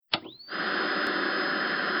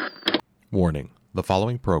Warning: the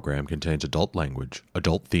following program contains adult language,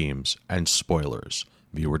 adult themes, and spoilers.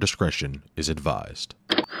 Viewer discretion is advised.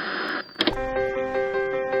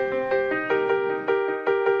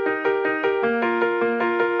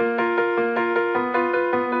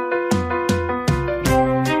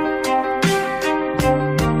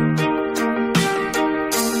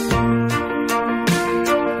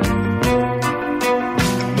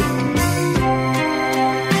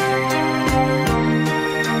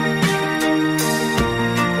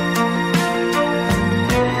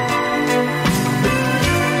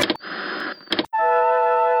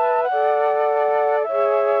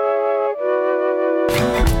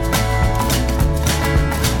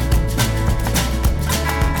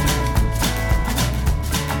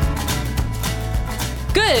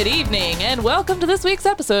 Good evening, and welcome to this week's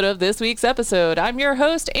episode of This Week's Episode. I'm your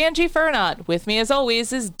host, Angie Fernot. With me, as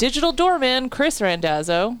always, is digital doorman Chris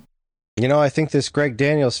Randazzo. You know, I think this Greg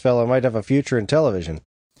Daniels fellow might have a future in television.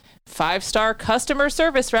 5-star customer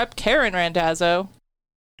service rep Karen Randazzo.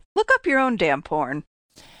 Look up your own damn porn.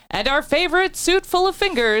 And our favorite suit full of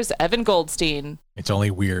fingers, Evan Goldstein. It's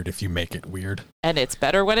only weird if you make it weird. And it's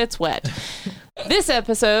better when it's wet. This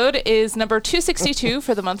episode is number 262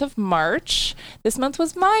 for the month of March. This month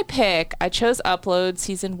was my pick. I chose Upload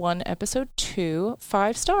Season 1, Episode 2,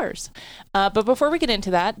 5 stars. But before we get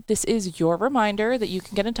into that, this is your reminder that you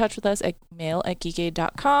can get in touch with us at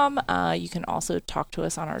mail@geekade.com. You can also talk to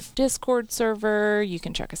us on our Discord server. You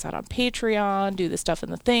can check us out on Patreon, do the stuff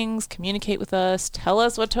and the things, communicate with us, tell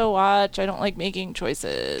us what to watch. I don't like making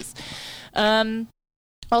choices.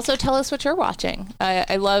 Also, tell us what you're watching.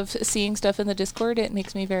 I love seeing stuff in the Discord. It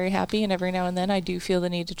makes me very happy, and every now and then I do feel the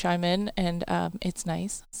need to chime in, and it's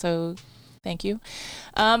nice. So, thank you.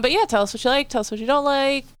 But yeah, tell us what you like. Tell us what you don't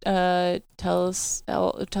like. Tell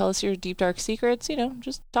us your deep, dark secrets. You know,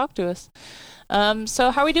 just talk to us.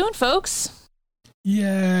 So, how we doing, folks?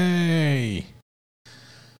 Yay!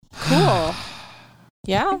 Cool.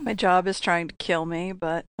 Yeah. My job is trying to kill me,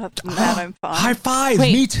 but other than that, I'm fine. High five!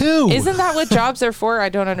 Wait, me too! Isn't that what jobs are for? I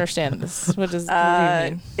don't understand this. What do you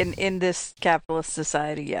mean? In this capitalist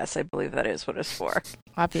society, yes, I believe that is what it's for.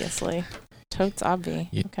 Obviously. Totes obvi.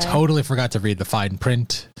 You Okay. totally forgot to read the fine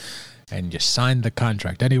print, and you signed the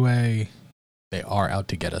contract anyway. They are out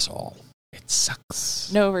to get us all. It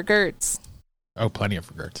sucks. No regrets. Oh, plenty of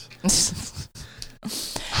regrets.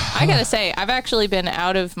 I gotta say, I've actually been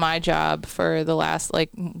out of my job for the last,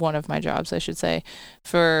 one of my jobs, I should say,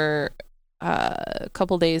 for a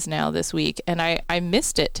couple days now this week, and I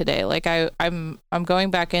missed it today. I'm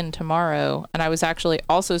going back in tomorrow, and I was actually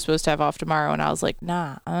also supposed to have off tomorrow, and I was like,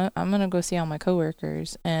 nah, I'm gonna go see all my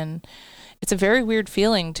coworkers, and it's a very weird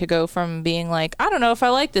feeling to go from being like, I don't know if I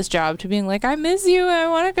like this job, to being like, I miss you, and I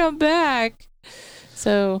want to come back.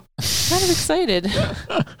 So, kind of excited.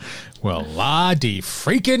 Well,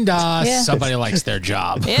 la-de-freaking da. Yeah. Somebody likes their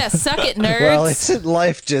job. Yeah, suck it, nerds. Well, isn't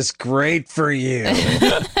life just great for you?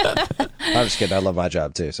 I'm just kidding. I love my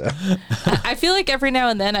job, too. So I feel like every now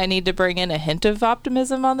and then I need to bring in a hint of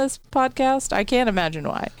optimism on this podcast. I can't imagine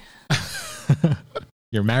why.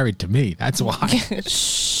 You're married to me. That's why.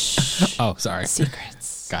 Shh. Oh, sorry. Secrets.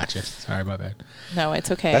 Gotcha. Sorry about that. No, it's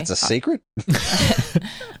okay. that's a secret?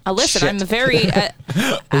 Listen, Shit. I'm very...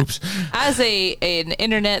 Oops. as an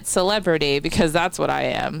internet celebrity, because that's what I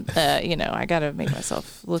am, I got to make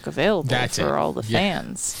myself look available for all the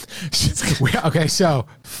fans. Okay, so,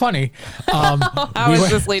 funny. How is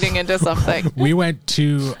this leading into something? We went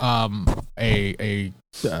to a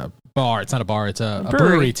bar. It's not a bar. It's a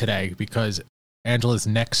brewery today because Angela's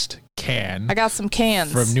next can I got some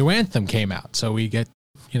cans. from New Anthem came out. So we get,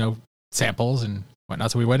 samples and whatnot.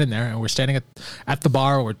 So we went in there and we're standing at the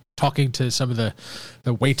bar. We're talking to some of the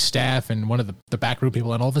wait staff and one of the back room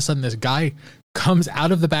people. And all of a sudden this guy comes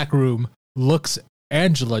out of the back room, looks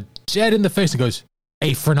Angela dead in the face and goes,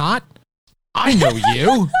 "Hey, Fernot, I know you."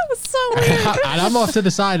 That was so weird. And I'm off to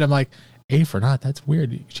the side. I'm like, "Hey, Fernot, that's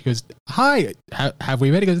weird." She goes, "Hi, have we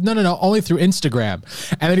met?" He goes, no, only through Instagram.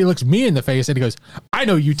 And then he looks me in the face and he goes, "I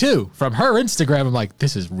know you too, from her Instagram." I'm like,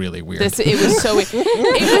 this is really weird. It was so weird.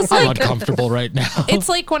 It was I'm like... uncomfortable right now. It's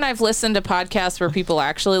like when I've listened to podcasts where people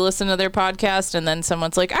actually listen to their podcast and then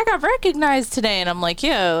someone's like, I got recognized today. And I'm like,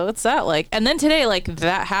 yeah, what's that like? And then today,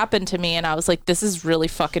 that happened to me and I was like, this is really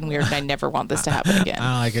fucking weird and I never want this to happen again.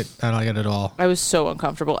 I don't like it. I don't like it at all. I was so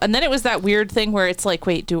uncomfortable. And then it was that weird thing where it's like,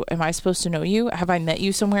 wait, am I supposed to know you? Have I met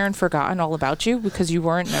you somewhere and forgotten all about you because you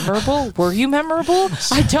weren't memorable? Were you memorable?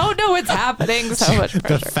 I don't know what's happening. So much much The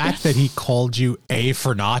pressure. fact that he called you A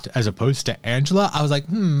for not as opposed to Angela, I was like,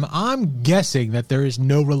 I'm guessing that there is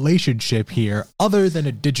no relationship here other than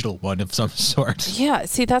a digital one of some sort. Yeah,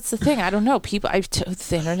 see, that's the thing. I don't know. The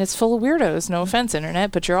internet's full of weirdos. No offense,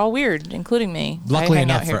 internet, but you're all weird, including me. Luckily I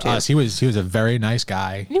hang out enough here for too. us, he was a very nice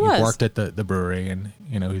guy. He was. Worked at the brewery, and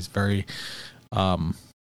he's very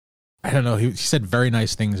I don't know, he said very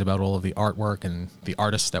nice things about all of the artwork and the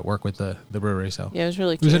artists that work with the brewery. So Yeah, it was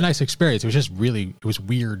really it was cute. a nice experience. It was just it was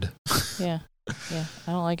weird. Yeah,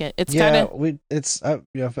 I don't like it. It's Yeah, kind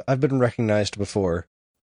of I've been recognized before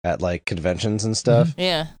at like conventions and stuff,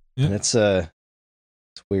 yeah, and it's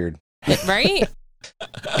weird right.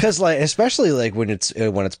 because like especially like when it's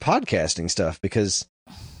podcasting stuff because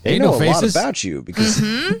they Ain't know no a lot faces. about you because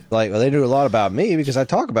like they knew a lot about me because I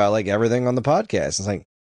talk about like everything on the podcast. It's like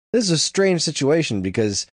this is a strange situation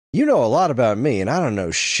because you know a lot about me and I don't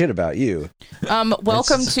know shit about you.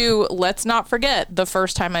 Welcome to Let's Not Forget the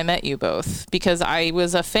first time I met you both, because I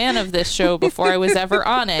was a fan of this show before I was ever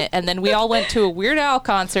on it, and then we all went to a Weird Al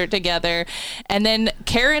concert together, and then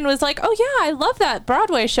Karen was like, "Oh yeah, I love that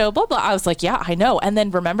Broadway show." Blah blah. I was like, "Yeah, I know." And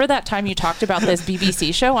then remember that time you talked about this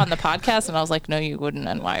BBC show on the podcast, and I was like, "No, you wouldn't."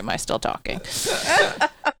 And why am I still talking?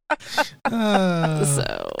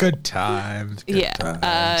 So Good times. Good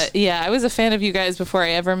times. yeah, I was a fan of you guys before I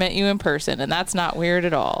ever met you in person, and that's not weird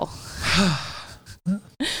at all.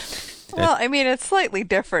 Well, I mean, it's slightly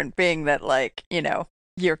different being that, like,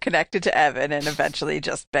 you're connected to Evan and eventually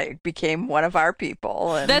just became one of our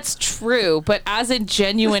people. And That's true, but as a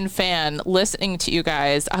genuine fan listening to you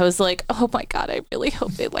guys, I was like, oh my God, I really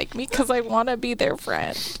hope they like me because I want to be their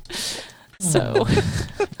friend. So,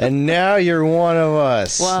 And now you're one of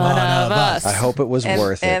us. one of us. I hope it was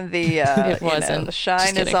worth it. And the It wasn't. the shine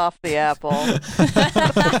Just is kidding. off the apple.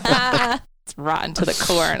 It's rotten to the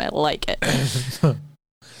core and I like it.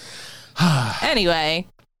 Anyway,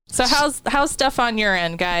 so how's stuff on your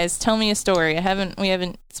end, guys? Tell me a story. We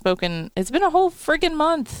haven't spoken. It's been a whole friggin'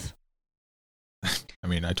 month. I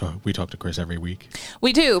mean, we talk to Chris every week,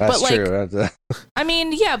 We do, That's but like, true. I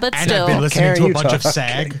mean, yeah, but and still. I've been listening Karen, to a you bunch of talk.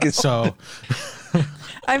 SAG. So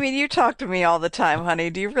I mean, you talk to me all the time, honey.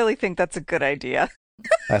 Do you really think that's a good idea?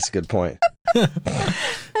 That's a good point.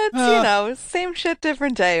 It's, same shit,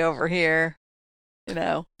 different day over here.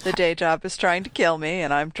 The day job is trying to kill me,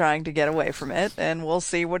 and I'm trying to get away from it, and we'll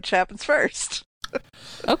see which happens first.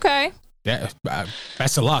 Okay. yeah,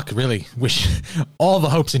 best of luck. Really, wish all the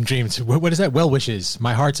hopes and dreams. What is that? Well wishes,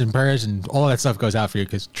 my hearts and prayers, and all that stuff goes out for you.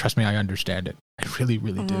 Because trust me, I understand it. I really,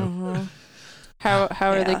 really do. Mhm. How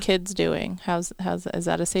are the Yeah. kids doing? How's is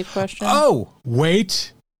that a safe question? Oh,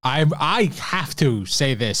 wait. I have to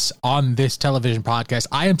say this on this television podcast.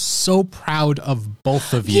 I am so proud of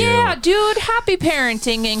both of you. yeah, dude. Happy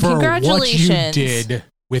parenting and for congratulations. what you did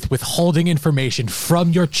with withholding information from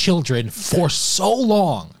your children for so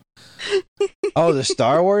long. Oh, the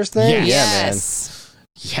Star Wars thing? Yes. Yeah, man. Yes.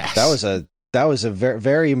 Yes. That was a very,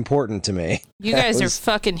 very important to me. You That guys are was-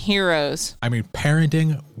 fucking heroes. I mean,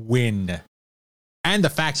 parenting win. And the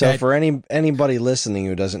fact So that for anybody listening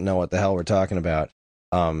who doesn't know what the hell we're talking about,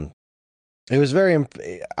 it was very.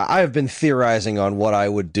 I've been theorizing on what I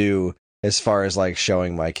would do as far as like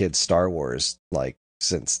showing my kids Star Wars like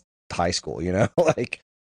since high school. Like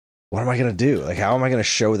what am I gonna do? Like how am I gonna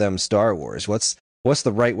show them Star Wars? What's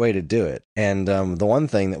the right way to do it? And the one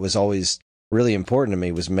thing that was always really important to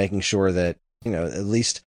me was making sure that at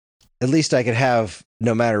least I could have,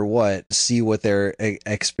 no matter what, see what their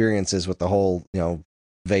experience is with the whole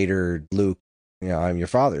Vader, Luke, I'm your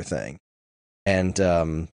father thing.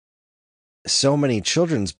 And so many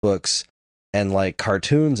children's books and like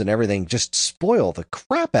cartoons and everything just spoil the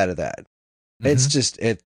crap out of that. It's just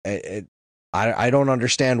I don't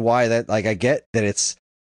understand why that. Like I get that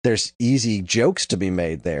there's easy jokes to be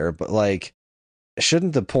made there, but like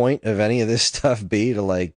shouldn't the point of any of this stuff be to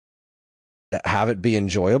like have it be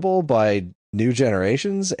enjoyable by new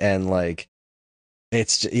generations? And like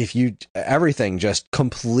it's everything just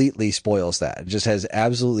completely spoils that. It just has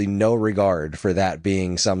absolutely no regard for that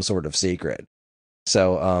being some sort of secret.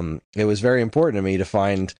 So it was very important to me to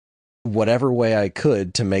find whatever way I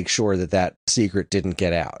could to make sure that secret didn't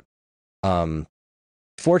get out.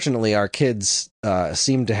 Fortunately, our kids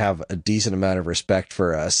seem to have a decent amount of respect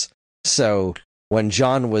for us. So when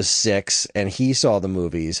John was 6 and he saw the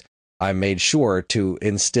movies, I made sure to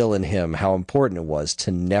instill in him how important it was to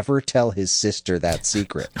never tell his sister that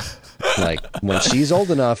secret. Like, when she's old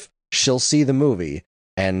enough, she'll see the movie,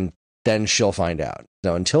 and then she'll find out.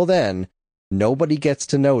 So until then, nobody gets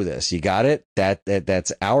to know this. You got it?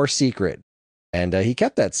 That's our secret. And he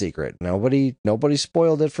kept that secret. Nobody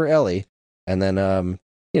spoiled it for Ellie. And then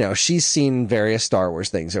she's seen various Star Wars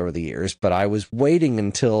things over the years, but I was waiting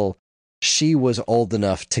until she was old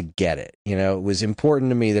enough to get it. It was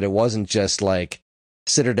important to me that it wasn't just like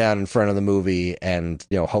sit her down in front of the movie and,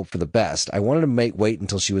 hope for the best. I wanted to wait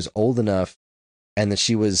until she was old enough and that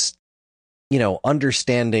she was,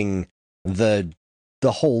 understanding the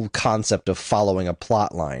whole concept of following a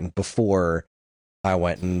plot line before I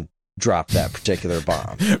went and dropped that particular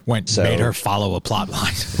bomb. Made her follow a plot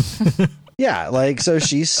line. Yeah, so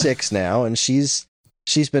she's 6 now, and she's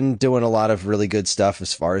been doing a lot of really good stuff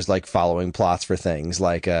as far as like following plots for things.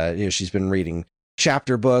 Like she's been reading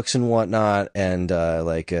chapter books and whatnot, and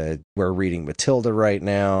we're reading Matilda right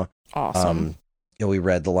now. Awesome. We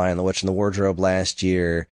read The Lion, the Witch, and the Wardrobe last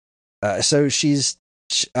year. So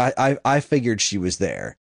I figured she was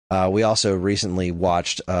there. We also recently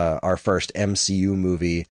watched our first MCU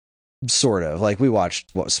movie, sort of. Like, we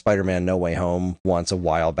watched Spider-Man No Way Home once a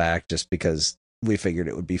while back, just because we figured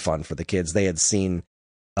it would be fun for the kids. They had seen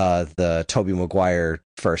the Tobey Maguire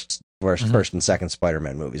first and second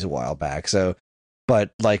Spider-Man movies a while back. So,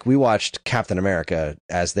 but like, we watched Captain America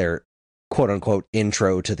as their quote-unquote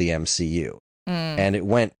intro to the MCU. And it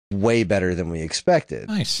went way better than we expected.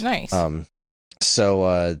 Nice.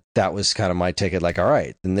 So that was kind of my ticket. Like, all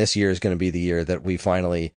right, then this year is going to be the year that we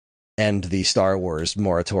finally end the Star Wars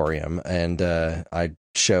moratorium. And I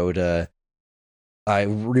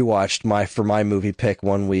rewatched for my movie pick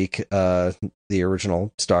one week, the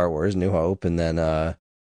original Star Wars, New Hope, and then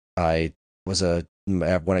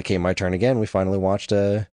when it came my turn again, we finally watched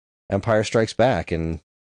Empire Strikes Back, and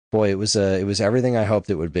boy, it was everything I hoped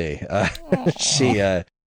it would be. She had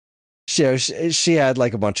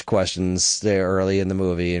like a bunch of questions there early in the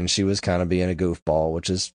movie, and she was kind of being a goofball, which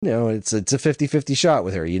is, it's a 50-50 shot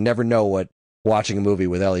with her. You never know what watching a movie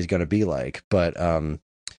with Ellie's going to be like. But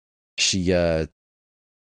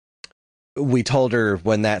we told her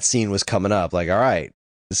when that scene was coming up, like, all right,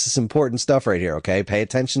 this is important stuff right here, okay? Pay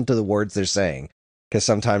attention to the words they're saying, because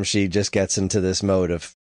sometimes she just gets into this mode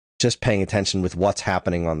of just paying attention with what's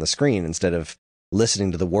happening on the screen instead of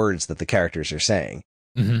listening to the words that the characters are saying.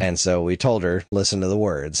 Mm-hmm. And so we told her, listen to the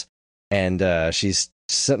words. And she's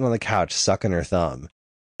sitting on the couch, sucking her thumb.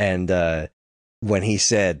 And when he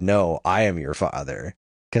said, no, I am your father,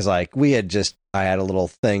 because like I had a little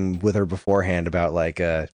thing with her beforehand about like,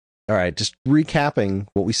 all right, just recapping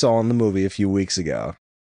what we saw in the movie a few weeks ago.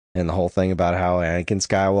 And the whole thing about how Anakin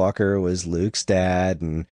Skywalker was Luke's dad,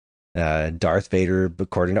 and Darth Vader,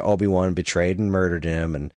 according to Obi-Wan, betrayed and murdered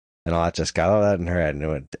him, and all that. Just got all that in her head,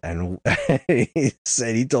 and he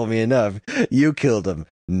said, he told me enough. You killed him.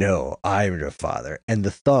 No, I'm your father. And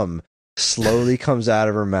the thumb slowly comes out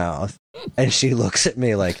of her mouth, and she looks at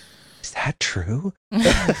me like, is that true?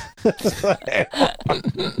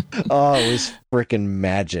 Oh, it was freaking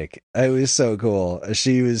magic. It was so cool.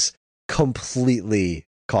 She was completely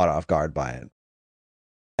caught off guard by it.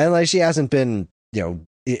 And like, she hasn't been,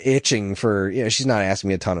 itching for, she's not asking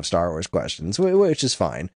me a ton of Star Wars questions, which is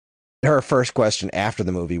fine. Her first question after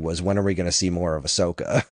the movie was, when are we going to see more of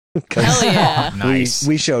Ahsoka? Hell yeah. Nice.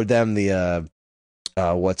 We showed them the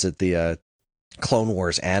the Clone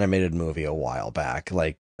Wars animated movie a while back.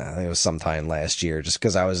 Like, I think it was sometime last year, just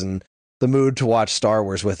because I was in the mood to watch Star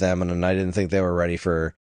Wars with them, and I didn't think they were ready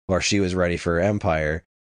for, or she was ready for Empire.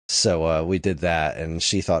 So we did that, and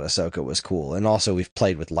she thought Ahsoka was cool. And also, we've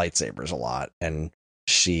played with lightsabers a lot, and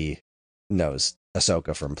she knows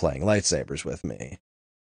Ahsoka from playing lightsabers with me,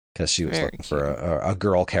 because she was looking for a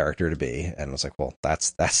girl character to be, and I was like, well,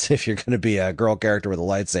 that's if you're going to be a girl character with a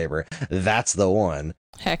lightsaber, that's the one.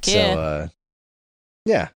 Heck yeah. So,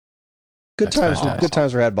 yeah. Good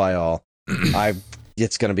times were had by all.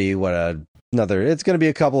 It's going to be it's going to be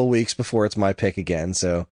a couple of weeks before it's my pick again,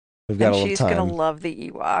 so we've got a little time. She's going to love the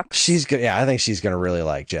Ewoks. I think she's going to really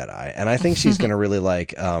like Jedi, and I think she's going to really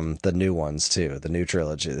like the new ones too, the new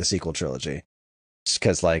trilogy, the sequel trilogy, just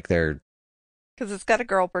because like because it's got a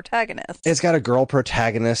girl protagonist. It's got a girl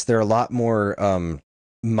protagonist. They're a lot more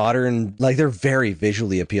modern, like they're very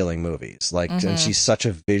visually appealing movies. Like, and she's such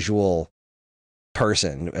a visual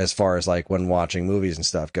person as far as like when watching movies and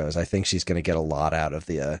stuff goes. I think she's going to get a lot out of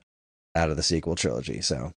the sequel trilogy.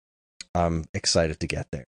 So I'm excited to get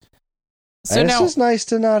there. So and now, it's just nice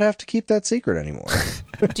to not have to keep that secret anymore.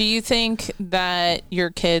 Do you think that your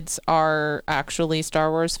kids are actually Star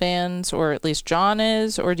Wars fans, or at least John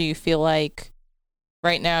is, or do you feel like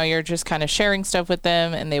right now you're just kind of sharing stuff with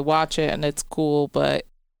them and they watch it and it's cool, but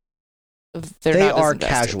they are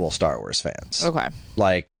casual Star Wars fans. Okay.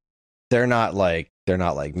 Like they're not like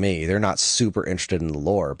me. They're not super interested in the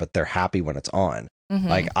lore, but they're happy when it's on. Mm-hmm.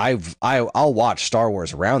 Like I'll watch Star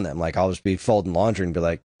Wars around them. Like I'll just be folding laundry and be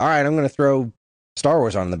like, all right, I'm going to throw Star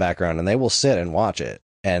Wars on in the background, and they will sit and watch it.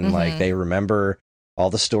 And like they remember all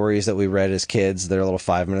the stories that we read as kids, their little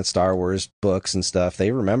 5-minute Star Wars books and stuff.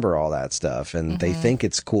 They remember all that stuff, and they think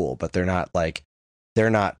it's cool, but they're not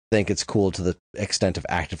think it's cool to the extent of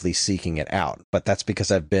actively seeking it out. But that's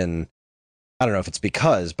because I don't know if it's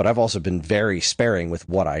because, but I've also been very sparing with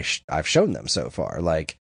what I've shown them so far.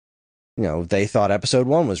 Like, you know, they thought episode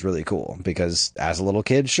 1 was really cool because as a little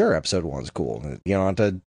kid, sure, episode 1's cool. You don't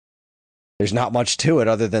have to, there's not much to it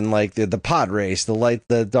other than like the pod race,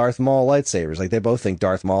 the Darth Maul lightsabers. Like, they both think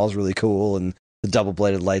Darth Maul is really cool and the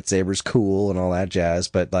double-bladed lightsaber's cool and all that jazz.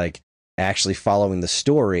 But like actually following the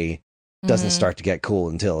story doesn't start to get cool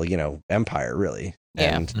until, you know, Empire, really.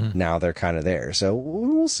 Yeah. And now they're kind of there. So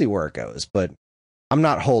we'll see where it goes, but I'm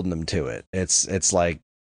not holding them to it. It's like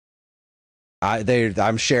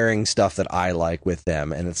I'm sharing stuff that I like with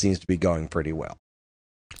them, and it seems to be going pretty well.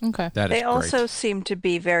 Okay. That is They also seem to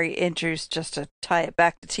be very interested, just to tie it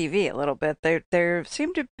back to TV a little bit, they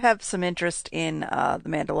seem to have some interest in The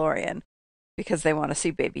Mandalorian because they want to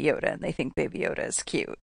see Baby Yoda, and they think Baby Yoda is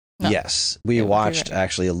cute. No. Yes, we watched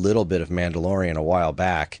actually a little bit of Mandalorian a while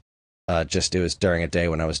back. It was during a day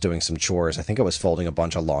when I was doing some chores. I think I was folding a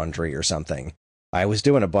bunch of laundry or something. I was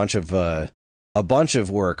doing a bunch of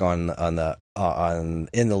work in the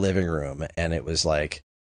living room, and it was like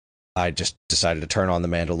I just decided to turn on The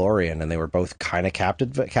Mandalorian, and they were both kind of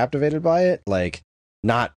captivated by it. Like,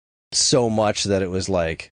 not so much that it was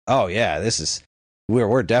like, oh yeah,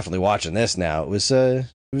 we're definitely watching this now. It was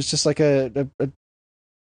just like a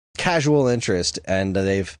casual interest, and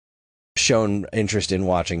they've shown interest in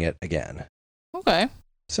watching it again. Okay.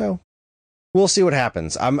 So we'll see what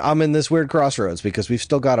happens. I'm in this weird crossroads because we've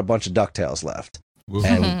still got a bunch of DuckTales left.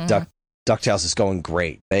 And DuckTales is going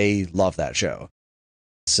great. They love that show.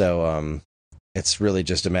 So it's really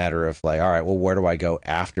just a matter of like, all right, well, where do I go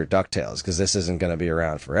after DuckTales? Because this isn't going to be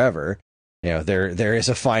around forever. You know, there is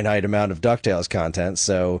a finite amount of DuckTales content.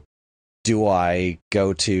 So do I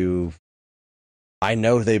go to... I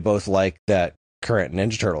know they both like that current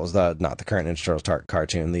Ninja Turtles, not the current Ninja Turtles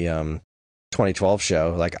cartoon, the 2012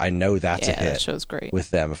 show. Like, I know that's a hit. That show's great with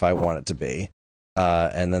them if I want it to be.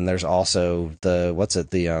 And then there's also I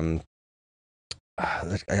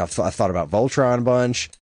thought about Voltron a bunch,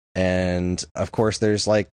 and of course there's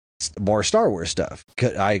like more Star Wars stuff.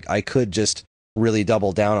 I could just really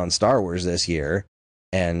double down on Star Wars this year,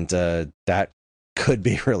 and that could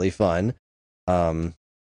be really fun. Do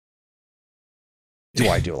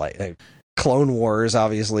I do like Clone Wars?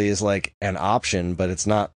 Obviously, is like an option, but it's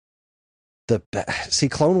not the best. See,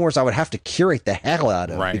 Clone Wars, I would have to curate the hell out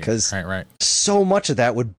of because so much of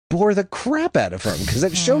that would bore the crap out of them because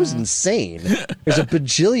that show's insane. There's a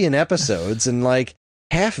bajillion episodes, and like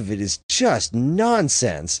half of it is just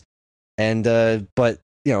nonsense. And but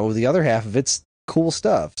you know, the other half of it's cool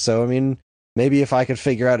stuff. So I mean, maybe if I could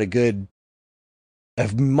figure out a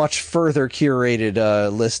much further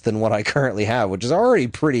curated list than what I currently have, which is already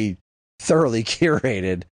pretty thoroughly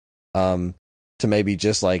curated, to maybe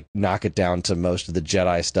just like knock it down to most of the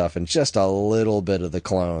Jedi stuff and just a little bit of the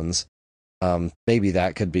clones. Maybe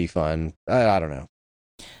that could be fun. I don't know.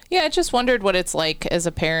 Yeah, I just wondered what it's like as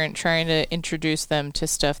a parent trying to introduce them to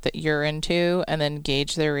stuff that you're into and then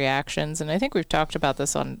gauge their reactions. And I think we've talked about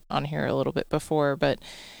this on here a little bit before, but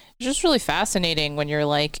it's just really fascinating when you're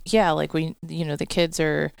like, yeah, like the kids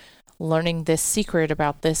are learning this secret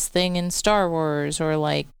about this thing in Star Wars, or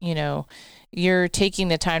like, you know, you're taking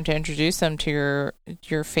the time to introduce them to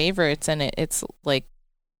your favorites, and it's like,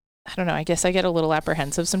 I don't know, I guess I get a little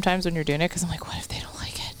apprehensive sometimes when you're doing it because I'm like, what if they don't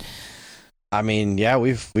like it? I mean, yeah,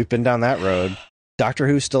 we've been down that road. Doctor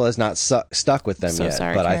Who still has not stuck with them yet,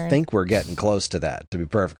 sorry, but Karen. I think we're getting close to that, to be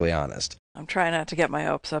perfectly honest. I'm trying not to get my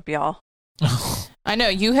hopes up, y'all. I know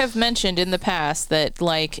you have mentioned in the past that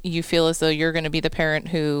like you feel as though you're going to be the parent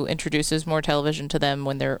who introduces more television to them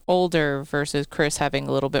when they're older versus Chris having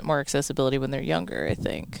a little bit more accessibility when they're younger, I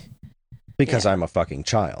think. Because I'm a fucking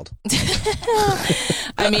child.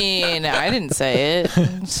 I mean, I didn't say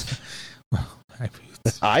it.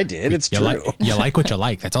 I did. It's true. You like what you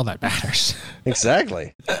like. That's all that matters.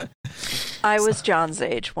 Exactly. I was John's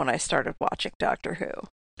age when I started watching Doctor Who.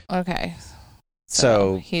 Okay.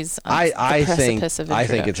 So he's on I the think precipice of it's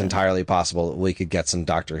introduction. entirely possible that we could get some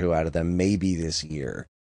Doctor Who out of them maybe this year.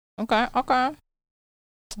 Okay.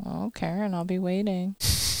 Oh, Karen, I'll be waiting.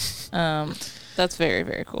 That's very,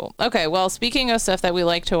 very cool. Okay, well, speaking of stuff that we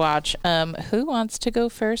like to watch, who wants to go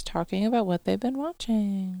first talking about what they've been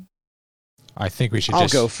watching? I think we should I'll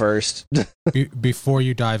go first. Before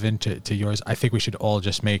you dive into yours, I think we should all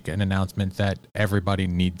just make an announcement that everybody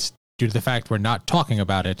needs, due to the fact we're not talking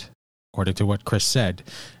about it, according to what Chris said,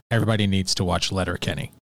 everybody needs to watch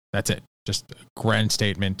Letterkenny. That's it. Just a grand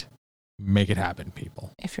statement. Make it happen,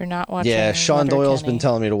 people. If you're not watching, Yeah, Sean Doyle's Letterkenny. been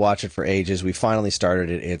telling me to watch it for ages. We finally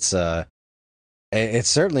started it. It's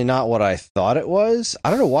certainly not what I thought it was.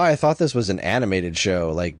 I don't know why I thought this was an animated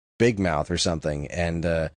show, like Big Mouth or something, and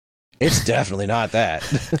it's definitely not that.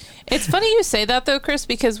 It's funny you say that though, Chris,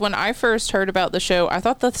 because when I first heard about the show, I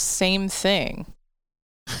thought the same thing,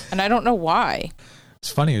 and I don't know why.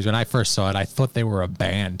 It's funny, is when I first saw it, I thought they were a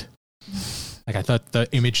band. Like, I thought the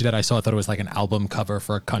image that I saw, I thought it was like an album cover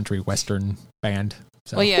for a country western band.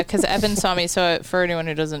 So. Well, yeah, because Evan saw me. So for anyone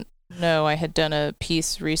who doesn't know, I had done a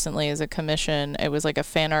piece recently as a commission. It was like a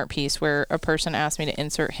fan art piece where a person asked me to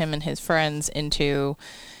insert him and his friends into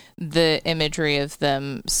the imagery of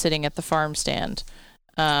them sitting at the farm stand.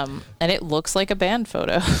 And it looks like a band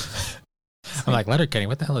photo. I'm like, Letterkenny,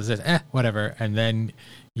 what the hell is this? Whatever. And then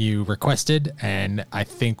you requested, and I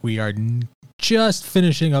think we are just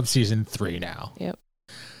finishing up season 3 now. Yep.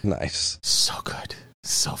 Nice. So good.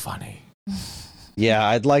 So funny. Yeah,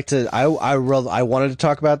 I'd like to. I wanted to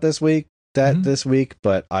talk about this week,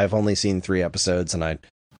 but I've only seen 3 episodes, and I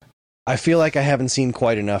feel like I haven't seen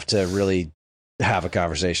quite enough to really have a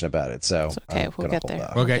conversation about it. So It's okay, I'm we'll gonna get hold there.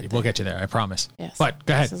 out. We'll get you there, I promise. Yes. But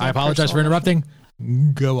go ahead. This is I a apologize for personal interrupting.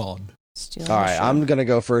 Go on. Stealing All the right, show. I'm gonna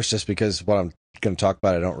go first just because what I'm gonna talk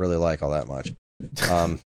about I don't really like all that much.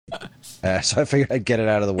 So I figured I'd get it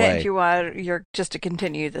out of the way. And you're just to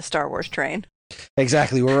continue the Star Wars train.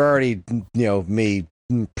 Exactly. We're already, me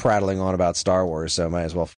prattling on about Star Wars, so I might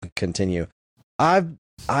as well continue. I've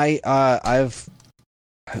been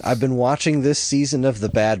watching this season of The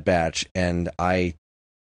Bad Batch, and I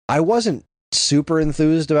wasn't super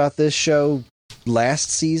enthused about this show last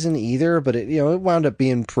season either, but it wound up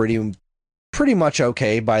being pretty much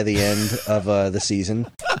okay by the end of the season.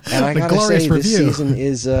 And I The gotta glorious say, this review. season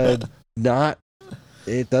is not.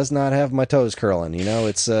 It does not have my toes curling.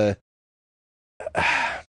 It's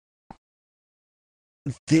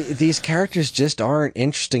these characters just aren't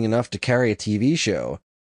interesting enough to carry a TV show.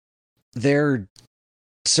 They're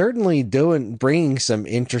certainly bringing some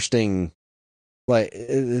interesting,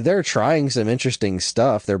 they're trying some interesting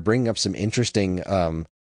stuff. They're bringing up some interesting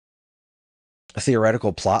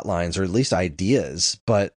theoretical plot lines, or at least ideas,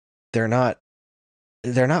 but they're not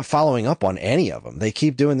following up on any of them. They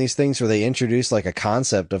keep doing these things where they introduce like a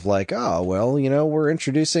concept of like, oh, well, we're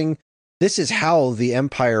introducing, this is how the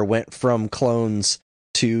Empire went from clones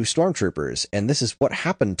to stormtroopers, and this is what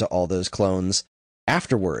happened to all those clones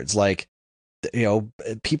afterwards. Like,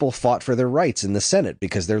 people fought for their rights in the Senate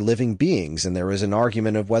because they're living beings, and there was an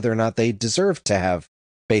argument of whether or not they deserved to have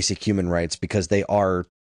basic human rights because they are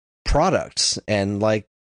products. And like,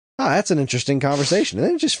 that's an interesting conversation. And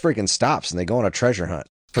then it just freaking stops, and they go on a treasure hunt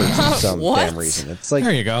for some What? damn reason. It's like,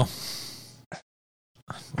 There you go.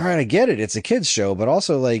 all right, I get it. It's a kid's show, but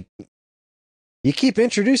also like, you keep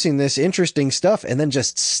introducing this interesting stuff and then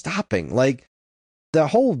just stopping. Like, the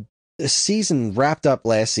whole season wrapped up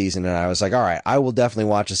last season, and I was like, all right, I will definitely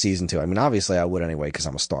watch a season 2. I mean, obviously I would anyway, because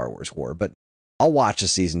I'm a Star Wars whore, but I'll watch a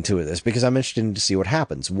season 2 of this because I'm interested to see what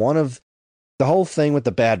happens. The whole thing with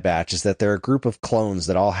the Bad Batch is that they're a group of clones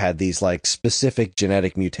that all had these like specific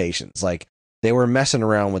genetic mutations. Like, they were messing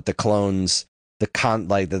around with the clones,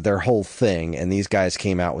 their whole thing, and these guys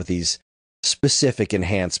came out with these specific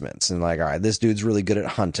enhancements, and like, all right, this dude's really good at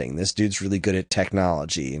hunting, this dude's really good at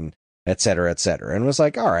technology, and et cetera, and was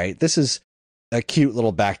like, all right, this is a cute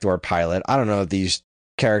little backdoor pilot. I don't know if these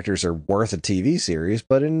characters are worth a TV series,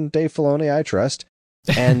 but in Dave Filoni I trust.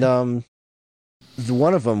 And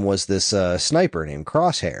one of them was this sniper named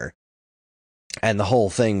Crosshair, and the whole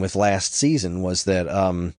thing with last season was that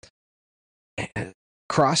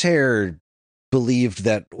Crosshair believed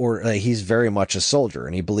that, he's very much a soldier,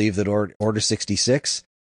 and he believed that Order 66,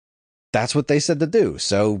 that's what they said to do.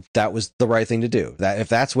 So that was the right thing to do. That if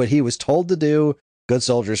that's what he was told to do, good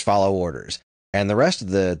soldiers follow orders. And the rest of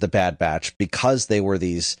the Bad Batch, because they were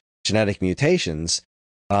these genetic mutations,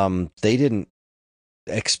 they didn't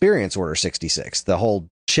experience Order 66. The whole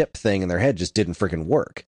chip thing in their head just didn't freaking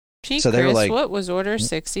work. Gee, so they were Chris, like, what was Order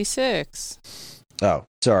 66? Oh,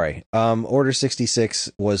 sorry. Order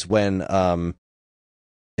 66 was when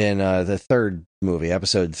in the third movie,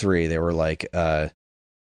 episode 3, they were like,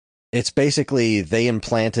 it's basically they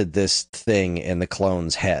implanted this thing in the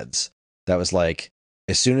clones' heads that was like,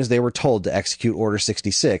 as soon as they were told to execute Order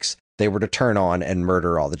 66, they were to turn on and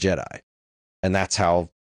murder all the Jedi. And that's how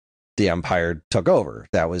the Empire took over.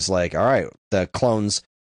 That was like, all right, the clones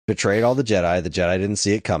betrayed all the Jedi didn't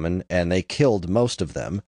see it coming, and they killed most of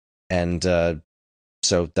them. And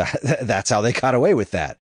so that's how they got away with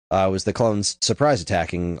that. was the clones surprise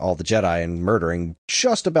attacking all the Jedi and murdering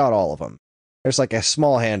just about all of them. There's like a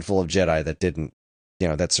small handful of Jedi that didn't,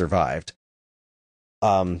 that survived.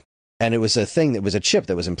 And it was a thing that was a chip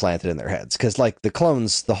that was implanted in their heads. Because, like, the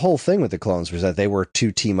clones, the whole thing with the clones was that they were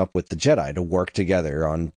to team up with the Jedi to work together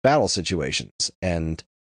on battle situations. And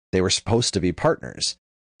they were supposed to be partners.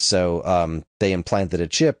 So they implanted a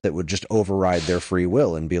chip that would just override their free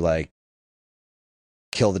will and be like,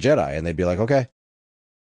 kill the Jedi. And they'd be like, okay.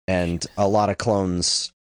 And a lot of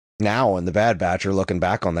clones now in the Bad Batch are looking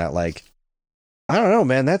back on that like, I don't know,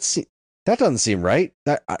 man. That doesn't seem right.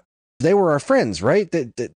 They were our friends, right?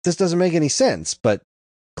 This doesn't make any sense. But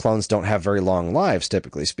clones don't have very long lives,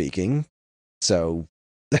 typically speaking. So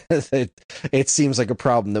it seems like a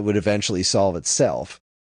problem that would eventually solve itself.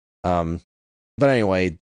 But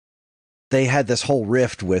anyway, they had this whole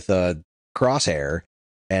rift with Crosshair,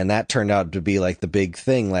 and that turned out to be like the big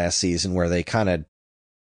thing last season, where they kind of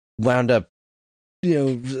wound up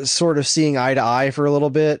sort of seeing eye to eye for a little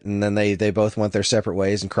bit, and then they both went their separate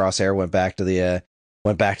ways, and Crosshair went back to the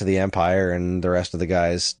Empire, and the rest of the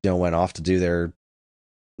guys went off to do their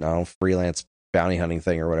freelance bounty hunting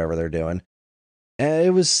thing or whatever they're doing. And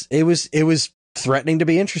it was threatening to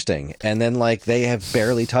be interesting, and then like they have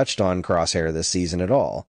barely touched on Crosshair this season at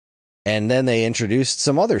all. And then they introduced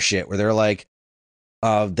some other shit where they're like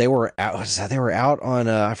they were out on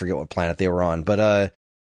I forget what planet they were on, but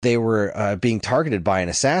they were being targeted by an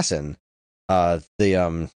assassin. Was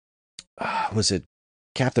it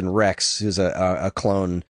Captain Rex, who's a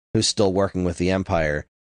clone who's still working with the Empire,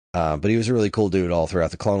 but he was a really cool dude all throughout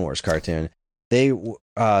the Clone Wars cartoon. They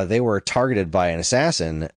were targeted by an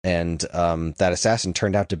assassin, and that assassin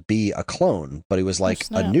turned out to be a clone, but he was like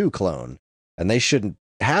a new clone, and they shouldn't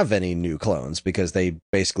have any new clones because they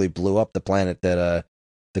basically blew up the planet that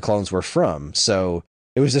the clones were from. So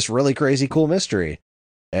it was this really crazy cool mystery.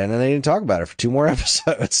 And then they didn't talk about it for 2 more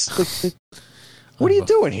episodes. What are you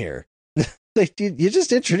doing here? You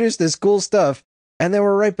just introduced this cool stuff, and then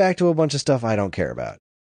we're right back to a bunch of stuff I don't care about.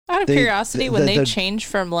 Out of curiosity, when they change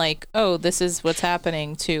from like, oh, this is what's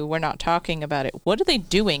happening to we're not talking about it, what are they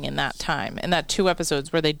doing in that time, in that 2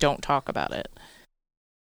 episodes where they don't talk about it?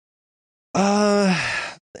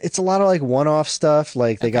 It's a lot of like one-off stuff.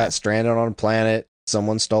 Like they got stranded on a planet,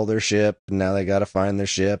 someone stole their ship, and now they got to find their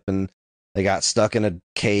ship, and they got stuck in a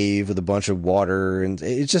cave with a bunch of water, and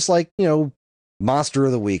it's just like, Monster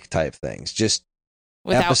of the Week type things. Just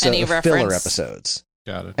without any reference. Filler episodes.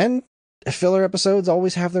 Got it. And filler episodes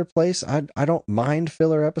always have their place. I don't mind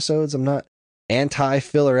filler episodes. I'm not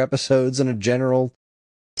anti-filler episodes in a general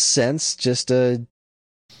sense. Just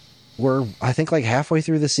we're, I think, like halfway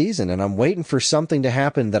through the season, and I'm waiting for something to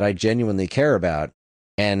happen that I genuinely care about.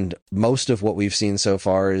 And most of what we've seen so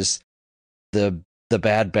far is the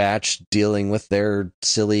Bad Batch dealing with their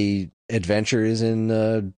silly adventures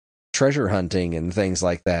in treasure hunting and things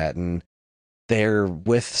like that. And they're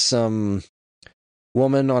with some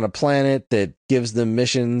woman on a planet that gives them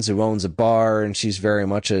missions, who owns a bar, and she's very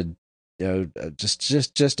much a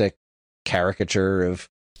just a caricature of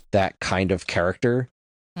that kind of character.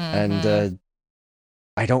 Mm-hmm. And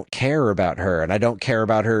I don't care about her, and I don't care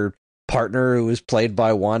about her partner, who was played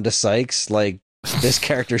by Wanda Sykes. Like, this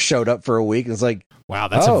character showed up for a week and it's like, wow,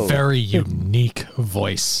 that's a very unique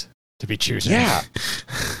voice to be choosing. Yeah.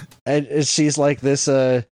 And she's like this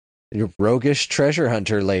roguish treasure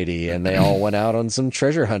hunter lady, and they all went out on some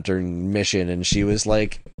treasure hunting mission, and she was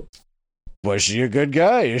like, was she a good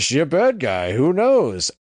guy? Is she a bad guy? Who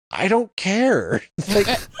knows? I don't care. Like,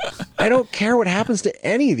 I don't care what happens to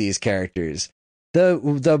any of these characters.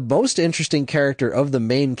 The most interesting character of the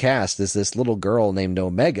main cast is this little girl named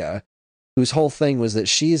Omega, whose whole thing was that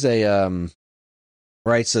she's a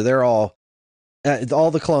right. So they're all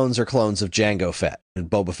the clones are clones of Jango Fett and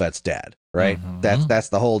Boba Fett's dad, right? Mm-hmm. That's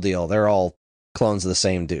the whole deal. They're all clones of the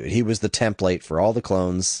same dude. He was the template for all the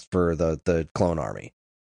clones for the clone army.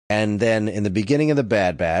 And then in the beginning of the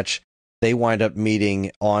Bad Batch, they wind up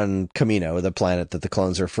meeting on Kamino, the planet that the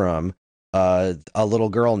clones are from, a little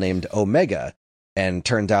girl named Omega, and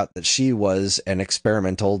turned out that she was an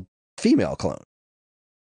experimental female clone.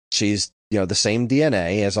 She's, the same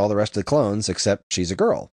DNA as all the rest of the clones, except she's a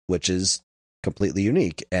girl, which is completely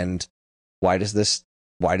unique. And why does this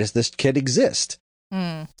kid exist?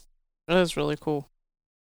 That is really cool.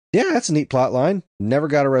 Yeah, that's a neat plot line. Never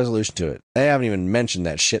got a resolution to it. They haven't even mentioned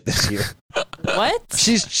that shit this year. What?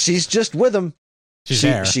 She's just with them.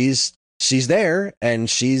 There. She's there, and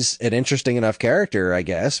she's an interesting enough character, I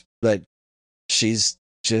guess, but she's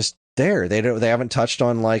just there. They haven't touched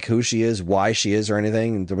on like who she is, why she is, or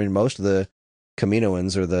anything. I mean, most of the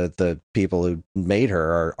Kaminoans or the people who made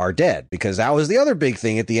her are dead, because that was the other big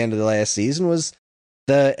thing at the end of the last season was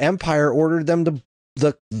the Empire ordered them to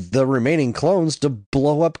the remaining clones to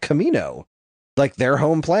blow up Kamino, like their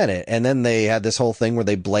home planet, and then they had this whole thing where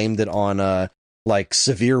they blamed it on like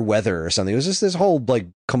severe weather or something. It was just this whole like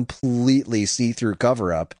completely see-through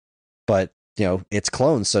cover-up, but you know, it's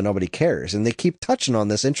clones, so nobody cares. And they keep touching on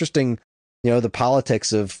this interesting, you know, the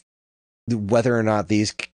politics of whether or not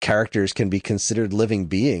these characters can be considered living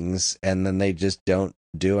beings, and then they just don't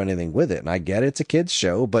do anything with it. And I get it's a kids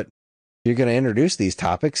show, but if you're going to introduce these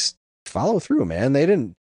topics, follow through, man. They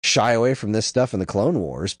didn't shy away from this stuff in the Clone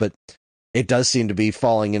Wars, but it does seem to be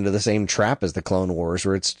falling into the same trap as the Clone Wars,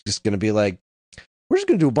 where it's just going to be like, we're just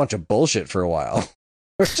going to do a bunch of bullshit for a while.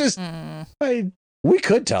 We're just, we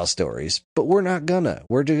could tell stories, but we're not gonna.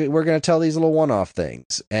 We're going to tell these little one-off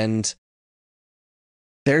things, and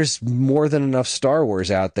there's more than enough Star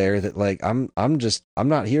Wars out there that like I'm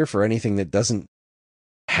not here for anything that doesn't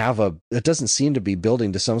seem to be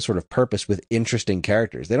building to some sort of purpose with interesting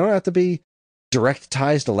characters. They don't have to be direct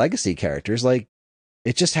ties to legacy characters. Like,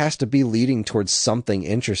 it just has to be leading towards something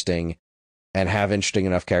interesting and have interesting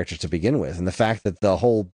enough characters to begin with. And the fact that the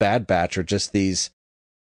whole Bad Batch are just these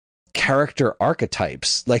character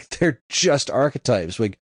archetypes, like they're just archetypes.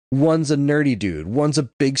 Like, one's a nerdy dude, one's a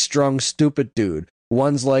big, strong, stupid dude,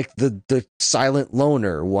 one's like the silent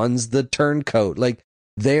loner, one's the turncoat. Like,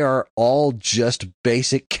 they are all just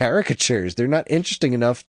basic caricatures. They're not interesting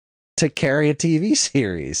enough to carry a TV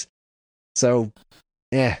series. So,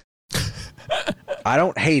 yeah. I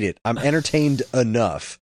don't hate it. I'm entertained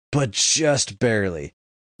enough, but just barely.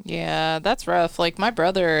 Yeah, that's rough. Like, my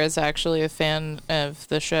brother is actually a fan of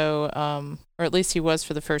the show, or at least he was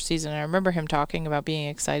for the first season. I remember him talking about being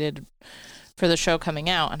excited for the show coming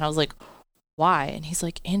out, and I was like, why? And he's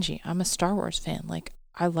like, Angie, I'm a Star Wars fan. Like,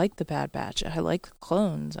 I like the Bad Batch. I like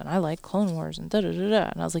clones, and I like Clone Wars, and da-da-da-da.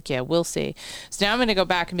 And I was like, yeah, we'll see. So now I'm going to go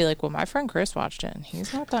back and be like, well, my friend Chris watched it, and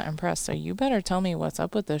he's not that impressed, so you better tell me what's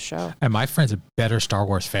up with this show. And my friend's a better Star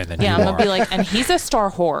Wars fan than Yeah, you I'm are. going to be like, and he's a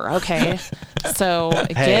Star whore, okay? So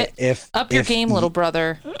Hey, get up your game, little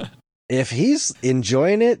brother. If he's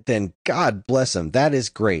enjoying it, then God bless him. That is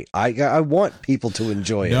great. I want people to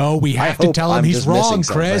enjoy it. No, we have I to hope tell him I'm he's just wrong,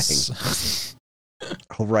 missing Chris. something.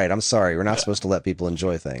 Oh, right. I'm sorry. We're not supposed to let people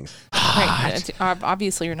enjoy things. Right.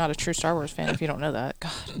 Obviously, you're not a true Star Wars fan if you don't know that.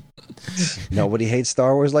 God. Nobody hates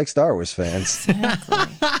Star Wars like Star Wars fans.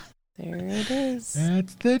 Exactly. There it is.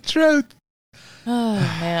 That's the truth. Oh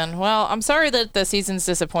man. Well, I'm sorry that the season's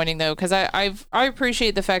disappointing though, because I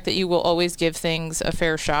appreciate the fact that you will always give things a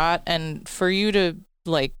fair shot, and for you to,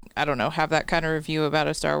 like, I don't know, have that kind of review about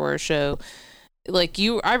a Star Wars show. Like,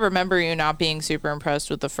 I remember you not being super impressed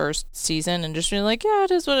with the first season and just being like, yeah, it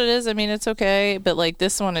is what it is. I mean, it's okay. But like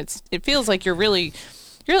this one, it feels like you're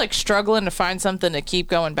like struggling to find something to keep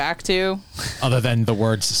going back to. Other than the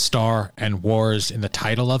words Star and Wars in the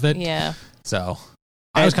title of it. Yeah. So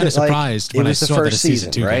I was kind of surprised when I saw that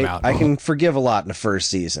season 2 came out. I can forgive a lot in the first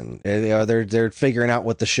season. You know, they're figuring out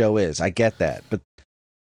what the show is. I get that. But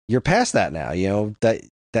you're past that now. You know,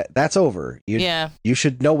 that's over. You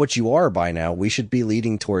should know what you are by now. We should be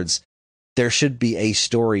leading towards, there should be a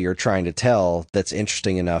story you're trying to tell that's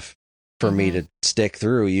interesting enough for me to stick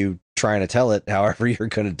through you trying to tell it however you're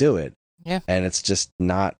going to do it. Yeah. And it's just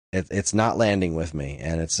not, it's not landing with me,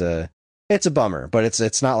 and it's a bummer, but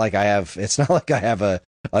it's not like I have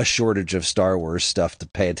a shortage of Star Wars stuff to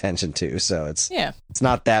pay attention to. So it's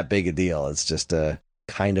not that big a deal. It's just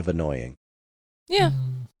kind of annoying. Yeah.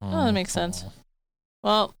 Oh, that makes sense.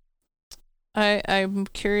 Well, I'm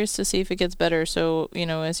curious to see if it gets better. So, you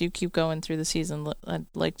know, as you keep going through the season, I'd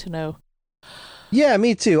like to know. Yeah,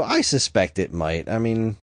 me too. I suspect it might. I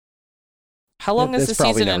mean, how long is the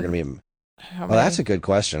probably season? Never going to be. Well, that's a good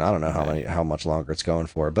question. I don't know how much longer it's going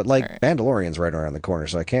for, but like Mandalorian's right around the corner,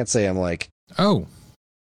 so I can't say I'm like, oh,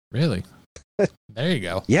 really? There you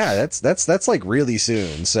go. Yeah, that's like really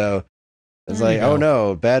soon. So it's like, oh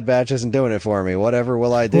no, Bad Batch isn't doing it for me. Whatever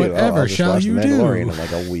will I do? Whatever I'll just shall watch you The Mandalorian do? in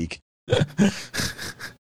like a week.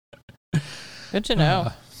 Good to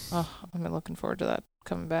know. I'm looking forward to that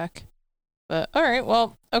coming back. But all right,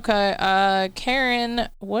 well, okay. Karen,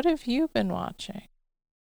 what have you been watching?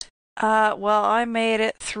 Well, I made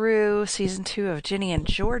it through season 2 of Ginny and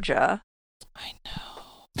Georgia. I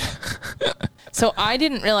know. So I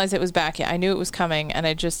didn't realize it was back yet. I knew it was coming, and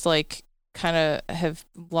I just like kind of have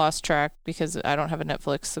lost track because I don't have a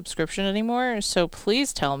Netflix subscription anymore. So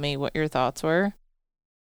please tell me what your thoughts were.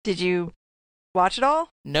 Did you watch it all?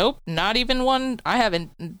 Nope, not even one. I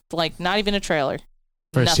haven't, like, not even a trailer.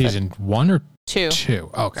 For Nothing. season 1 or 2.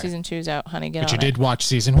 2. Okay. Season 2's out, honey. Get But on you did watch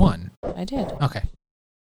season 1. it. I did. Okay.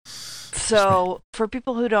 So, for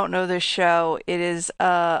people who don't know this show, it is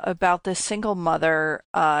about this single mother.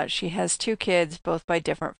 She has 2 kids, both by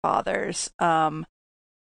different fathers.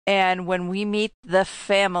 And when we meet the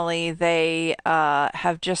family, they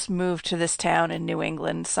have just moved to this town in New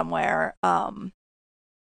England somewhere. And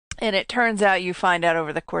it turns out, you find out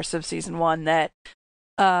over the course of season 1 that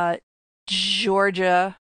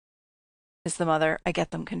Georgia is the mother. I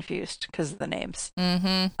get them confused because of the names.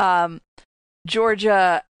 Mm-hmm.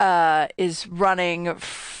 Georgia is running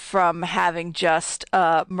from having just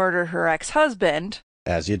murdered her ex-husband.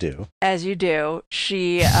 As you do. As you do.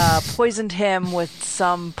 She poisoned him with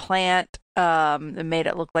some plant that made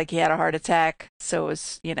it look like he had a heart attack. So it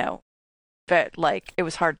was, it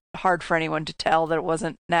was hard for anyone to tell that it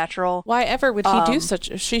wasn't natural. Why ever would he do such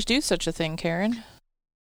a thing, Karen?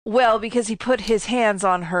 Well, because he put his hands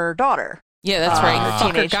on her daughter. Yeah, that's right. Her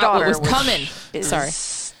Fucker teenage got daughter, what was which coming. is Sorry.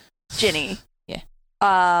 Ginny. Yeah.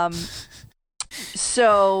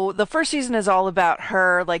 So the first season is all about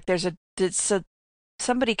her. Like, there's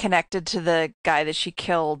somebody connected to the guy that she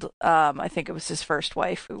killed. I think it was his first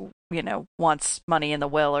wife who, wants money in the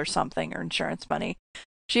will or something, or insurance money.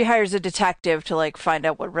 She hires a detective to find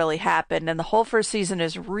out what really happened. And the whole first season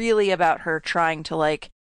is really about her trying to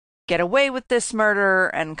get away with this murder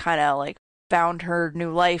and kind of found her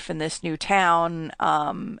new life in this new town.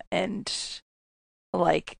 And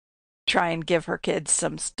try and give her kids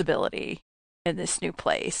some stability in this new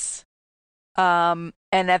place. And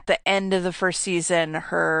at the end of the first season,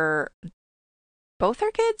 both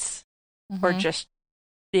her kids, or just,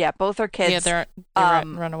 both her kids, they're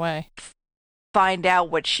run away, find out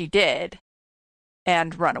what she did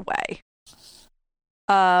and run away.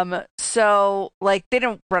 So they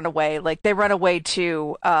didn't run away, they run away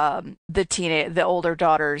to the older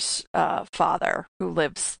daughter's father, who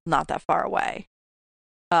lives not that far away.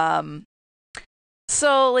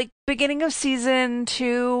 So beginning of season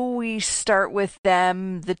 2, we start with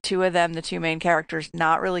the two main characters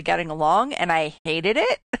not really getting along, and I hated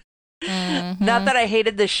it. Mm-hmm. Not that I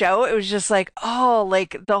hated the show, it was just the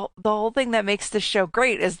whole thing that makes this show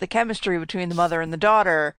great is the chemistry between the mother and the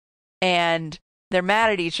daughter, and they're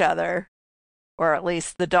mad at each other, or at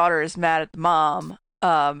least the daughter is mad at the mom,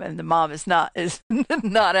 and the mom is not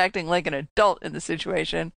acting like an adult in the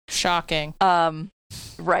situation. Shocking.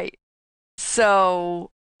 Right.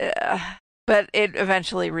 So, but it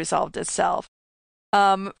eventually resolved itself.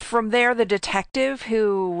 From there, the detective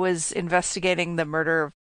who was investigating the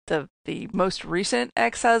murder of the most recent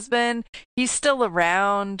ex-husband, he's still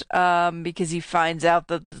around because he finds out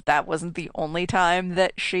that wasn't the only time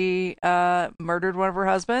that she murdered one of her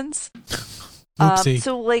husbands.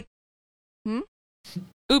 Oopsie.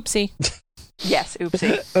 Oopsie. Yes,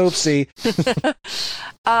 oopsie. Oopsie.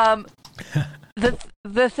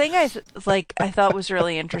 The thing I thought was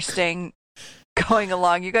really interesting going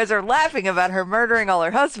along, you guys are laughing about her murdering all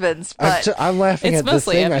her husbands, but I'm laughing It's at the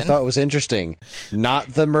mostly thing I Evan. thought was interesting, not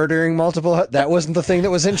the murdering multiple. That wasn't the thing that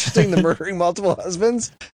was interesting. The murdering multiple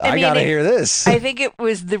husbands. I mean, gotta hear this. I think it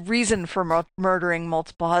was the reason for murdering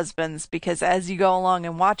multiple husbands, because as you go along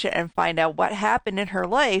and watch it and find out what happened in her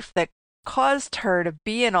life that caused her to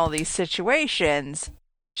be in all these situations,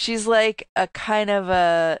 she's like a kind of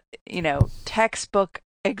a, textbook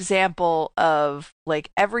example of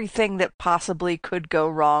everything that possibly could go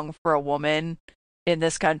wrong for a woman in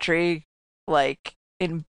this country,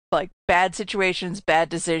 in bad situations, bad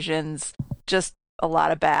decisions, just a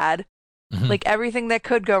lot of bad. Mhm. Everything that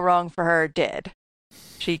could go wrong for her did.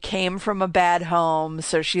 She came from a bad home,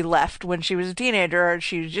 so she left when she was a teenager.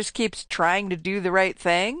 She just keeps trying to do the right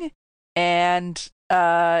thing, and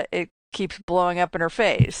it keeps blowing up in her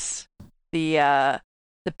face. The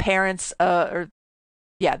parents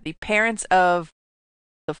the parents of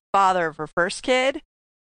the father of her first kid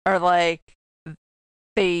are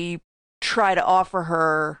they try to offer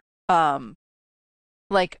her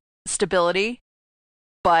stability,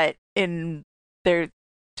 but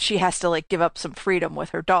she has to give up some freedom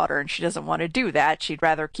with her daughter, and she doesn't want to do that. She'd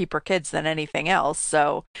rather keep her kids than anything else,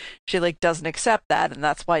 so she doesn't accept that, and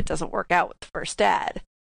that's why it doesn't work out with the first dad.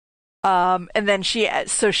 And then she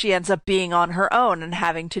ends up being on her own and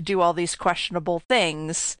having to do all these questionable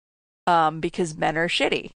things because men are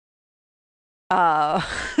shitty.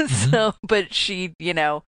 So, but she,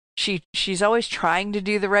 she's always trying to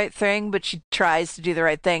do the right thing, but she tries to do the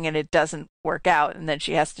right thing and it doesn't work out, and then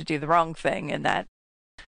she has to do the wrong thing, and that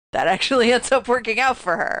actually ends up working out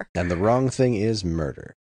for her. And the wrong thing is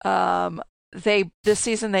murder. This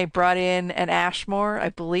season they brought in an Ashmore. I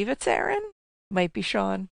believe it's Aaron. Might be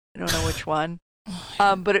Sean. I don't know which one.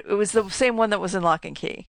 But it was the same one that was in Lock and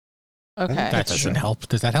Key. Okay. That doesn't help.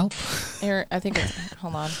 Does that help? I think it's,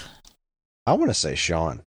 hold on. I want to say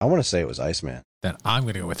Sean. I want to say it was Iceman. Then I'm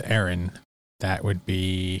going to go with Aaron. That would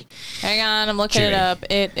be. Hang on, I'm looking it Judy. up.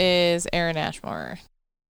 It is Aaron Ashmore.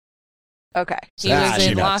 Okay. He Ah, was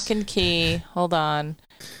she in nuts. Lock and Key. Hold on.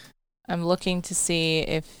 I'm looking to see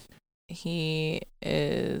if he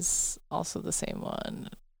is also the same one.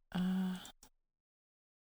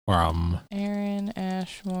 From. Aaron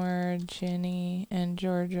Ashmore, Ginny, and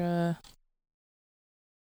Georgia.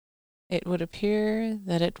 It would appear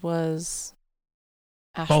that it was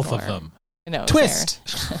Ashmore. Both of them. No, it was Twist.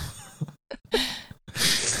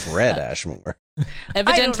 Fred Ashmore.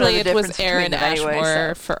 Evidently, it was difference between Aaron them anyway,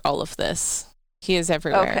 Ashmore so- for all of this. He is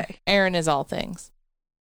everywhere. Okay. Aaron is all things.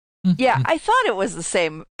 Yeah, I thought it was the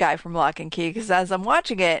same guy from Lock and Key because as I'm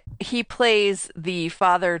watching it, he plays the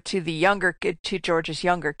father to the younger kid, to George's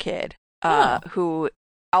younger kid, who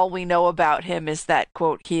all we know about him is that,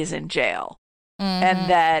 quote, he is in jail. And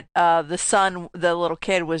that the son, the little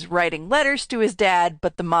kid, was writing letters to his dad,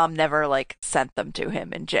 but the mom never, like, sent them to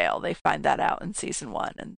him in jail. They find that out in season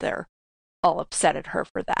 1, and they're all upset at her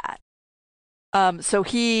for that. So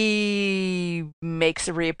he makes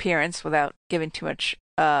a reappearance without giving too much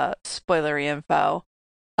spoilery info.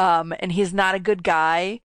 And he's not a good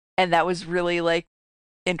guy, and that was really, like,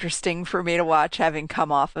 interesting for me to watch, having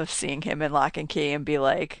come off of seeing him in Lock and Key and be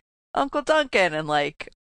like, Uncle Duncan, and, like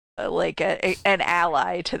an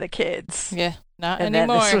ally to the kids. Yeah, not And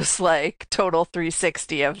anymore. then this was like total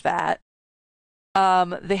 360 of that.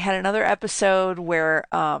 They had another episode where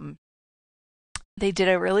they did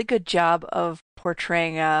a really good job of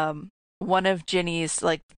portraying one of Ginny's,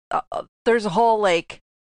 like, there's a whole, like,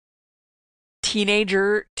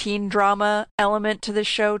 teen drama element to the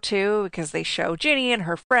show too, because they show Ginny and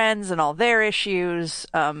her friends and all their issues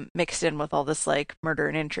mixed in with all this, like, murder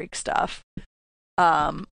and intrigue stuff.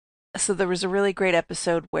 So there was a really great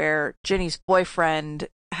episode where Ginny's boyfriend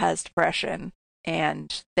has depression,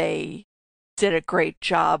 and they did a great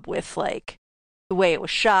job with, like, the way it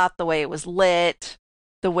was shot, the way it was lit,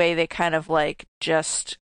 the way they kind of, like,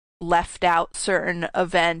 just left out certain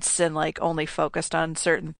events and, like, only focused on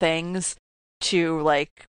certain things to,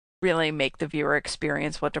 like, really make the viewer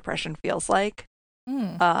experience what depression feels like.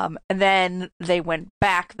 And then they went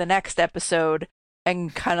back the next episode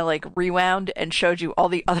and kind of, like, rewound and showed you all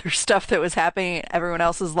the other stuff that was happening in everyone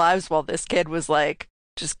else's lives while this kid was, like,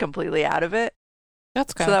 just completely out of it.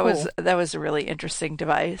 That's kind So of cool. that was a really interesting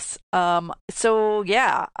device. So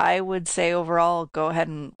yeah, I would say overall, go ahead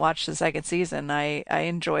and watch the second season. I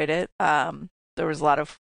enjoyed it. There was a lot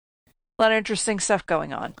of interesting stuff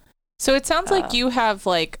going on. So it sounds like you have,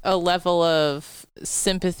 like, a level of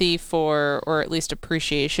sympathy for, or at least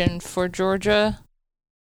appreciation for, Georgia.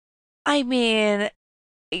 I mean,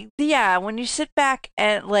 yeah, when you sit back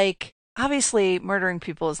and, like, obviously murdering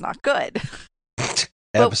people is not good.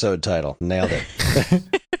 Episode title. Nailed it.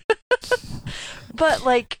 But,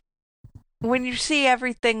 like, when you see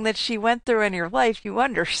everything that she went through in your life, you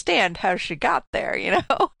understand how she got there, you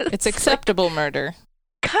know? It's acceptable murder.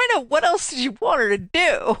 Kind of, what else did you want her to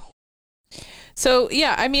do? So,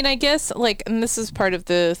 yeah, I mean, I guess, like, and this is part of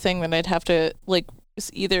the thing that I'd have to, like,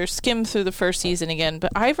 either skim through the first season again,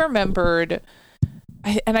 but I remembered,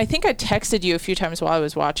 and I think I texted you a few times while I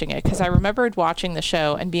was watching it, because I remembered watching the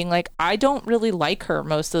show and being like, I don't really like her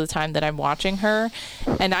most of the time that I'm watching her,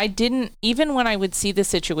 and I didn't, even when I would see the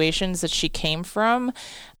situations that she came from,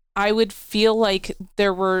 I would feel like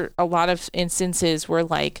there were a lot of instances where,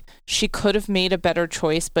 like, she could have made a better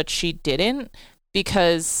choice, but she didn't,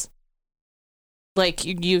 because, like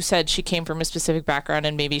you said, she came from a specific background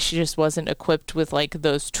and maybe she just wasn't equipped with, like,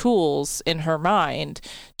 those tools in her mind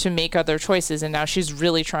to make other choices. And now she's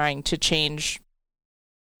really trying to change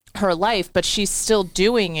her life, but she's still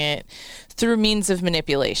doing it through means of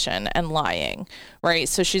manipulation and lying, right?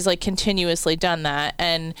 So she's, like, continuously done that.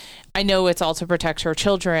 And I know it's all to protect her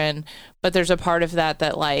children, but there's a part of that,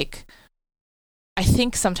 like, I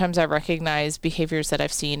think sometimes I recognize behaviors that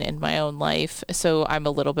I've seen in my own life, so I'm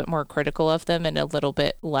a little bit more critical of them and a little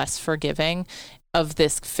bit less forgiving of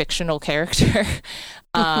this fictional character.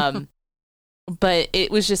 But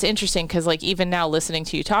it was just interesting because, like, even now listening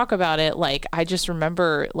to you talk about it, like, I just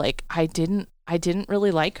remember, like, I didn't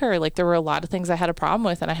really like her. Like, there were a lot of things I had a problem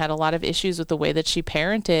with, and I had a lot of issues with the way that she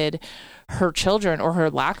parented her children, or her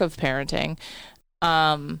lack of parenting.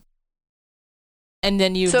 And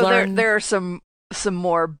then you learn there are some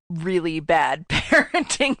more really bad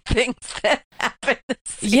parenting things that happen. happen this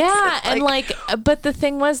season. Yeah, and but the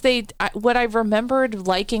thing was, what I remembered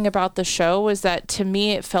liking about the show was that to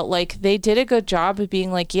me it felt like they did a good job of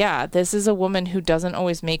being like, yeah, this is a woman who doesn't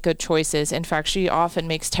always make good choices. In fact, she often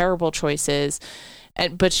makes terrible choices,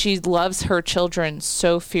 but she loves her children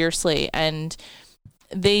so fiercely, and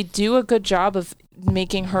they do a good job of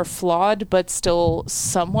making her flawed but still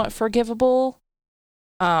somewhat forgivable.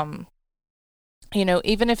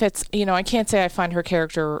 Even if it's, I can't say I find her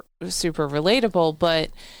character super relatable, but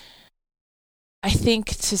I think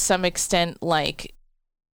to some extent, like,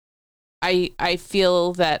 I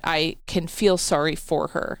feel that I can feel sorry for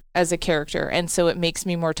her as a character, and so it makes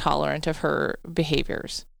me more tolerant of her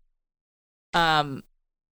behaviors.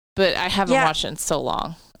 But I haven't watched it in so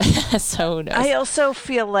long, so who knows? I also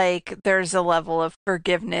feel like there's a level of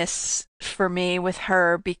forgiveness for me with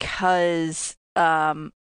her because,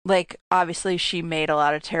 obviously she made a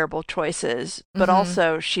lot of terrible choices, but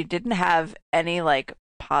also she didn't have any,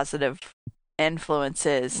 positive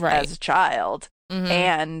influences as a child.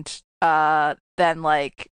 And then,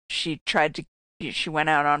 she went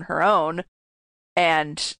out on her own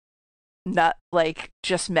and not,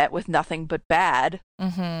 just met with nothing but bad.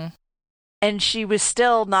 And she was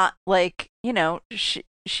still not,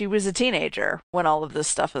 she was a teenager when all of this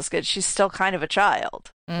stuff was good. She's still kind of a child.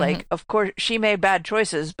 Of course, she made bad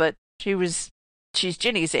choices, but she's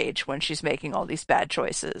Ginny's age when she's making all these bad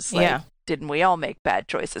choices. Didn't we all make bad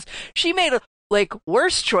choices? She made,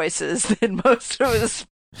 worse choices than most of us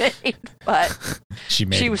made, but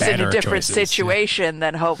she was in a different situation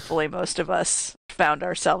than hopefully most of us found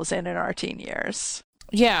ourselves in our teen years.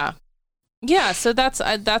 Yeah. So that's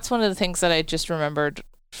one of the things that I just remembered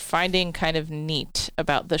finding kind of neat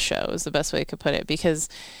about the show is the best way I could put it, because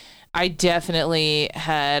I definitely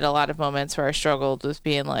had a lot of moments where I struggled with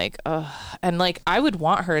being like, ugh. And I would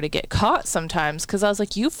want her to get caught sometimes because I was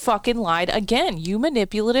like, you fucking lied again, you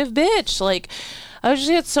manipulative bitch. I would just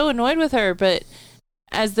get so annoyed with her. But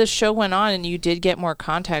as the show went on and you did get more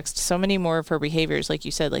context, so many more of her behaviors, like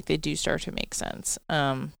you said, they do start to make sense.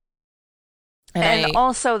 And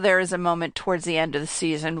also there is a moment towards the end of the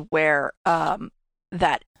season where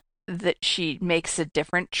that she makes a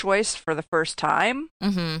different choice for the first time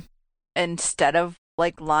instead of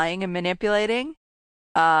lying and manipulating,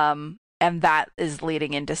 and that is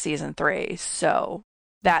leading into season 3, so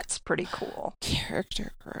that's pretty cool.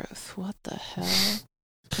 Character growth, what the hell?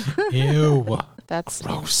 Ew, that's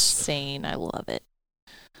gross. Insane. I love it.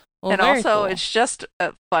 Well, and also cool. It's just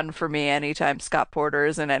fun for me anytime Scott Porter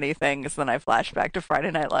is in anything, because then I flash back to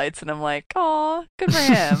Friday Night Lights and I'm like, aw, good for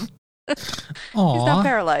him. He's not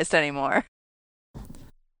paralyzed anymore.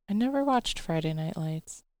 I never watched Friday Night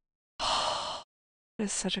Lights.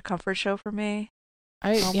 It's such a comfort show for me.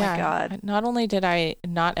 My God. Not only did I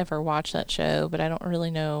not ever watch that show, but I don't really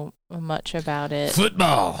know much about it.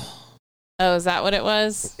 Football. Oh, is that what it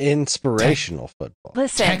was? Inspirational football.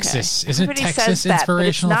 Listen, Texas. Isn't everybody Texas says that, but it's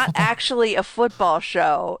inspirational not football? actually a football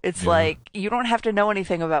show. It's you don't have to know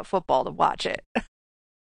anything about football to watch it.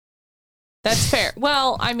 That's fair.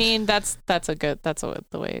 Well, I mean, that's the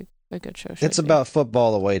way a good show should It's be. about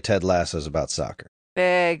football the way Ted Lasso's about soccer.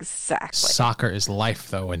 Exactly. Soccer is life,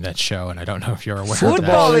 though, in that show, and I don't know if you're aware of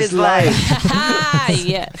Football that. is life.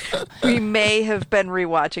 Yes. We may have been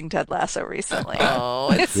rewatching Ted Lasso recently. Oh,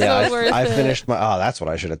 it's Yeah, so worth I it. finished my. Oh, that's what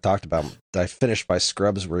I should have talked about. I finished my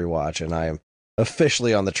Scrubs rewatch, and I am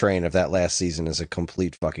officially on the train of that last season is a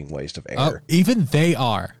complete fucking waste of Oh, air. even they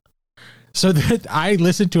are. So that I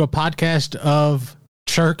listened to a podcast of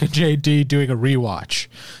Chirk and JD doing a rewatch.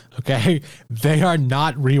 Okay, they are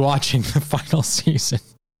not rewatching the final season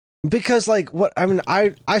Because what I mean,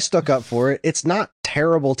 I stuck up for it. It's not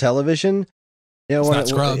terrible television, It's when not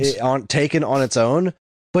Scrubs. taken on its own.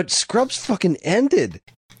 But Scrubs fucking ended.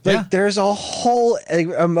 Yeah. There's a whole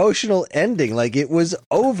emotional ending. It was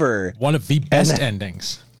over. One of the best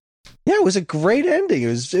endings. Yeah, it was a great ending. It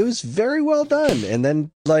was very well done. And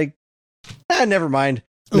then never mind.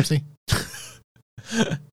 Oopsie.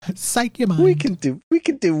 Psych your mind. We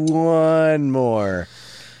can do one more.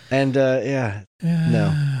 And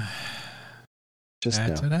no. Just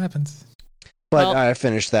That's no. what happens. But Well- I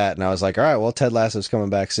finished that and I was like, all right, well, Ted Lasso's coming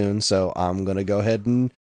back soon, so I'm going to go ahead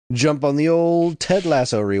and jump on the old Ted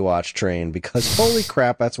Lasso rewatch train because holy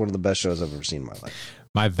crap, that's one of the best shows I've ever seen in my life.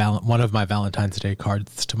 One of my Valentine's Day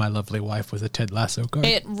cards to my lovely wife was a Ted Lasso card.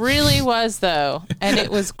 It really was, though, and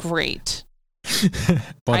it was great.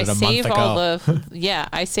 Bought I it a save month all ago.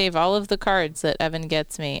 I save all of the cards that Evan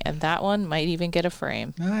gets me, and that one might even get a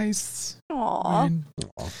frame. Nice. Aw. Ryan.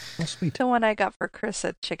 Oh, sweet. The one I got for Chris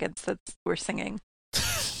at Chickens that we're singing.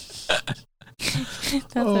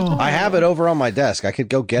 I have it over on my desk. I could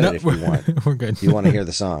go get it if you want. We're good. You want to hear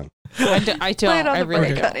the song? I don't. Play it on I the really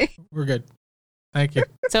break, don't. honey. We're good. Thank you.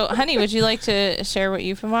 So, honey, would you like to share what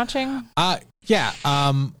you've been watching? Yeah.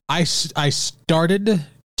 I started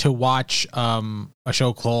to watch a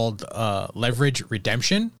show called Leverage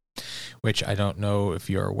Redemption, which I don't know if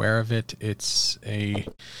you're aware of it. It's a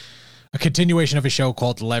continuation of a show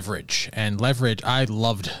called Leverage. And Leverage, I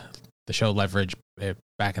loved the show Leverage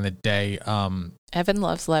back in the day. Evan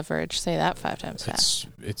loves Leverage. Say that 5 times fast.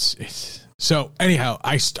 It's so anyhow,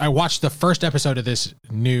 I watched the first episode of this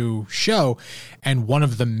new show, and one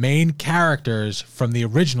of the main characters from the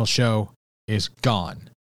original show is gone.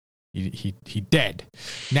 He dead.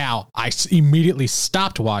 Now immediately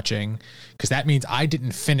stopped watching because that means I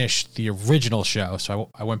didn't finish the original show. So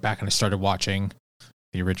I went back and I started watching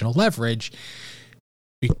the original Leverage,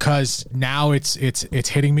 because now it's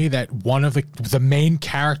hitting me that one of the main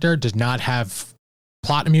character does not have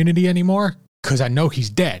plot immunity anymore, because I know he's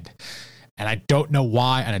dead, and I don't know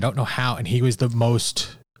why, and I don't know how, and he was the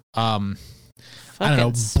most I don't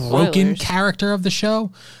know, broken character of the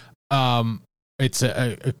show. It's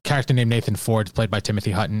a character named Nathan Ford, played by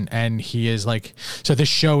Timothy Hutton, and he is like, so this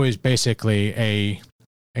show is basically a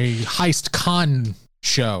heist con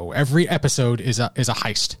show. Every episode is a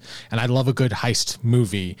heist, and I love a good heist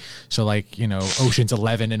movie. So like, you know, Ocean's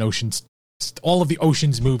 11 and all of the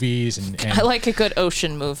Ocean's movies, and I like a good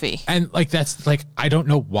ocean movie. And like, that's like, I don't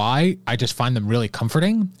know why, I just find them really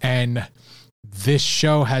comforting. And this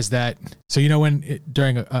show has that. So, you know, when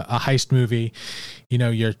during a heist movie, you know,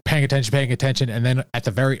 you're paying attention, and then at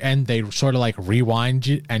the very end, they sort of like rewind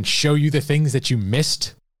you and show you the things that you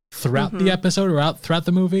missed throughout the episode or throughout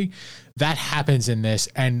the movie. That happens in this,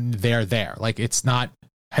 and they're there. Like, it's not,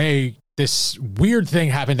 hey, this weird thing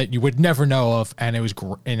happened that you would never know of, and it was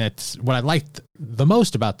and it's what I liked the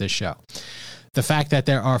most about this show. The fact that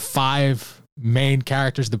there are 5 main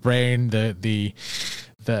characters: the brain, the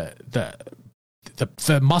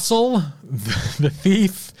muscle, the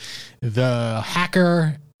thief, the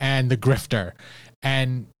hacker, and the grifter,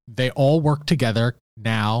 and they all work together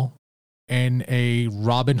now in a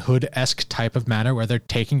Robin Hood-esque type of manner, where they're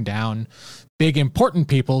taking down big important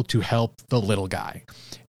people to help the little guy.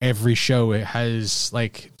 Every show, it has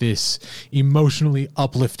like this emotionally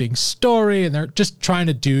uplifting story, and they're just trying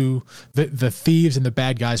to do the thieves and the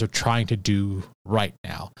bad guys are trying to do right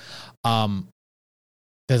now.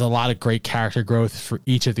 There's a lot of great character growth for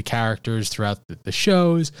each of the characters throughout the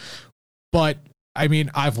shows. But I mean,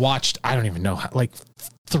 I've watched, I don't even know, like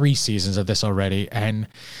 3 seasons of this already, and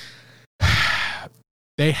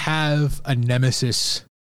they have a nemesis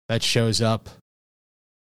that shows up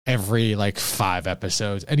every like 5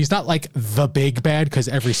 episodes, and he's not like the big bad, because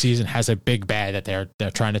every season has a big bad that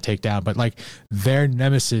they're trying to take down, but like their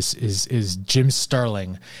nemesis is Jim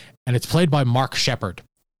Sterling, and it's played by Mark Shepard.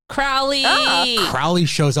 Crowley. Crowley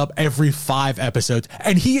shows up every 5 episodes,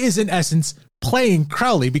 and he is in essence playing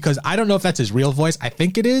Crowley, because I don't know if that's his real voice. I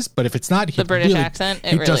think it is, but if it's not, the British accent,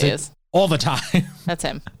 it really is all the time. That's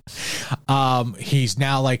him. He's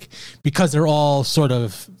now like, because they're all sort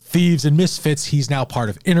of thieves and misfits, he's now part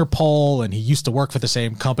of Interpol, and he used to work for the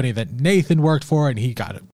same company that Nathan worked for, and he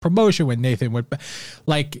got a promotion when Nathan went back.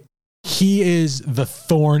 Like, he is the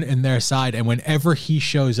thorn in their side, and whenever he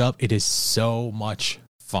shows up, it is so much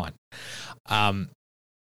fun.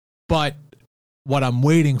 But what I'm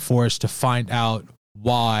waiting for is to find out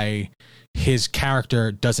why his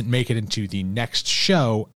character doesn't make it into the next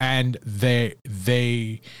show, and they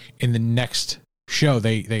in the next show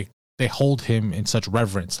they hold him in such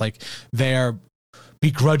reverence, like they're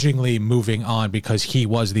begrudgingly moving on because he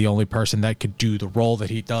was the only person that could do the role that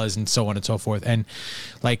he does, and so on and so forth. And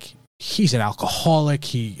like, he's an alcoholic,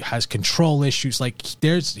 he has control issues, like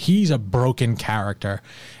he's a broken character,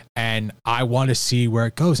 and I want to see where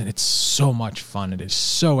it goes. And it's so much fun, it is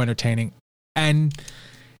so entertaining, and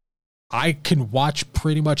I can watch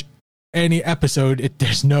pretty much any episode.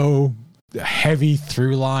 There's no heavy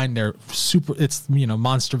through line. They're super, it's, you know,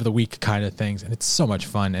 monster of the week kind of things, and it's so much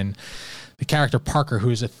fun. And the character Parker,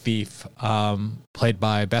 who's a thief, played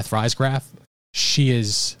by Beth Riesgraf, she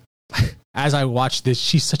is, as I watch this,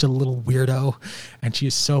 she's such a little weirdo, and she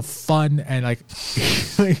is so fun. And like,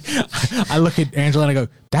 I look at Angela and I go,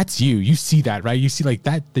 "That's you. You see that, right? You see like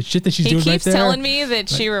that, the shit that she's doing right there." He keeps telling me that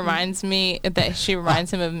she reminds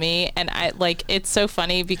him of me, and I like, it's so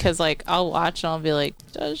funny because like I'll watch and I'll be like,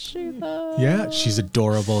 "Does she though?" Yeah, she's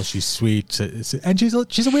adorable. She's sweet, and she's a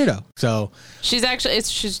weirdo. So she's actually,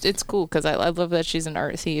 it's cool because I love that she's an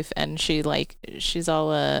art thief, and she's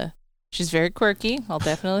all She's very quirky. I'll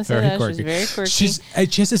definitely say Very that. quirky. She's very quirky.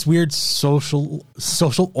 She has this weird social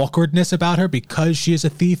awkwardness about her because she is a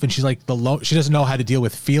thief and she's like she doesn't know how to deal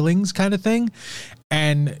with feelings kind of thing.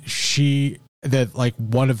 And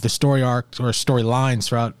one of the story arcs or storylines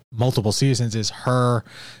throughout multiple seasons is her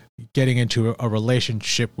getting into a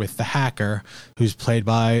relationship with the hacker, who's played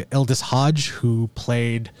by Aldous Hodge, who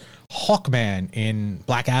played Hawkman in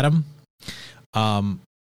Black Adam.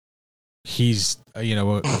 He's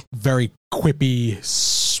a very quippy,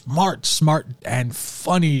 smart and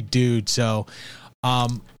funny dude. So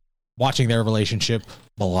watching their relationship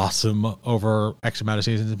blossom over X amount of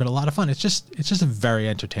seasons has been a lot of fun. It's just a very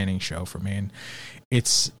entertaining show for me, and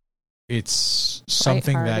it's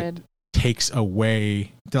something that takes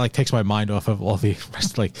my mind off of all the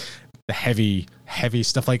rest, like the heavy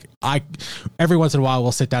stuff. Like every once in a while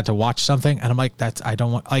we'll sit down to watch something and I'm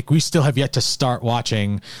like, we still have yet to start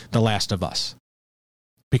watching The Last of Us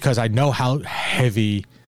because I know how heavy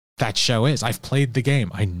that show is. I've played the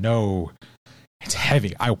game. I know it's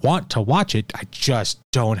heavy. I want to watch it. I just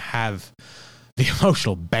don't have the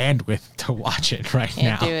emotional bandwidth to watch it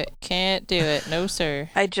now. Can't do it. No, sir.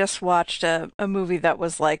 I just watched a movie that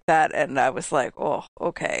was like that, and I was like, oh,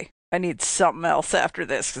 okay. I need something else after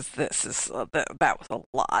this because this is that was a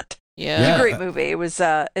lot. Yeah. It's a great movie. It was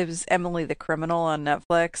Emily the Criminal on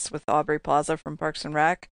Netflix with Aubrey Plaza from Parks and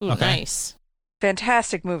Rec. Ooh, Okay. Nice.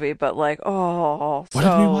 Fantastic movie, but like, What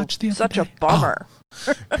did we watch the other such day? a bummer.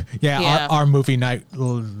 Yeah. Our movie night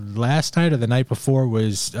last night or the night before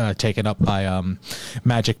was taken up by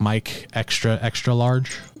Magic Mike extra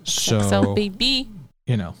large. So XLBB.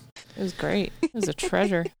 It was great. It was a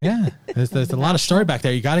treasure. Yeah, there's a lot of story back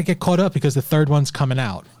there. You got to get caught up because the third one's coming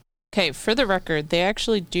out. Okay, for the record, they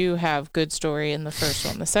actually do have good story in the first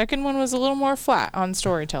one. The second one was a little more flat on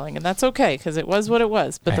storytelling, and that's okay because it was what it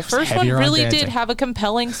was. But the first one really did have a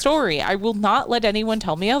compelling story. I will not let anyone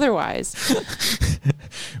tell me otherwise.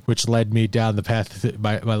 Which led me down the path that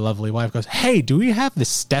my lovely wife goes, hey, do we have the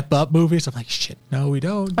Step Up movies? I'm like, shit, no, we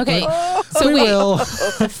don't. Okay, but so we wait. will.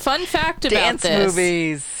 Fun fact about Dance this.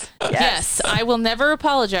 movies. Yes, I will never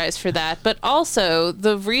apologize for that. But also,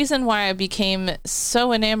 the reason why I became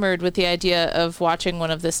so enamored with the idea of watching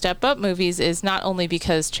one of the Step Up movies is not only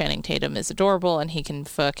because Channing Tatum is adorable and he can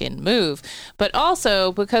fucking move, but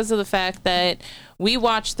also because of the fact that we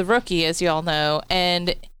watched The Rookie, as you all know,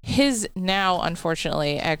 and his now,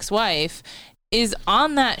 unfortunately, ex-wife is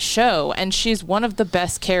on that show, and she's one of the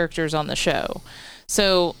best characters on the show.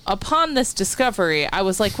 So upon this discovery, I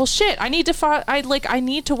was like, well, shit, I need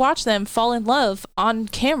to watch them fall in love on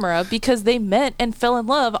camera because they met and fell in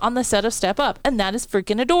love on the set of Step Up. And that is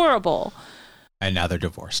freaking adorable. And now they're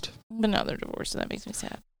divorced. But now they're divorced, and that makes me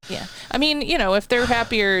sad. Yeah. I mean, if they're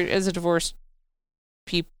happier as a divorced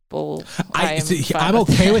people, I'm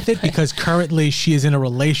okay with it because currently she is in a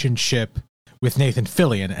relationship with Nathan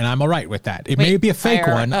Fillion, and I'm all right with that. It may be a fake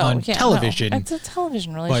one on television. No. It's a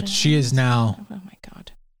television relationship. But she is now... Oh, my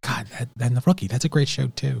God. God, and The Rookie, that's a great show,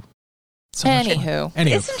 too. So much fun. Anywho.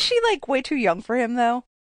 Isn't she like way too young for him, though?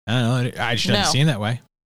 I don't know. I just haven't seen that way.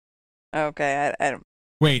 Okay, I don't.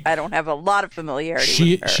 Wait. I don't have a lot of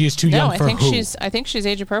familiarity with her. She is too young for who? I think she's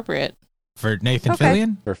age appropriate. For Nathan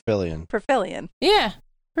Fillion? For Fillion. For Fillion. Yeah.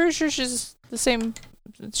 Pretty sure she's the same.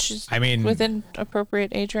 She's within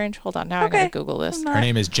appropriate age range. Hold on. Now I gotta Google this. Her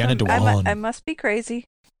name is Jenna Dewan. I must be crazy.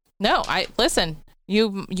 No, listen.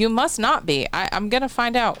 You must not be. I'm gonna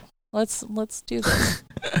find out. Let's do this.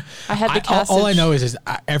 I had the cast. All I know is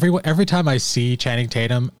every time I see Channing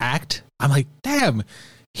Tatum act, I'm like, damn,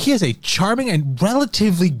 he is a charming and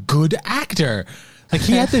relatively good actor. Like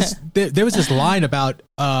he had this. There was this line about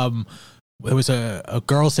it was a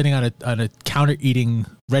girl sitting on a counter eating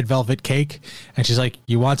red velvet cake, and she's like,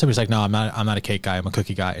 "You want some?" He's like, "No, I'm not a cake guy. I'm a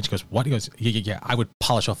cookie guy." And she goes, "What?" He goes, "Yeah. I would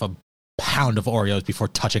polish off a pound of Oreos before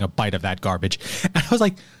touching a bite of that garbage." And I was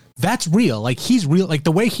like, "That's real. Like he's real. Like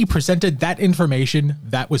the way he presented that information,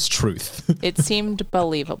 that was truth." It seemed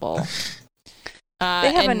believable.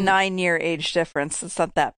 They have a 9-year age difference. It's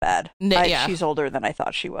not that bad. She's older than I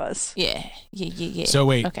thought she was. Yeah. So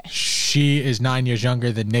wait, she is 9 years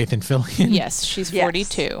younger than Nathan Fillion? Yes, she's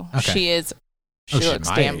 42. Okay. She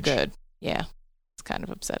looks damn age. Good. Yeah. It's kind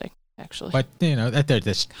of upsetting, actually. But, they're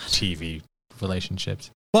just TV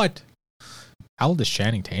relationships. But how old is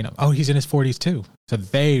Channing Tatum? Oh, he's in his 40s too. So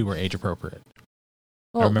they were age appropriate.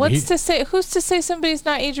 Well, who's to say somebody's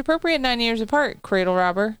not age appropriate 9 years apart, cradle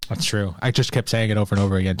robber? That's true. I just kept saying it over and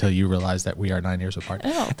over again until you realized that we are 9 years apart.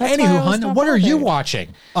 Oh, anywho, hun, what are you watching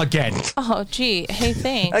again? Oh, gee. Hey,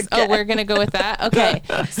 thanks. Oh, we're going to go with that? Okay.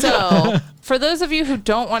 So, for those of you who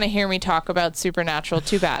don't want to hear me talk about Supernatural,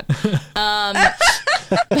 too bad.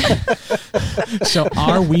 So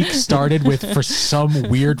our week started with, for some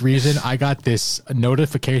weird reason, I got this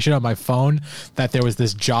notification on my phone that there was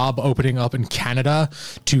this job opening up in Canada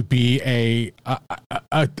to be a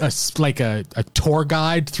tour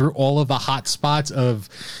guide through all of the hot spots of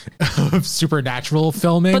supernatural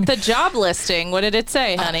filming. But the job listing, what did it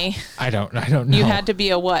say, honey? I don't know. You had to be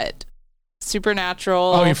a what?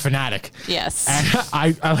 Supernatural. Oh, you're fanatic. Yes.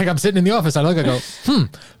 And I'm sitting in the office. I look, I go,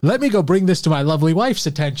 let me go bring this to my lovely wife's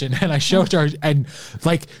attention. And I showed her, and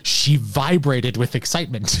like she vibrated with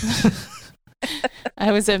excitement.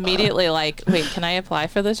 I was immediately like, wait, can I apply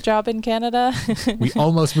for this job in Canada? We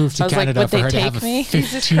almost moved to I was like, Canada would for they her to take have a me?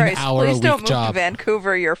 Jesus Christ! 15-hour Please a don't week move job. to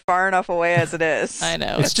Vancouver. You're far enough away as it is. I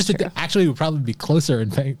know. It's just actually it would probably be closer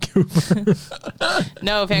in Vancouver.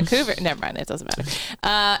 No, Vancouver. Never mind. It doesn't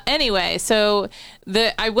matter. Anyway, so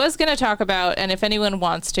I was going to talk about, and if anyone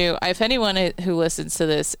wants to, if anyone who listens to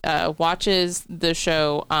this watches the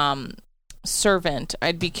show Servant,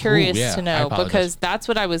 I'd be curious Ooh, yeah, to I know, apologize. because that's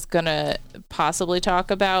what I was going to possibly talk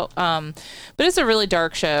about. But it's a really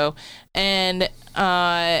dark show. And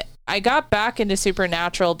I got back into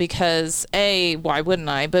Supernatural because A, why wouldn't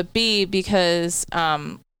I? But B, because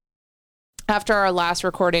after our last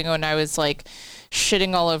recording, when I was like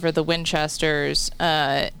shitting all over the Winchesters,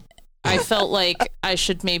 I felt like I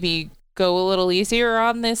should maybe go a little easier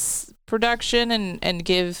on this production and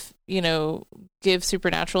give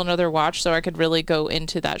Supernatural another watch, so I could really go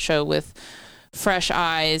into that show with fresh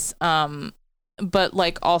eyes, but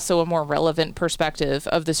like also a more relevant perspective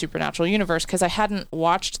of the Supernatural universe, because I hadn't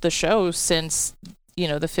watched the show since the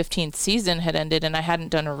 15th season had ended, and I hadn't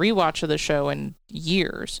done a rewatch of the show in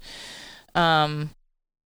years.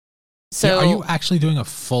 So are you actually doing a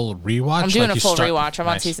full rewatch? I'm doing Like a you full start- rewatch. I'm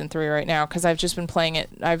on Nice. season 3 right now because I've just been playing it.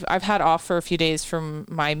 I've had off for a few days from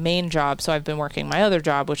my main job, so I've been working my other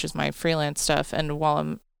job, which is my freelance stuff. And while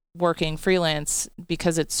I'm working freelance,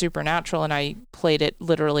 because it's Supernatural, and I played it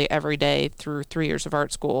literally every day through 3 years of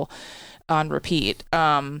art school on repeat,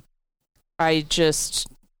 I just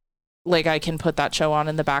I can put that show on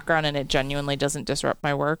in the background, and it genuinely doesn't disrupt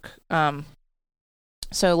my work.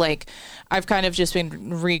 So I've kind of just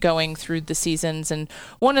been re-going through the seasons, and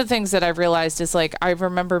one of the things that I've realized is I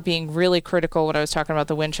remember being really critical when I was talking about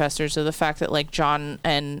the Winchesters, of the fact that John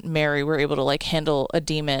and Mary were able to handle a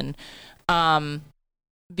demon,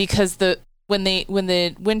 because when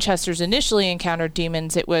the Winchesters initially encountered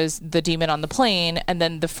demons, it was the demon on the plane, and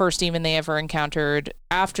then the first demon they ever encountered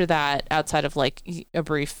after that, outside of a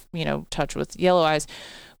brief touch with Yellow Eyes,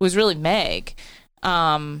 was really Meg.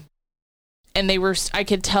 And I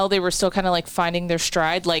could tell they were still kind of finding their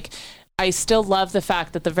stride. I still love the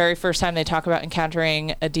fact that the very first time they talk about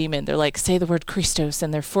encountering a demon, they're like, say the word Christos,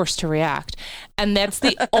 and they're forced to react. And that's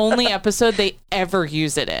the only episode they ever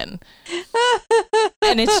use it in.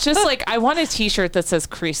 And it's just I want a t-shirt that says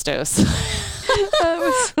Christos. That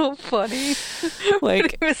was so funny. He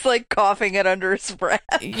was coughing it under his breath.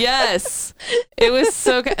 Yes. It was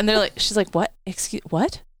so good. And they're she's like, what? Excuse,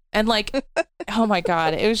 what? And oh my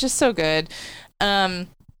God, it was just so good.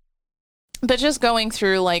 But just going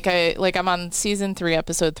through, I'm on season 3,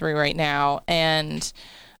 episode 3 right now. And,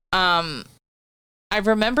 I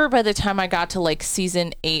remember by the time I got to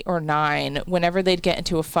season 8 or 9, whenever they'd get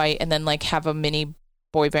into a fight and then have a mini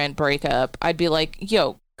boy band breakup, I'd be like,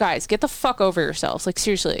 yo, guys, get the fuck over yourselves.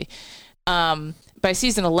 Seriously. By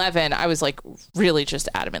season 11, I was really just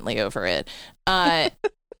adamantly over it.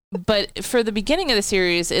 But for the beginning of the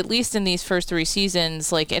series, at least in these first 3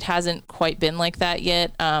 seasons, it hasn't quite been like that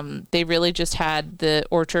yet. They really just had the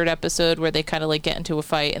orchard episode where they kind of get into a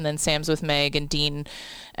fight, and then Sam's with Meg, and Dean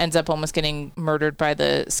ends up almost getting murdered by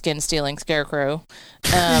the skin-stealing scarecrow.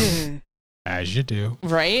 As you do.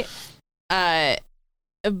 Right?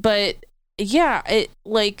 But yeah,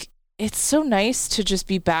 it's so nice to just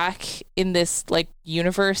be back in this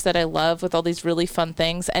universe that I love, with all these really fun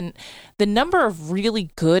things, and the number of really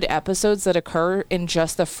good episodes that occur in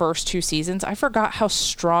just the first 2 seasons. I forgot how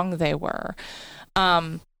strong they were.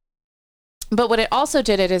 But what it also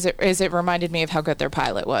did is it reminded me of how good their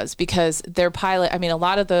pilot was, because their pilot, a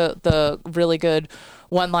lot of the really good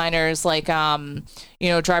one-liners,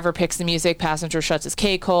 driver picks the music, passenger shuts his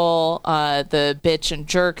K-hole, the bitch and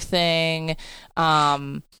jerk thing,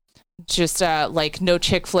 just no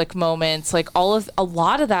chick flick moments, a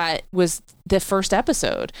lot of that was the first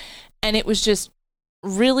episode, and it was just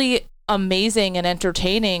really amazing and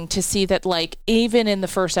entertaining to see that even in the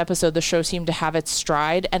first episode the show seemed to have its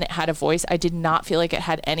stride and it had a voice. I did not feel like it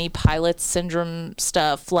had any pilot syndrome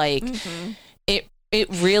stuff. It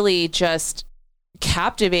really just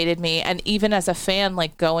captivated me, and even as a fan,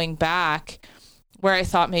 going back where I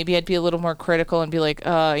thought maybe I'd be a little more critical and be like,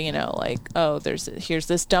 here's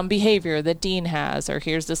this dumb behavior that Dean has, or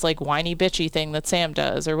here's this like whiny bitchy thing that Sam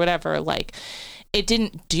does, or whatever. Like, it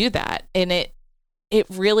didn't do that. And it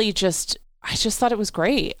really I just thought it was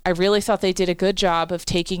great. I really thought they did a good job of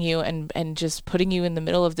taking you and just putting you in the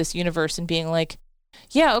middle of this universe and being like,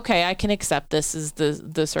 yeah, okay, I can accept this is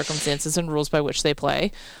the circumstances and rules by which they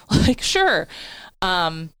play. Like, sure.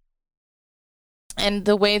 And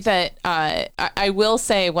the way that I will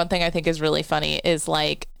say one thing I think is really funny is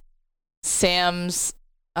like Sam's,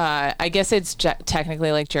 I guess it's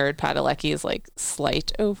technically like Jared Padalecki is like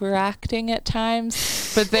slight overacting at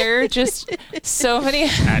times, but there are just so many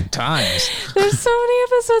At times. there's so many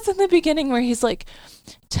episodes in the beginning where he's like,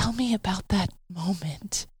 tell me about that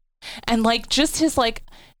moment. And like just his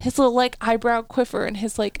little like eyebrow quiver and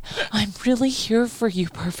his like, I'm really here for you,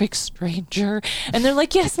 perfect stranger. And they're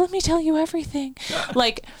like, yes, let me tell you everything.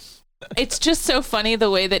 Like, it's just so funny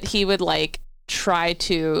the way that he would like try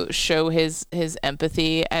to show his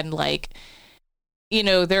empathy. And like, you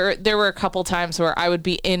know, there were a couple times where I would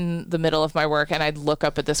be in the middle of my work and I'd look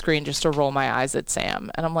up at the screen just to roll my eyes at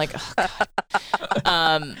Sam. And I'm like, oh,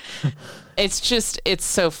 God. It's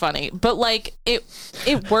so funny, but like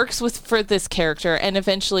it works for this character, and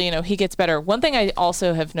eventually, you know, he gets better. One thing I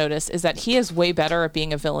also have noticed is that he is way better at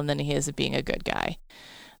being a villain than he is at being a good guy.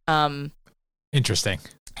 Interesting.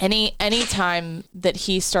 Any time that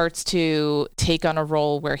he starts to take on a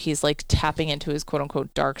role where he's like tapping into his quote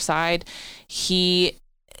unquote dark side,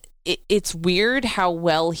 it's weird how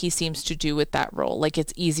well he seems to do with that role. Like,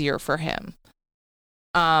 it's easier for him.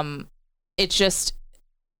 It's just,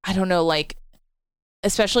 I don't know, like,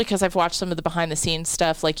 especially because I've watched some of the behind the scenes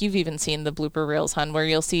stuff. Like, you've even seen the blooper reels, hun, where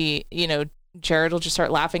you'll see, you know, Jared will just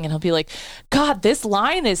start laughing and he'll be like, God, this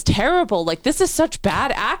line is terrible. Like, this is such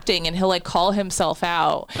bad acting. And he'll like call himself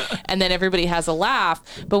out. And then everybody has a laugh.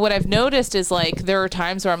 But what I've noticed is like, there are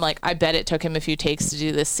times where I'm like, I bet it took him a few takes to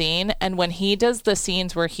do this scene. And when he does the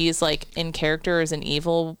scenes where he's like in character as an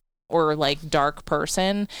evil or like dark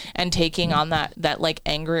person and taking on that like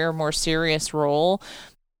angrier, more serious role,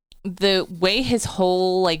 the way his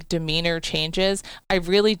whole like demeanor changes, I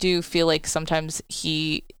really do feel like sometimes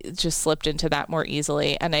he just slipped into that more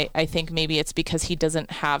easily. And I think maybe it's because he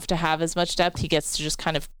doesn't have to have as much depth. He gets to just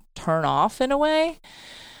kind of turn off in a way.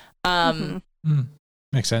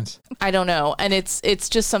 Makes sense. I don't know. And it's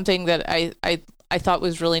just something that I thought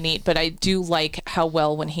was really neat, but I do like how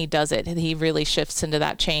well when he does it, he really shifts into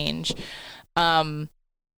that change.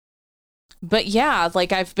 But yeah,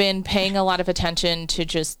 like I've been paying a lot of attention to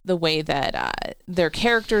just the way that their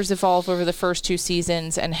characters evolve over the first two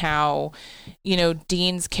seasons, and how, you know,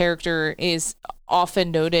 Dean's character is often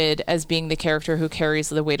noted as being the character who carries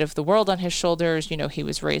the weight of the world on his shoulders. You know, he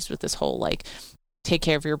was raised with this whole like, take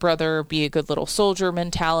care of your brother, be a good little soldier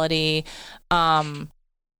mentality. But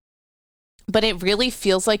it really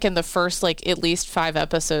feels like in the first, like, at least 5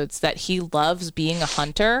 episodes that he loves being a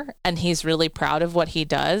hunter and he's really proud of what he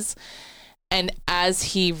does. And as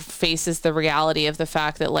he faces the reality of the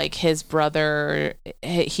fact that like his brother,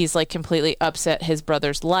 he's like completely upset his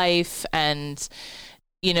brother's life, and,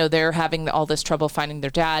 you know, they're having all this trouble finding their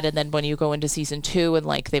dad. And then when you go into season 2 and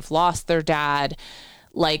like they've lost their dad,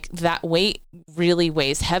 like that weight really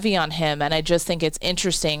weighs heavy on him. And I just think it's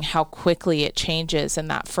interesting how quickly it changes in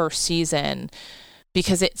that first season,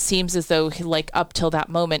 because it seems as though he, like up till that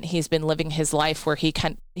moment, he's been living his life where he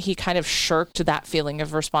kind of shirked that feeling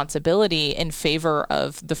of responsibility in favor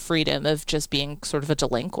of the freedom of just being sort of a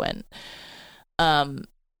delinquent.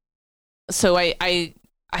 So I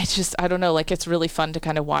don't know, like it's really fun to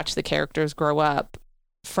kind of watch the characters grow up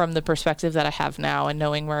from the perspective that I have now, and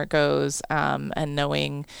knowing where it goes, and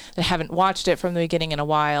knowing that I haven't watched it from the beginning in a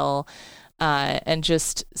while. And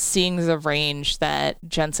just seeing the range that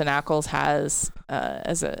Jensen Ackles has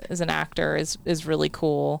as an actor is really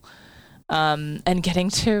cool. And getting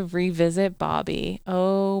to revisit Bobby.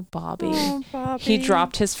 Oh, Bobby. He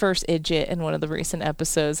dropped his first idjit in one of the recent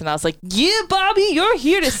episodes, and I was like, yeah, Bobby, you're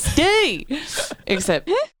here to stay. Except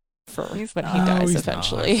for when he dies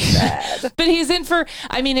eventually. But he's in for,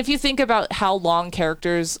 I mean, if you think about how long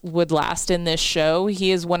characters would last in this show, he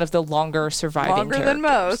is one of the longer surviving characters. Longer than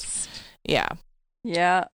most. Yeah.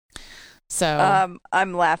 Yeah. So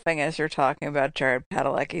I'm laughing as you're talking about Jared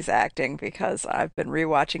Padalecki's acting because I've been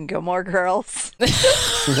rewatching Gilmore Girls.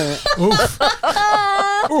 Oof. Oof.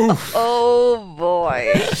 Oh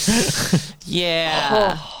boy. yeah.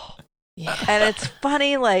 Oh. Yeah. And it's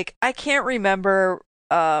funny, like I can't remember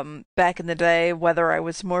back in the day whether I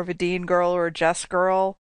was more of a Dean girl or a Jess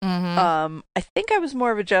girl. Mm-hmm. I think I was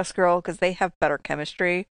more of a Jess girl because they have better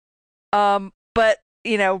chemistry. But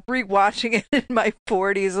rewatching it in my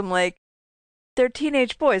 40s, I'm like, they're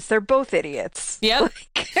teenage boys. They're both idiots. Yep.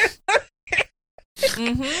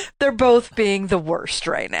 They're both being the worst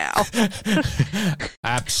right now.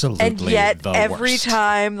 Absolutely. And yet, the every worst.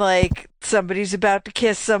 time, somebody's about to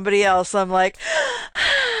kiss somebody else, I'm like,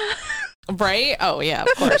 Right? Oh, yeah, of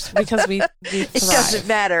course. Because we it doesn't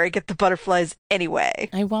matter. I get the butterflies anyway.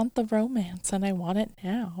 I want the romance, and I want it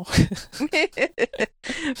now.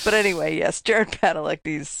 But anyway, yes, Jared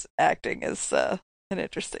Padalecki's acting is an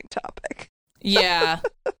interesting topic. Yeah.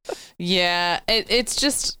 It's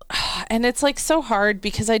just, and it's so hard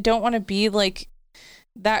because I don't want to be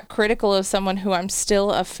that critical of someone who I'm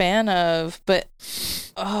still a fan of, but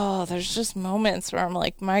there's just moments where I'm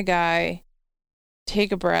like, my guy,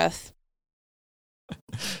 take a breath.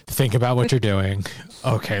 Think about what you're doing.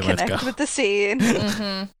 Okay, let's Connect go. with the scene.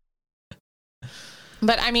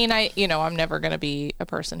 But I mean, I'm never going to be a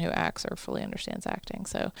person who acts or fully understands acting.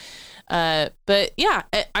 So, but yeah,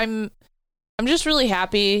 I'm just really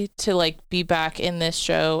happy to be back in this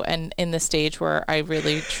show and in the stage where I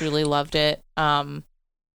really truly loved it. And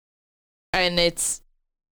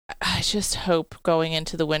I just hope going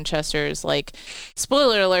into the Winchesters,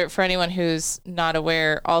 spoiler alert for anyone who's not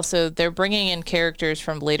aware, also they're bringing in characters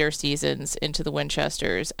from later seasons into the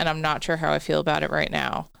Winchesters, and I'm not sure how I feel about it right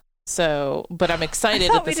now. So, but I'm excited.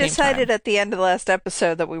 I thought at the we same decided time. at the end of the last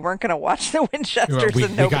episode that we weren't going to watch the Winchesters, we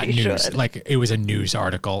and got nobody news. should. It was a news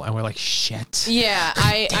article, and we're like, shit. Yeah,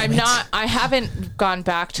 I haven't gone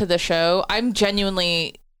back to the show. I'm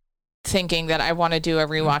genuinely thinking that I want to do a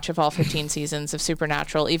rewatch of all 15 seasons of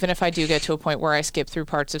Supernatural, even if I do get to a point where I skip through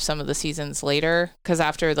parts of some of the seasons later, because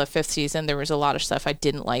after the 5th season there was a lot of stuff I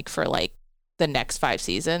didn't like for the next 5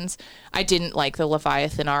 seasons. I didn't like the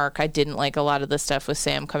Leviathan arc. I didn't like a lot of the stuff with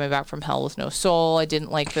Sam coming back from hell with no soul. I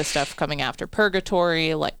didn't like the stuff coming after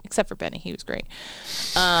Purgatory, except for Benny. He was great.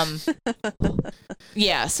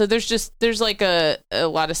 Yeah, so there's a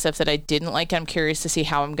lot of stuff that I didn't like. I'm curious to see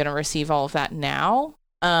how I'm going to receive all of that now.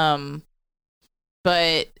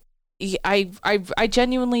 But I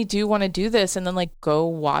genuinely do want to do this and then go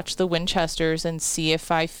watch the Winchesters and see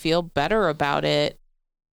if I feel better about it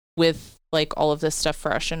with all of this stuff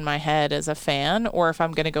fresh in my head as a fan, or if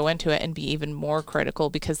I'm going to go into it and be even more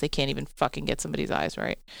critical because they can't even fucking get somebody's eyes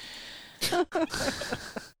right.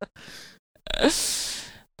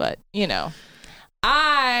 But,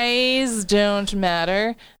 eyes don't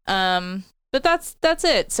matter. But that's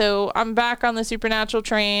it. So I'm back on the Supernatural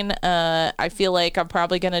train. I feel like I'm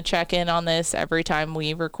probably going to check in on this every time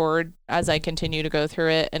we record as I continue to go through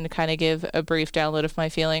it and kind of give a brief download of my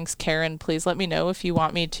feelings. Karen, please let me know if you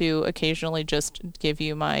want me to occasionally just give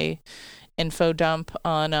you my info dump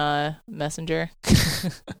on Messenger.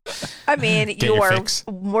 I mean, Get you your are fix.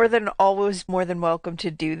 more than welcome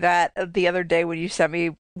to do that. The other day when you sent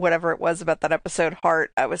me whatever it was about that episode,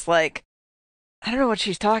 Heart, I was like, I don't know what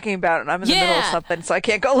she's talking about, and I'm in the middle of something, so I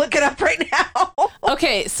can't go look it up right now.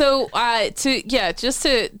 Okay, so just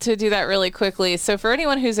to do that really quickly. So for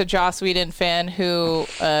anyone who's a Joss Whedon fan who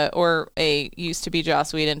or a used to be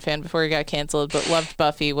Joss Whedon fan before he got canceled, but loved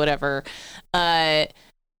Buffy, whatever.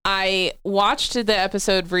 I watched the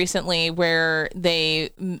episode recently where they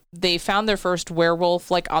found their first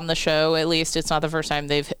werewolf on the show. At least it's not the first time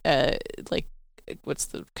they've what's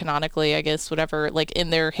the canonically, I guess, whatever, in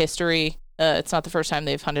their history. It's not the first time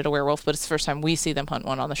they've hunted a werewolf, but it's the first time we see them hunt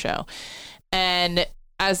one on the show. And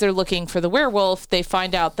as they're looking for the werewolf, they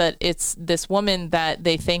find out that it's this woman that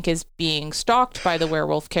they think is being stalked by the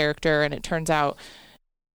werewolf character. And it turns out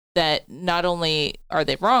that not only are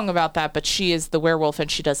they wrong about that, but she is the werewolf and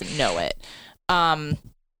she doesn't know it. And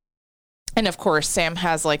of course, Sam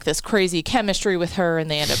has this crazy chemistry with her and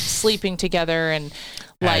they end up sleeping together and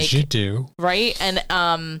as you do. Right.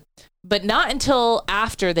 And, but not until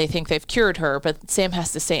after they think they've cured her, but Sam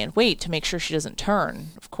has to stay and wait to make sure she doesn't turn,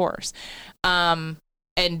 of course. And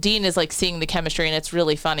Dean is seeing the chemistry, and it's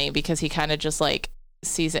really funny because he kind of just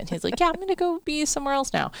sees it and he's like, yeah, I'm going to go be somewhere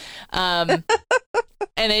else now. And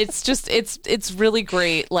it's just, it's really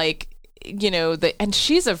great. And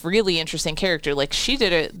she's a really interesting character. She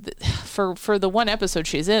did it for the one episode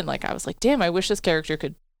she's in. I was like, damn, I wish this character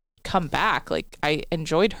could come back. I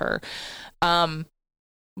enjoyed her.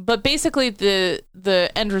 But basically,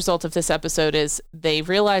 the end result of this episode is they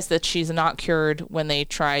realize that she's not cured when they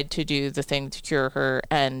tried to do the thing to cure her,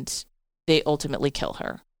 and they ultimately kill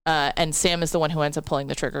her. And Sam is the one who ends up pulling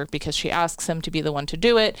the trigger because she asks him to be the one to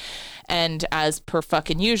do it. And as per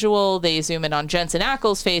fucking usual, they zoom in on Jensen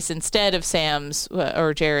Ackles' face instead of Sam's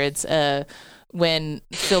or Jared's when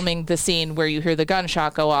filming the scene where you hear the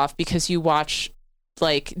gunshot go off, because you watch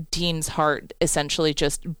Dean's heart essentially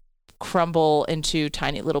just crumble into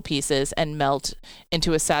tiny little pieces and melt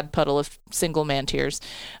into a sad puddle of single man tears,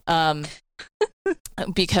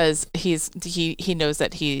 because he knows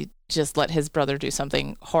that he just let his brother do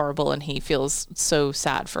something horrible, and he feels so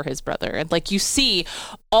sad for his brother. And like, you see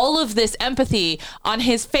all of this empathy on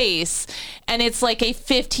his face, and it's like a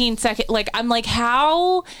 15-second, like, I'm like,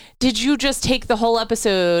 how did you just take the whole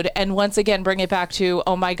episode and once again bring it back to,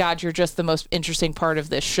 oh my God, you're just the most interesting part of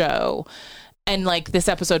this show, and like, this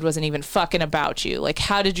episode wasn't even fucking about you. Like,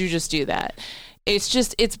 how did you just do that?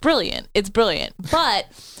 It's brilliant. It's brilliant. But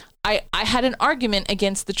I had an argument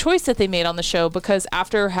against the choice that they made on the show, because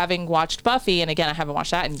after having watched Buffy, and again, I haven't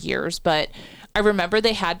watched that in years, but I remember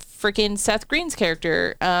they had freaking Seth Green's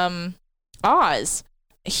character, Oz.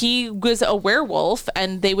 He was a werewolf,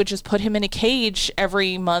 and they would just put him in a cage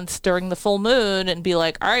every month during the full moon and be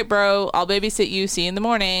like, all right, bro, I'll babysit you. See you in the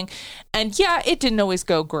morning. And yeah, it didn't always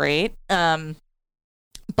go great.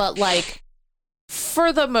 But like,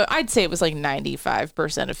 for the I'd say it was like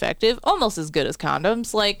 95% effective, almost as good as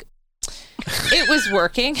condoms. Like, it was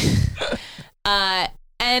working.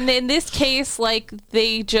 And in this case, like,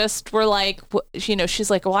 they just were like, you know,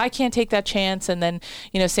 she's like, well, I can't take that chance. And then,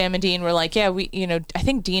 you know, Sam and Dean were like, yeah, I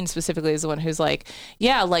think Dean specifically is the one who's like,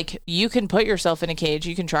 yeah, like, you can put yourself in a cage,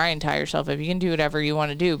 you can try and tie yourself up, you can do whatever you want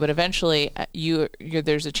to do, but eventually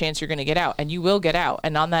there's a chance you're going to get out, and you will get out.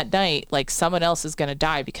 And on that night, like, someone else is going to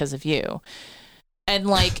die because of you. And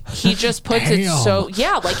like, he just puts it so,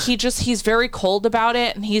 yeah, like, he's very cold about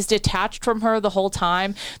it, and he's detached from her the whole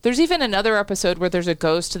time. There's even another episode where there's a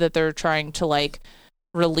ghost that they're trying to like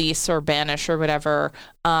release or banish or whatever.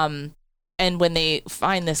 And when they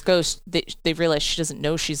find this ghost, they realize she doesn't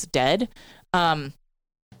know she's dead. And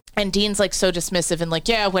Dean's like so dismissive and like,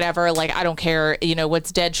 yeah, whatever, like, I don't care, you know,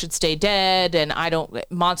 what's dead should stay dead, and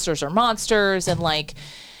monsters are monsters. And like,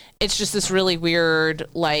 it's just this really weird,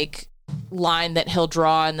 like, line that he'll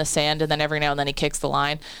draw in the sand, and then every now and then he kicks the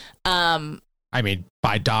line. I mean,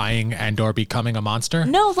 by dying and or becoming a monster?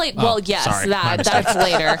 No, like, well, yes, sorry. that's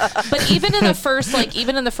later. But even in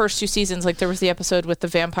the first 2 seasons, like, there was the episode with the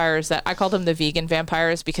vampires that I call them the vegan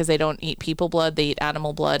vampires, because they don't eat people blood, they eat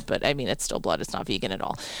animal blood. But I mean, it's still blood, it's not vegan at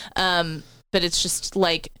all. But it's just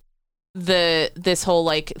like, this whole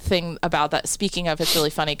like thing about that. Speaking of, it's really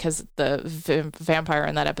funny because the vampire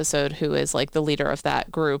in that episode, who is like the leader of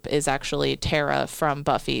that group, is actually Tara from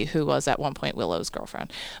Buffy, who was at one point Willow's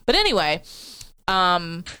girlfriend. But anyway,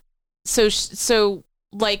 so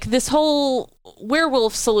like, this whole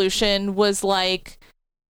werewolf solution was like,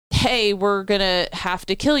 hey, we're gonna have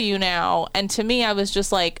to kill you now. And to me, I was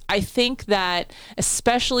just like, I think that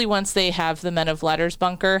especially once they have the Men of Letters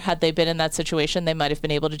bunker, had they been in that situation, they might have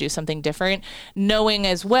been able to do something different, knowing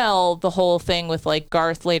as well the whole thing with like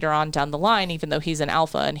Garth later on down the line, even though he's an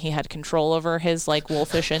alpha and he had control over his like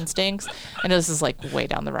wolfish instincts. I know this is like way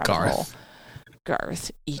down the rabbit hole.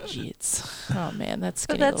 Garth idiots. Oh man, that's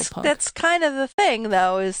skinny little punk. That's kind of the thing,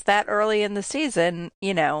 though, is that early in the season,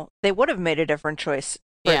 you know, they would have made a different choice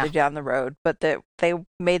further down the road, but that they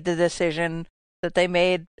made the decision that they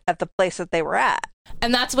made at the place that they were at.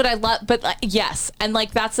 And that's what I love. But yes, and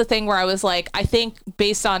like, that's the thing where I was like, I think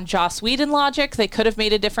based on Joss Whedon logic, they could have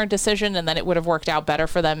made a different decision, and then it would have worked out better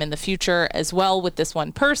for them in the future as well with this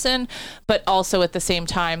one person. But also at the same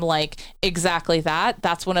time, like, exactly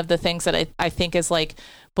that's one of the things that I think is like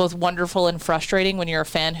both wonderful and frustrating when you're a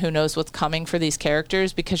fan who knows what's coming for these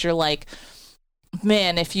characters, because you're like,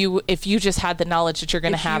 man, if you just had the knowledge that you're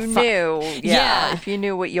going to have, if you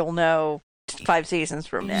knew what you'll know 5 seasons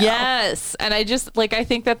from now. Yes. And I just like, I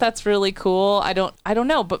think that that's really cool. I don't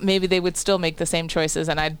know, but maybe they would still make the same choices,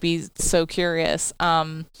 and I'd be so curious.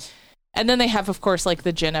 And then they have, of course, like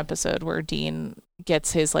the Jin episode where Dean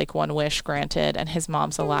gets his like one wish granted and his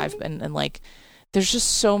mom's alive, and like, there's just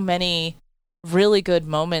so many really good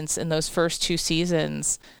moments in those first 2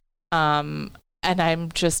 seasons. And I'm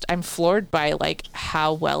floored by like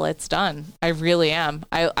how well it's done. I really am.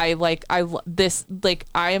 I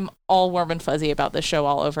am all warm and fuzzy about this show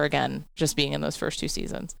all over again, just being in those first 2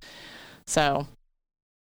 seasons. So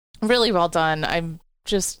really well done.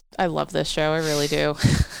 I love this show. I really do.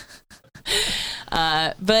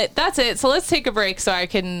 But that's it. So let's take a break so I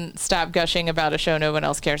can stop gushing about a show no one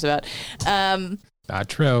else cares about. Not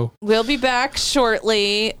true. We'll be back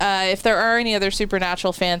shortly. If there are any other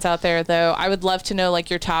Supernatural fans out there, though, I would love to know like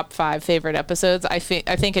your top 5 favorite episodes. I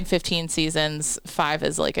think in 15 seasons, 5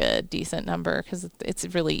 is like a decent number, because it's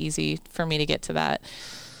really easy for me to get to that.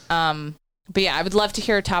 But yeah, I would love to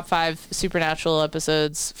hear top 5 Supernatural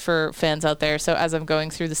episodes for fans out there. So as I'm going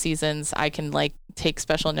through the seasons, I can like take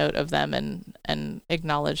special note of them and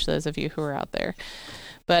acknowledge those of you who are out there.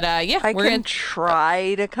 But yeah, I we're can gonna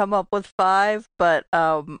try to come up with 5, but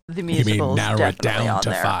the You musical mean is narrow it definitely down on to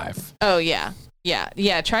there. 5? Oh yeah.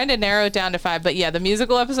 Yeah, trying to narrow it down to 5, but yeah, the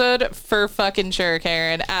musical episode for fucking sure,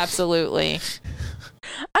 Karen, absolutely.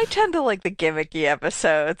 I tend to like the gimmicky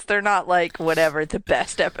episodes. They're not like whatever the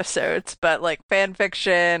best episodes, but like fan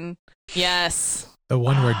fiction. Yes. The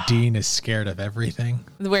one where Dean is scared of everything.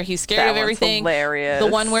 Where he's scared That of one's everything. hilarious. The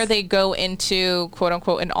one where they go into quote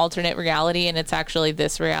unquote an alternate reality, and it's actually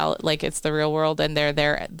this reality, like it's the real world, and they're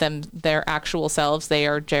their actual selves. They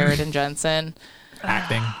are Jared and Jensen.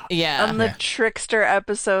 Acting. Yeah. And the trickster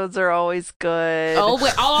episodes are always good. Oh,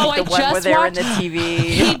 wait, the I one where just they're watched. in the TV.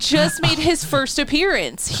 He just made his first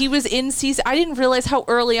appearance. He was in season. I didn't realize how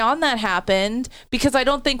early on that happened because I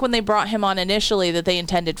don't think when they brought him on initially that they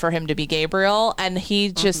intended for him to be Gabriel, and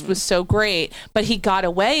he just was so great. But he got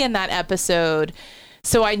away in that episode.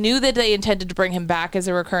 So I knew that they intended to bring him back as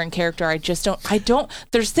a recurring character. I don't,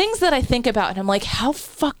 there's things that I think about and I'm like, how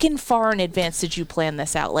fucking far in advance did you plan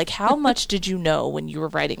this out? Like, how much did you know when you were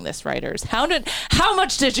writing this, writers? How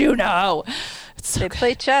much did you know? It's so They good.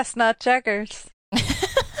 play chess, not checkers.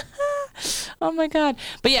 Oh my God.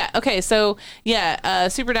 But yeah, okay. So yeah,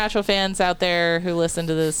 Supernatural fans out there who listen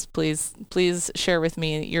to this, please share with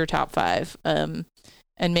me your top 5, and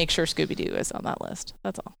make sure Scooby-Doo is on that list.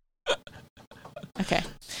 That's all. Okay.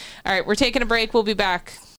 All right. We're taking a break. We'll be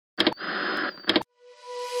back.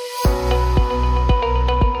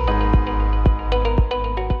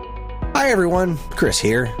 Hi everyone, Chris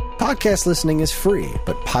here. Podcast listening is free,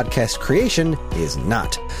 but podcast creation is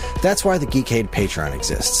not. That's why the Geekade Patreon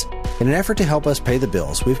exists. In an effort to help us pay the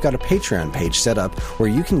bills, we've got a Patreon page set up where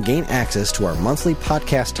you can gain access to our monthly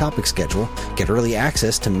podcast topic schedule, get early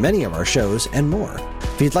access to many of our shows, and more.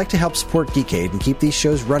 If you'd like to help support Geekade and keep these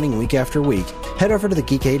shows running week after week, head over to the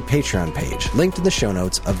Geekade Patreon page, linked in the show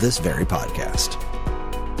notes of this very podcast.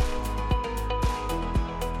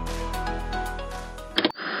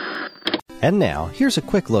 And now, here's a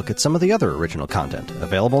quick look at some of the other original content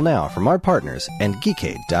available now from our partners and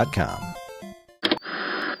Geekade.com.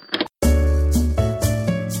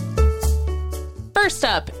 First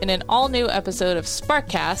up, in an all-new episode of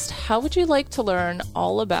Sparkcast, how would you like to learn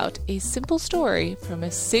all about a simple story from a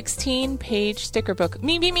 16-page sticker book?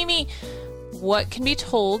 Me. What can be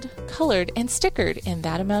told, colored, and stickered in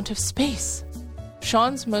that amount of space?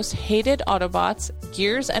 Sean's most hated Autobots,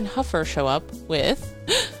 Gears and Huffer, show up with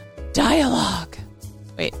dialogue.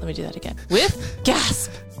 Wait, let me do that again. With gasp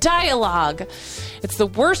dialogue. It's the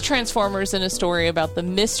worst Transformers in a story about the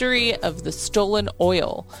mystery of the stolen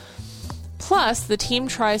oil. Plus, the team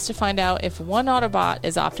tries to find out if one Autobot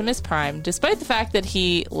is Optimus Prime, despite the fact that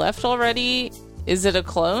he left already. Is it a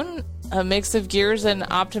clone? A mix of Gears and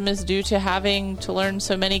Optimus due to having to learn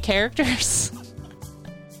so many characters?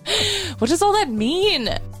 What does all that mean?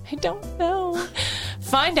 I don't know.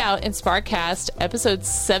 Find out in Sparkcast episode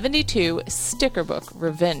 72, Sticker Book,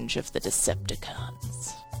 Revenge of the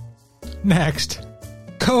Decepticons. Next,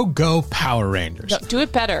 Go Power Rangers. No, do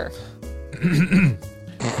it better.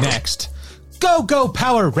 Next, Go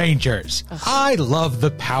Power Rangers. I love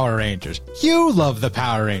the Power Rangers. You love the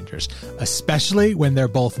Power Rangers, especially when they're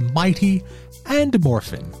both mighty and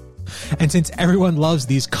morphin. And since everyone loves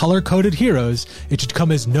these color-coded heroes, it should come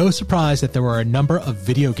as no surprise that there were a number of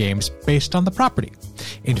video games based on the property.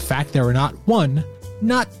 In fact, there were not 1,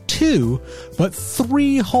 not 2, but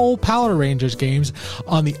 3 whole Power Rangers games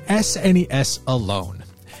on the SNES alone.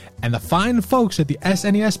 And the fine folks at the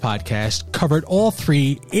SNES podcast covered all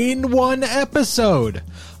 3 in one episode.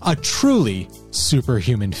 A truly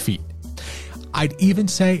superhuman feat. I'd even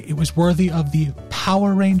say it was worthy of the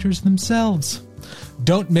Power Rangers themselves.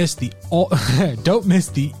 Don't miss all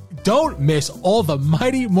the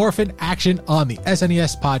Mighty Morphin action on the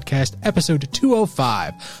SNES podcast, episode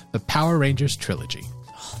 205, the Power Rangers trilogy.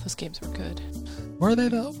 Oh, those games were good. Were they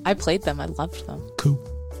though? I played them. I loved them. Cool.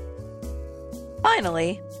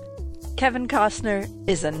 Finally, Kevin Costner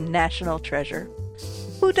is a national treasure.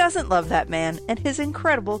 Who doesn't love that man and his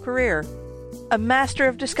incredible career? A master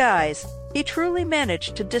of disguise, he truly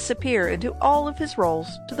managed to disappear into all of his roles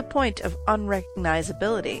to the point of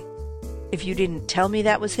unrecognizability. If you didn't tell me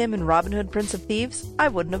that was him in Robin Hood, Prince of Thieves, I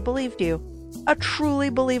wouldn't have believed you. A truly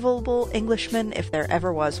believable Englishman if there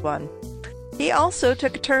ever was one. He also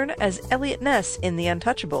took a turn as Elliot Ness in The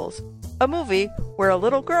Untouchables, a movie where a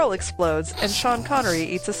little girl explodes and Sean Connery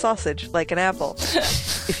eats a sausage like an apple.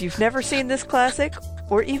 If you've never seen this classic,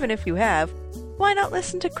 or even if you have, why not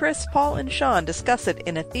listen to Chris, Paul, and Sean discuss it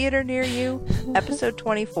in a theater near you? Episode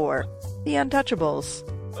 24, The Untouchables.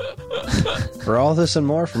 For all this and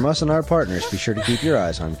more from us and our partners, be sure to keep your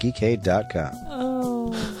eyes on Geekade.com.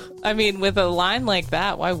 Oh. I mean, with a line like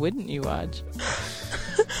that, why wouldn't you watch?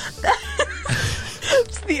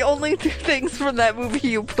 It's the only two things from that movie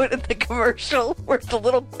you put in the commercial were the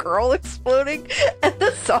little girl exploding and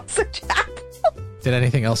the sausage apple. Did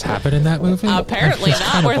anything else happen in that movie? Apparently It's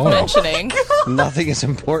not kinda worth boring. mentioning. Nothing as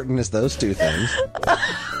important as those two things.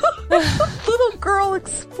 Little girl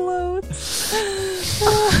explodes.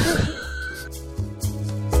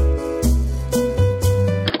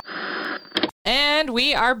 And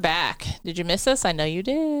we are back. Did you miss us? I know you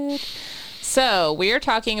did. So we are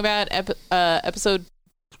talking about episode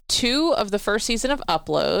 2 of the first season of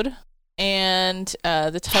Upload. And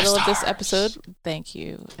the title of this episode... Thank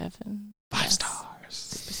you, Evan. 5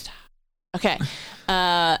 stars. Okay.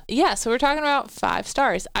 So we're talking about 5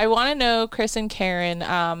 stars. I want to know, Chris and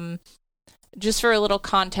Karen, just for a little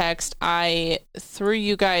context, I threw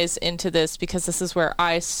you guys into this because this is where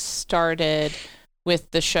I started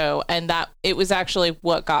with the show, and that it was actually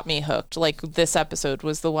what got me hooked. Like, this episode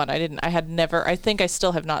was the one I think I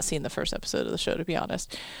still have not seen the first episode of the show, to be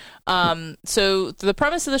honest. So the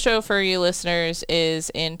premise of the show for you listeners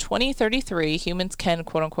is in 2033, humans can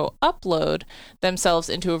quote unquote upload themselves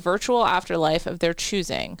into a virtual afterlife of their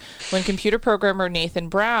choosing. When computer programmer Nathan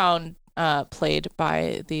Brown, played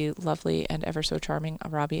by the lovely and ever so charming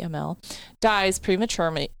Robbie Amell, dies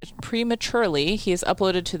prematurely, he is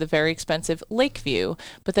uploaded to the very expensive Lakeview,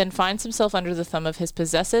 but then finds himself under the thumb of his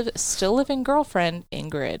possessive, still living girlfriend,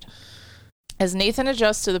 Ingrid. As Nathan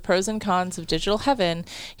adjusts to the pros and cons of digital heaven,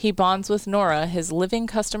 he bonds with Nora, his living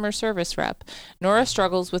customer service rep. Nora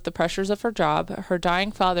struggles with the pressures of her job, her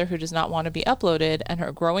dying father who does not want to be uploaded, and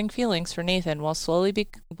her growing feelings for Nathan while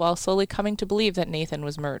slowly coming to believe that Nathan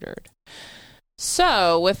was murdered.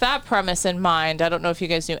 So, with that premise in mind, I don't know if you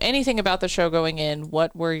guys knew anything about the show going in.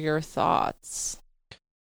 What were your thoughts?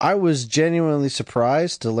 I was genuinely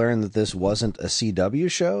surprised to learn that this wasn't a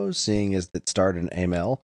CW show, seeing as it starred in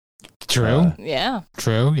Amell. True. Yeah.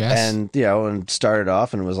 True. Yes. And, and started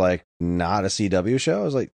off and was like, not a CW show. I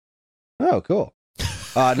was like, oh, cool.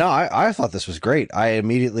 No, I thought this was great. I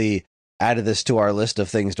immediately added this to our list of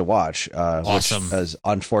things to watch, Awesome. which is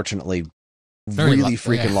unfortunately Very really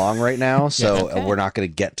freaking long right now. So Okay. we're not going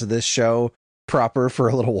to get to this show proper for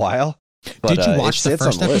a little while. But, Did you watch the it's on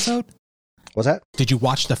first list. episode? What's that? Did you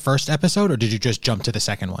watch the first episode, or did you just jump to the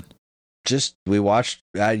second one? We watched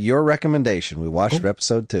your recommendation. We watched Cool.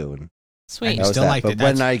 episode 2, and Sweet. You that was still that. liked But it,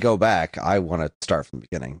 when that's- I go back, I want to start from the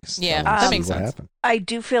beginning. Yeah, I wanna that see makes what sense. happened. I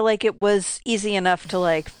do feel like it was easy enough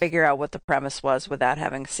to figure out what the premise was without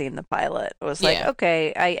having seen the pilot. It was like, Yeah.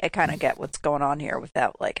 okay, I kind of get what's going on here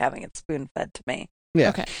without having it spoon fed to me. Yeah,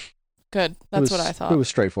 Okay. Good. It That's was- what I thought. It was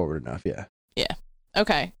straightforward enough. Yeah.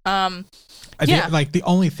 Okay. Yeah. The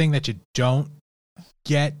only thing that you don't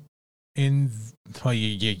get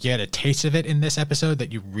you get a taste of it in this episode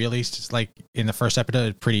that you really in the first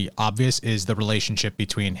episode, pretty obvious, is the relationship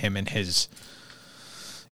between him and his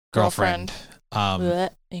girlfriend.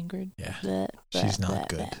 Blech, Ingrid. Yeah. Blech, She's blech, not blech,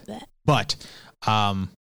 good. blech, blech. But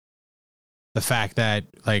the fact that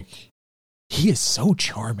he is so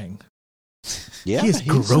charming. Yeah. He is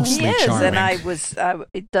he's, gross. He Mostly is, charming. and I was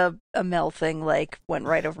the Amell thing went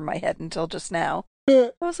right over my head until just now.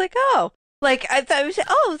 I was like, oh, I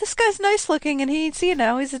thought, this guy's nice looking, and he's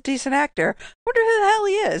he's a decent actor. Wonder who the hell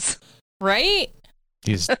he is. Right?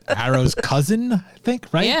 He's Arrow's cousin, I think,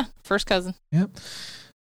 right? Yeah. First cousin. Yep.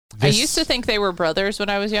 I used to think they were brothers when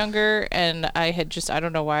I was younger, and I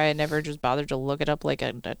don't know why I never just bothered to look it up like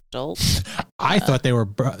an adult. I thought they were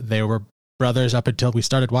brothers up until we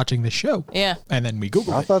started watching the show, Yeah. and then we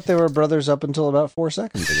Googled I it. thought they were brothers up until about 4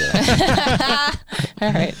 seconds ago.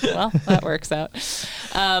 All right. Well, that works out.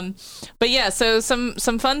 But yeah, so some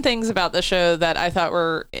fun things about the show that I thought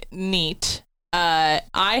were neat. I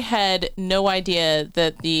had no idea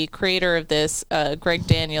that the creator of this, Greg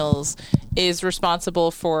Daniels, is responsible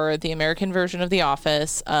for the American version of The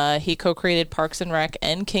Office. He co-created Parks and Rec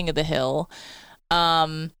and King of the Hill.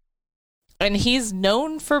 And he's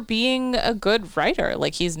known for being a good writer.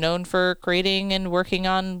 He's known for creating and working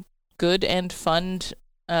on good and fun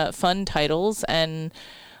titles. And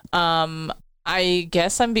I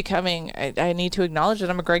guess I need to acknowledge that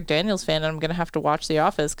I'm a Greg Daniels fan, and I'm going to have to watch The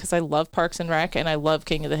Office because I love Parks and Rec and I love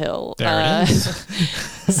King of the Hill. There it is.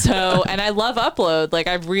 So, and I love Upload.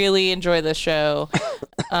 I really enjoy this show.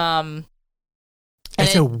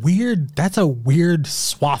 That's a weird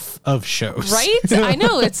swath of shows, Right? I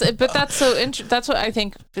know but that's so that's what I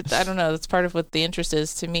think. I don't know. That's part of what the interest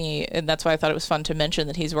is to me, and that's why I thought it was fun to mention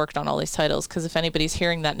that he's worked on all these titles. Because if anybody's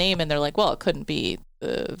hearing that name and they're like, "Well, it couldn't be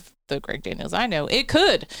the Greg Daniels I know," it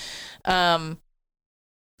could.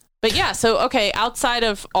 But yeah, so okay, outside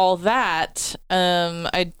of all that,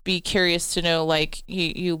 I'd be curious to know, like,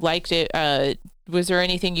 you liked it. Was there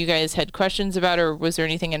anything you guys had questions about, or was there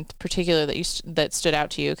anything in particular that stood out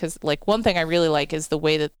to you? Because, like, one thing I really like is the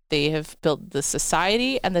way that they have built the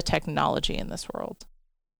society and the technology in this world.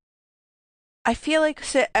 I feel like,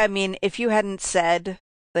 I mean, if you hadn't said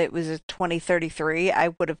that it was a 2033, I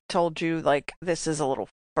would have told you, like, this is a little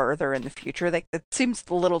further in the future. Like, it seems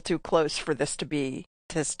a little too close for this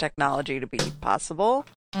technology to be possible.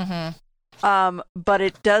 But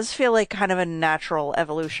it does feel like kind of a natural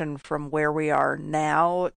evolution from where we are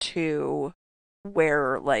now to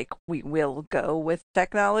where, like, we will go with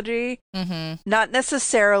technology. Not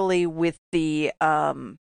necessarily with the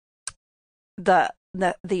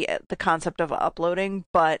concept of uploading,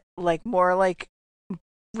 but like more like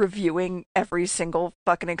reviewing every single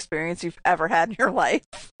fucking experience you've ever had in your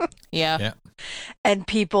life. Yeah. And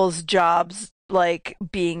people's jobs like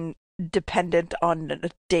being dependent on a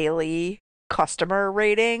daily customer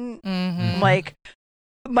rating. Like,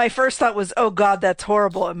 my first thought was, oh god, that's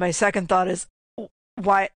horrible, and my second thought is,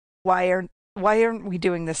 why aren't we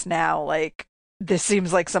doing this now? Like, this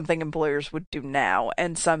seems like something employers would do now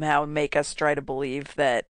and somehow make us try to believe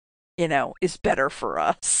that, you know, is better for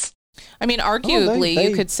us. I mean, arguably, they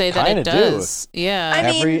you could say that it does. Yeah. I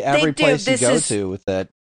mean, every they place do. you go to with that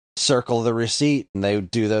circle the receipt, and they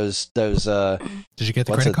do those Did you get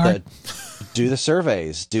the what's credit it, card? do the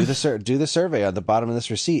surveys, do the survey on the bottom of this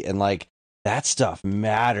receipt, and like that stuff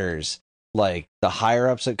matters. Like, the higher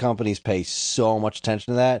ups at companies pay so much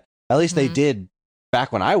attention to that. At least they did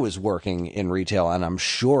back when I was working in retail, and I'm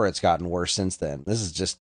sure it's gotten worse since then. This is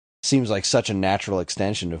just seems like such a natural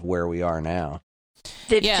extension of where we are now.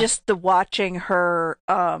 Just the watching her,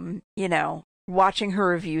 watching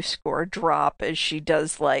her review score drop as she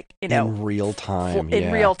does, like, you know, in real time,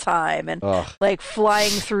 real time, and like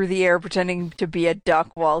flying through the air pretending to be a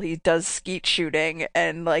duck while he does skeet shooting,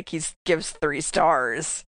 and like he gives 3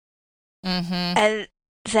 stars. And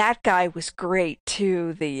that guy was great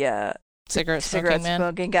too. The cigarette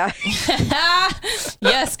smoking guy.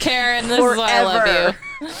 Yes, Karen, this is why I love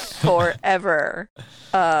you. Forever.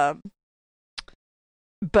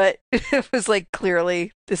 But it was like,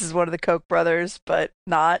 clearly this is one of the Koch brothers, but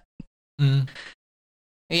not.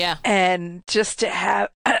 Yeah. And just to have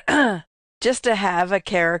a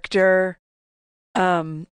character,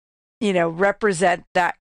 represent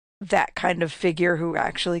that kind of figure who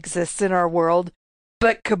actually exists in our world,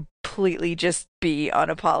 but completely just be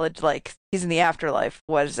unapologetic. Like, he's in the afterlife.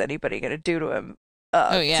 What is anybody going to do to him?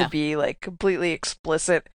 To be like completely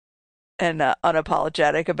explicit and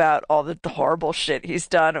unapologetic about all the horrible shit he's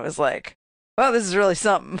done. It was like, well, this is really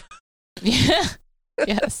something. Yeah.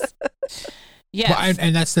 Yes. Yes. Well,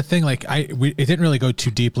 and that's the thing. Like, it didn't really go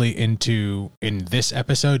too deeply in this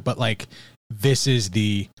episode, but like, this is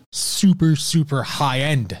the super, super high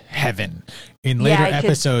end heaven. In later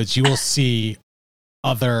episodes, you will see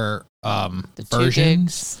other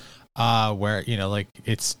versions where, you know, like,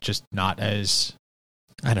 it's just not as,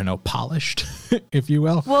 I don't know, polished, if you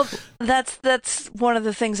will. Well, that's one of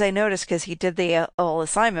the things I noticed, because he did the whole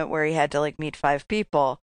assignment where he had to like meet 5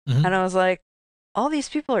 people, and I was like, all these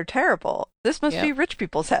people are terrible. This must be rich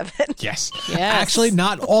people's heaven. Yes. Actually,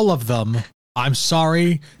 not all of them. I'm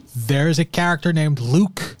sorry. There's a character named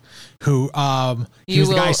Luke who he was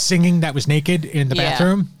the guy singing that was naked in the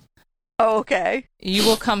bathroom. Oh, okay. You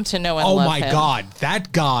will come to know and love him. Oh my god,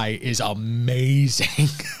 that guy is amazing.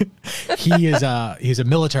 He's a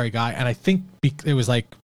military guy, and I think it was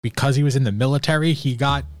like because he was in the military, he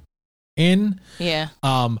got in. Yeah.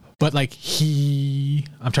 But like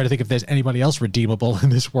I'm trying to think if there's anybody else redeemable in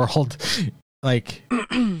this world. Like,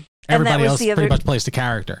 everybody else pretty much plays the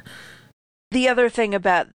character. The other thing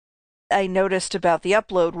I noticed about the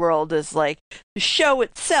Upload world is, like, the show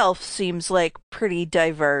itself seems like pretty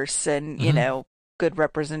diverse and, you know, good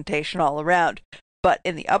representation all around. But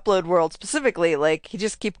in the Upload world specifically, like, you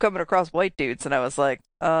just keep coming across white dudes, and I was like,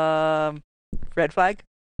 red flag?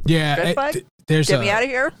 Yeah. Red flag? Get me out of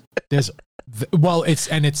here? Well,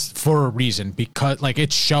 it's for a reason, because, like,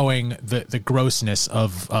 it's showing the grossness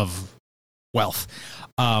of wealth.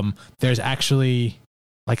 There's actually,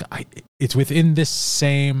 like, it's within this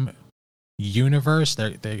same universe.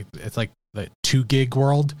 It's like the 2 gig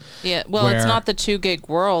world. Yeah, well, it's not the 2 gig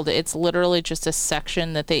world. It's literally just a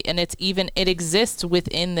section that it exists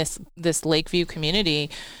within this Lakeview community.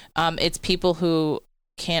 It's people who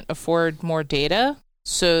can't afford more data,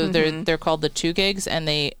 so they're called the 2 gigs, and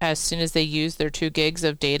as soon as they use their 2 gigs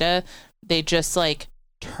of data, they just like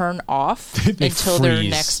turn off They until their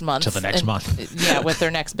freeze next month. till the next month. Yeah, with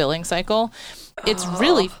their next billing cycle. It's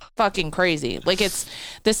really fucking crazy. Like, it's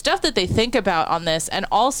the stuff that they think about on this, and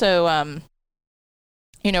also,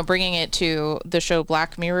 bringing it to the show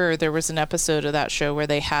Black Mirror, there was an episode of that show where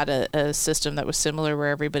they had a system that was similar where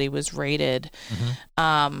everybody was rated.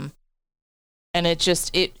 And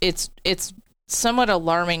it's somewhat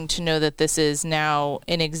alarming to know that this is now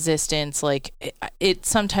in existence. Like, it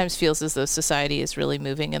sometimes feels as though society is really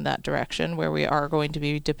moving in that direction where we are going to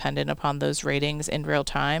be dependent upon those ratings in real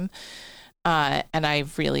time. And I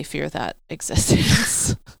really fear that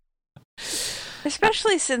existence.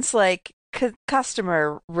 Especially since, like,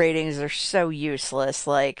 customer ratings are so useless.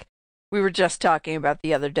 Like, we were just talking about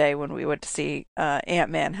the other day when we went to see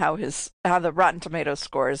Ant-Man, how the Rotten Tomatoes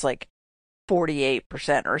score is like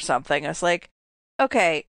 48% or something. I was like,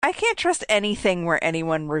 okay, I can't trust anything where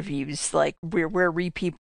anyone reviews, like, where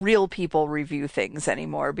real people review things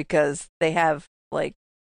anymore because they have, like,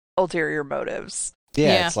 ulterior motives.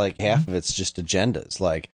 Yeah, it's like half of it's just agendas.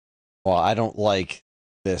 Like, well, I don't like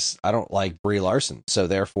this. I don't like Brie Larson, so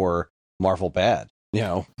therefore Marvel bad.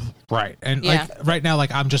 Right. And Yeah. like right now,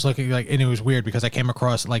 like I'm just looking like, and it was weird because I came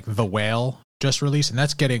across like The Whale just released, and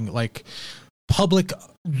that's getting like public.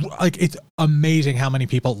 Like, it's amazing how many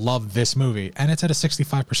people love this movie, and it's at a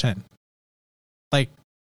 65%. Like,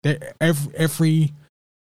 every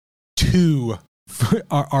two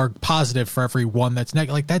are positive for every one that's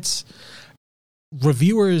negative. Like, that's,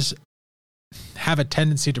 reviewers have a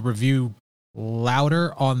tendency to review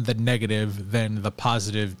louder on the negative than the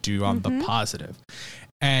positive do on the positive.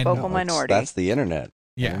 And Vocal minority. That's the internet.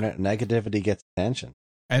 Yeah. Internet negativity gets attention.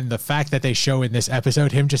 And the fact that they show in this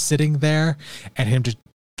episode him just sitting there and him just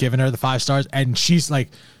giving her the 5 stars, and she's like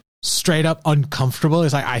straight up uncomfortable.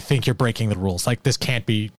 It's like, I think you're breaking the rules. Like, this can't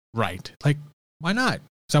be right. Like, why not?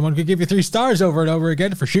 Someone could give you 3 stars over and over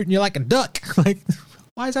again for shooting you like a duck. Like,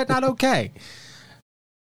 why is that not okay?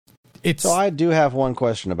 So I do have one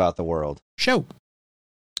question about the world. Show.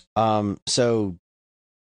 So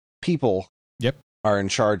people Yep. are in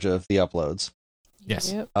charge of the uploads.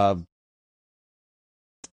 Yes. Yep.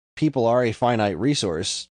 People are a finite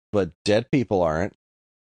resource, but dead people aren't.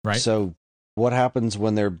 Right. So what happens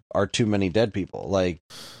when there are too many dead people? Like,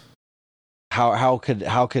 how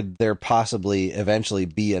could there possibly eventually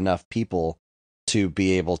be enough people to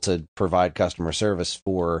be able to provide customer service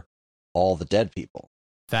for all the dead people?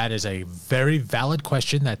 That is a very valid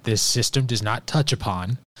question that this system does not touch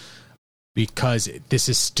upon, because this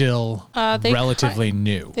is still relatively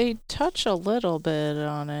new. They touch a little bit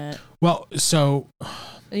on it. Well, so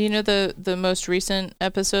the most recent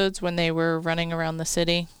episodes when they were running around the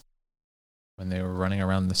city,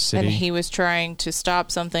 and he was trying to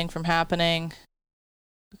stop something from happening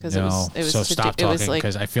because it was so stop talking, like,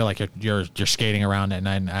 because I feel like you're skating around and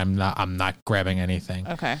I'm not grabbing anything.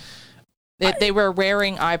 okay. They were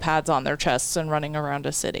wearing iPads on their chests and running around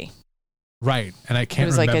a city. Right. And I can't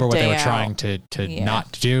was like remember a what they day were out. trying to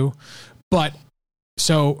not do. But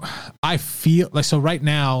so I feel like, so right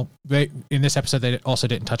now, in this episode, they also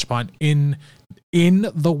didn't touch upon in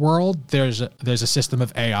the world, there's a system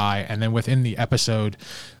of AI, and then within the episode,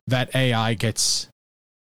 that AI gets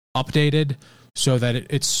updated so that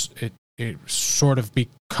it sort of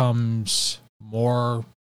becomes more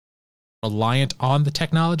reliant on the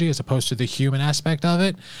technology as opposed to the human aspect of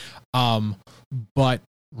it. But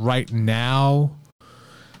right now,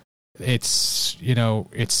 it's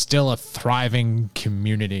still a thriving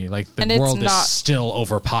community. Like, the world is still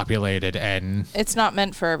overpopulated, and it's not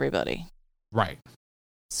meant for everybody. Right.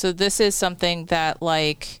 So this is something that,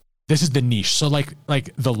 like, this is the niche. So like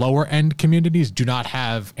the lower end communities do not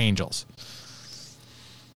have angels.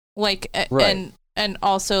 Like, right. And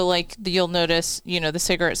also, like, you'll notice, the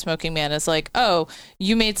cigarette smoking man is like, oh,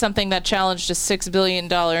 you made something that challenged a $6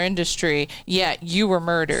 billion industry. Yeah, you were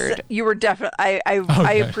murdered. You were definitely.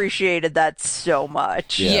 I appreciated that so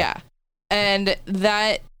much. Yeah. And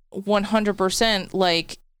that 100%,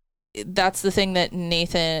 like, that's the thing that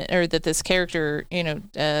Nathan, or that this character,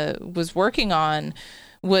 was working on,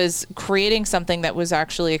 was creating something that was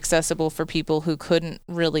actually accessible for people who couldn't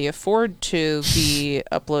really afford to be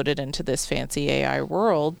uploaded into this fancy AI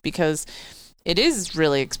world, because it is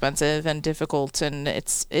really expensive and difficult, and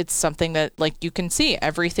it's something that, like, you can see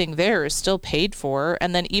everything there is still paid for.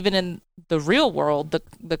 And then even in the real world,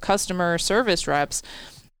 the customer service reps,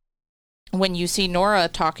 when you see Nora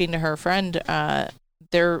talking to her friend,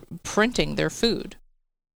 they're printing their food.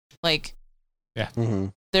 Like, yeah. Mm-hmm.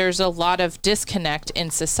 There's a lot of disconnect in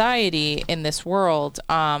society in this world.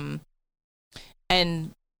 And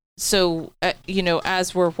so,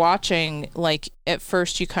 as we're watching, like, at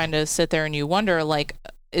first you kind of sit there and you wonder, like,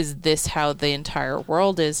 is this how the entire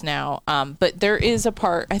world is now? But there is a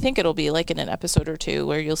part, I think it'll be like in an episode or two,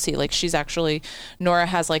 where you'll see like Nora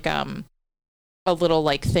has like a little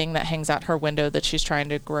like thing that hangs out her window that she's trying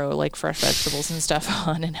to grow like fresh vegetables and stuff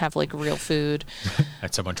on and have like real food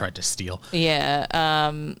that someone tried to steal.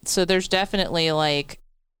 Yeah. So there's definitely like,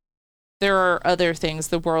 there are other things.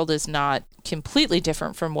 The world is not completely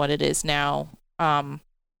different from what it is now.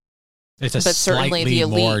 It's a slightly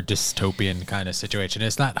more dystopian kind of situation.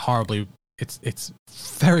 It's not horribly. It's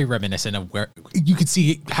very reminiscent of where you can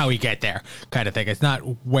see how we get there, kind of thing. It's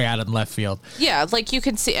not way out in left field. Yeah, like you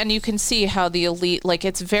can see how the elite, like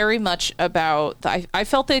it's very much about. I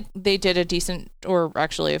felt that they did a decent, or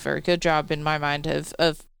actually a very good job in my mind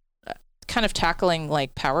of kind of tackling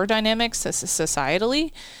like power dynamics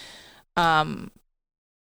societally,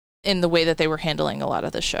 in the way that they were handling a lot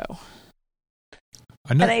of the show.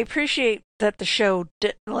 And I appreciate that the show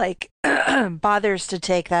bothers to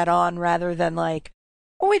take that on rather than like,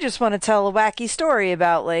 well, we just want to tell a wacky story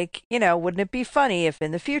about like, wouldn't it be funny if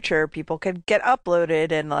in the future people could get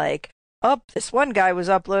uploaded and like, this one guy was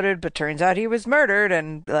uploaded, but turns out he was murdered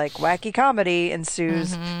and like wacky comedy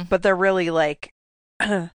ensues. Mm-hmm. But they're really like,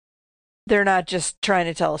 they're not just trying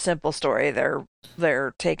to tell a simple story.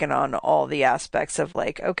 They're taking on all the aspects of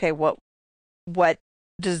like, okay, what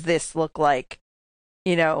does this look like?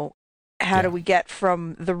 How do we get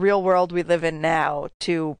from the real world we live in now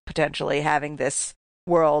to potentially having this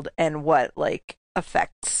world, and what like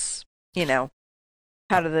affects,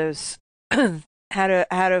 how do those how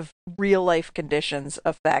do real life conditions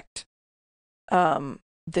affect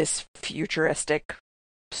this futuristic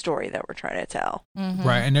story that we're trying to tell. Mm-hmm.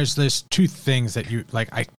 Right. And there's two things that you like,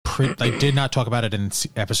 I did not talk about it in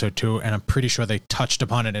episode 2, and I'm pretty sure they touched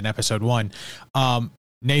upon it in episode 1.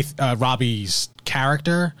 Robbie's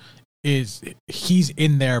character he's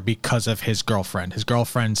in there because of his girlfriend. His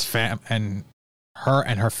girlfriend's and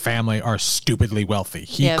her family are stupidly wealthy.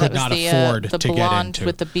 He could not afford to get into.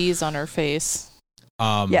 With the bees on her face.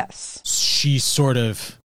 Yes. She sort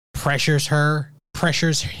of pressures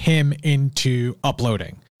him into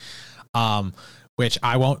uploading. Which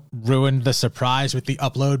I won't ruin the surprise with the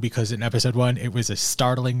upload, because in episode 1, it was a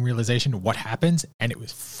startling realization of what happens, and it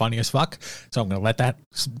was funny as fuck. So I'm going to let that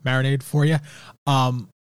marinate for you.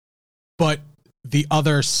 But the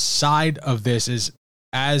other side of this is,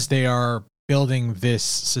 as they are building this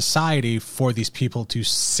society for these people to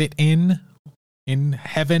sit in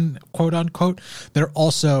heaven, quote unquote, they're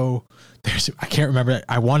also, I can't remember,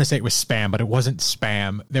 I want to say it was spam, but it wasn't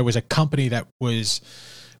spam. There was a company that was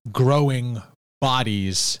growing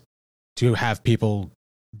bodies to have people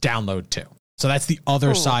download to. So that's the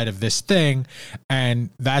other side of this thing, and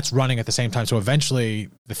that's running at the same time. So eventually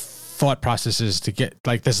the thought process is to get,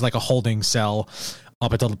 like, this is like a holding cell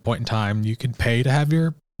up until the point in time you can pay to have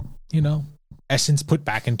your, essence put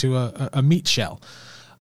back into a meat shell.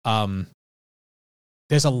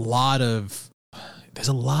 There's a lot of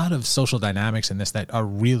social dynamics in this that are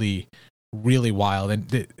really, really wild,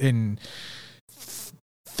 and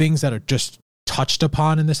things that are just touched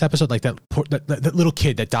upon in this episode, like that little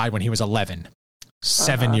kid that died when he was 11,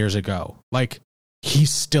 7 years ago. Like, he's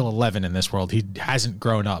still 11 in this world. He hasn't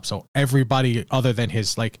grown up. So everybody other than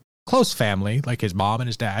his like close family, like his mom and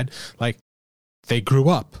his dad, like, they grew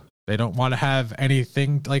up. They don't want to have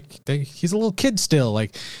anything, like, he's a little kid still,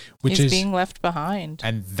 like, which he's is being left behind.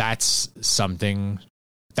 And that's something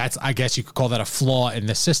that's, I guess you could call that a flaw in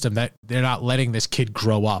the system, that they're not letting this kid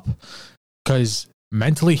grow up, because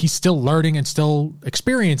mentally he's still learning and still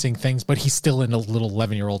experiencing things, but he's still in a little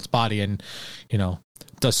 11-year-old's body, and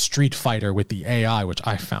does Street Fighter with the AI, which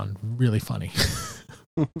I found really funny.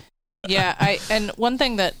 Yeah, and one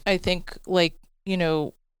thing that I think, like,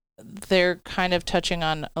 they're kind of touching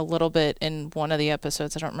on a little bit in one of the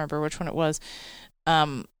episodes, I don't remember which one it was,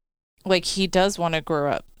 like, he does want to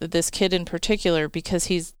grow up, this kid in particular, because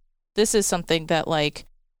this is something that, like,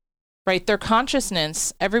 right, their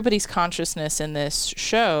consciousness, everybody's consciousness in this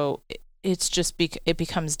show, it's just it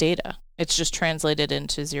becomes data. It's just translated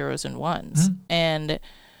into zeros and ones. Mm-hmm. And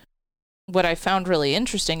what I found really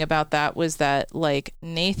interesting about that was that, like,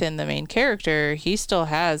 Nathan, the main character, he still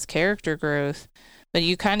has character growth, but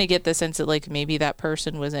you kind of get the sense that, like, maybe that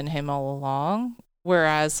person was in him all along.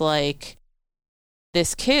 Whereas, like,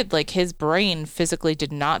 this kid, like, his brain physically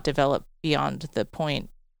did not develop beyond the point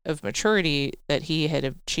of maturity that he had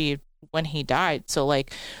achieved when he died. So,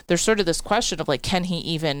 like, there's sort of this question of, like, can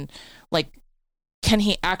he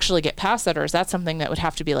actually get past that, or is that something that would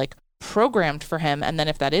have to be, like, programmed for him? And then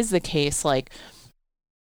if that is the case, like,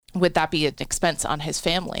 would that be an expense on his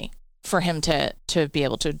family for him to be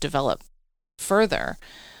able to develop further?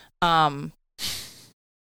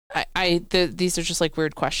 these are just like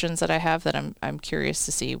weird questions that I have that I'm curious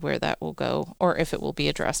to see where that will go or if it will be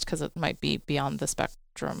addressed because it might be beyond the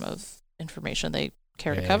spectrum of information they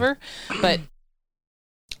care to cover. But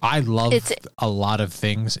I love a lot of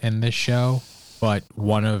things in this show, but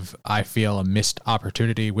one of, I feel, a missed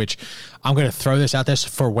opportunity, which I'm going to throw this out there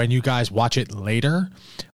for when you guys watch it later.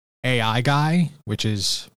 AI Guy, which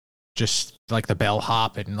is just like the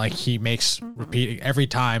bellhop, and like he makes repeating every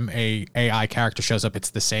time a AI character shows up,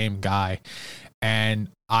 it's the same guy. And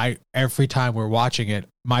every time we're watching it,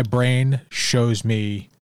 my brain shows me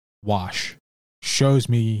Wash, shows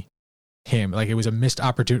me him. Like it was a missed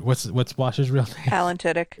opportunity. What's Wash's real name? Alan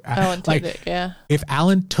Tudyk. Alan Tudyk, yeah. If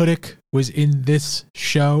Alan Tudyk was in this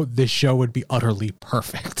show would be utterly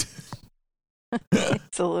perfect.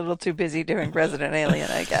 It's a little too busy doing Resident Alien,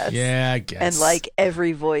 I guess. Yeah, I guess. And like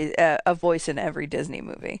every voice, a voice in every Disney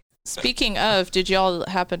movie. Speaking of, did y'all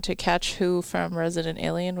happen to catch who from Resident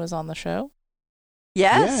Alien was on the show?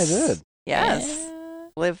 Yes. Yeah, I did. Yes.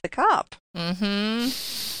 Liv the cop. Mm-hmm.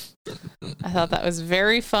 I thought that was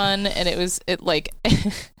very fun, and it like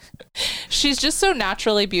she's just so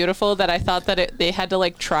naturally beautiful that I thought that they had to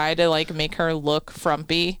like try to like make her look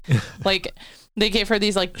frumpy. Like they gave her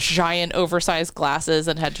these like giant oversized glasses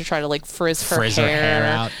and had to try to like frizz her hair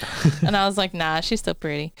out. And I was like, nah, she's still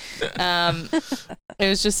pretty. It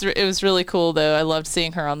was really cool though. I loved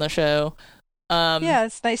seeing her on the show. Yeah,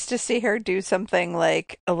 it's nice to see her do something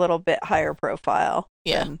like a little bit higher profile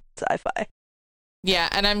than sci-fi. Yeah,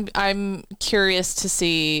 and I'm curious to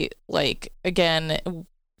see, like, again,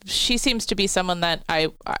 she seems to be someone that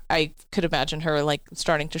I could imagine her like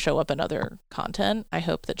starting to show up in other content. I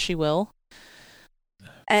hope that she will.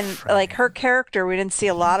 And like her character, we didn't see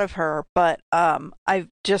a lot of her, but I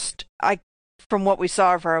from what we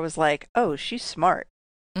saw of her, I was like, oh, she's smart.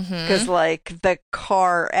 Because like the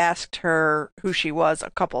car asked her who she was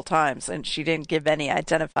a couple times, and she didn't give any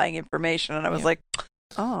identifying information, and I was like,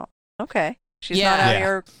 oh, okay. She's not out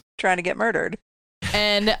here trying to get murdered.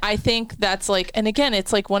 And I think that's like, and again,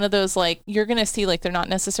 it's like one of those, like, you're going to see, like, they're not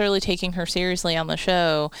necessarily taking her seriously on the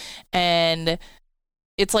show. And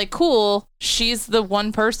it's like, cool, she's the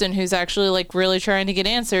one person who's actually like really trying to get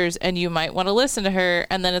answers, and you might want to listen to her.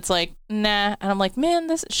 And then it's like, nah. And I'm like,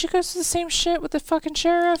 man, she goes to the same shit with the fucking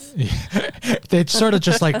sheriff. Yeah. They sort of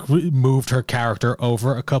just like moved her character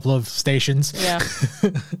over a couple of stations. Yeah.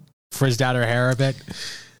 Frizzed out her hair a bit.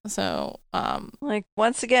 So, like,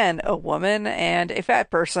 once again, a woman and a fat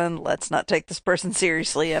person. Let's not take this person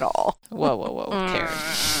seriously at all. whoa,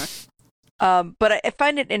 Karen. But I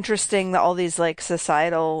find it interesting that all these like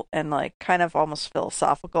societal and like kind of almost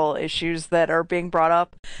philosophical issues that are being brought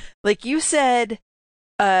up. Like you said,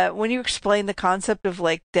 when you explained the concept of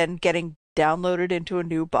like then getting downloaded into a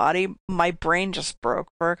new body, my brain just broke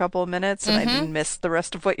for a couple of minutes, and I didn't miss the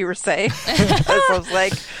rest of what you were saying. Because I was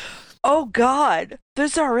like, oh God,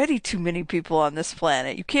 there's already too many people on this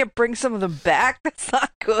planet. You can't bring some of them back. That's not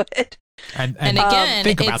good. And again,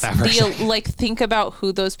 think about that for a second. Like, think about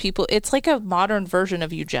who those people. It's like a modern version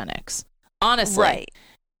of eugenics, honestly. Right.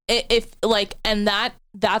 If like, and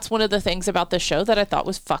that's one of the things about the show that I thought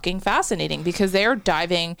was fucking fascinating, because they're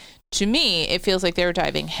diving. To me, it feels like they're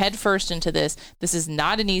diving headfirst into this. This is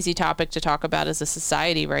not an easy topic to talk about as a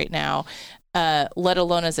society right now. Let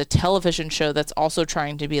alone as a television show that's also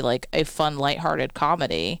trying to be like a fun, lighthearted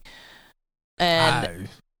comedy. And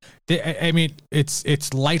I mean,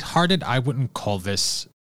 it's lighthearted. I wouldn't call this,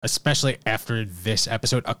 especially after this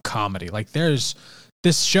episode, a comedy. Like this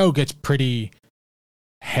show gets pretty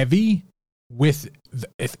heavy with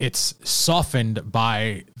it's softened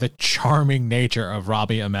by the charming nature of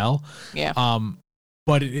Robbie Amell. Yeah.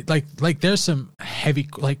 But it like there's some heavy,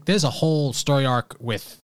 like there's a whole story arc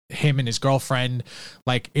with him and his girlfriend.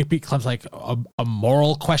 Like it becomes like a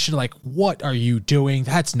moral question, like, what are you doing?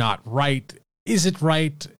 That's not right. Is it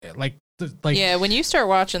right? Like yeah, when you start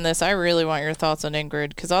watching this, I really want your thoughts on Ingrid,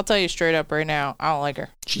 because I'll tell you straight up right now, I don't like her.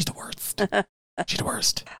 She's the worst. She's the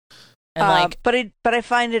worst. And but I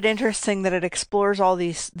find it interesting that it explores all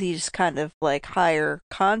these kind of like higher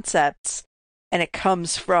concepts, and it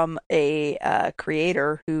comes from a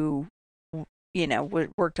creator who, you know,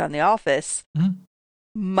 worked on The Office. Mm-hmm.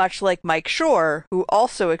 Much like Mike Schur, who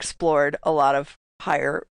also explored a lot of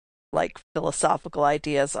higher, like, philosophical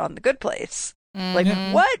ideas on The Good Place. Mm-hmm.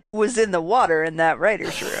 Like, what was in the water in that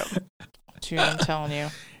writer's room? Dude, I'm telling you.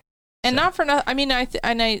 And not for nothing. I mean,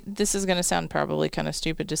 I this is going to sound probably kind of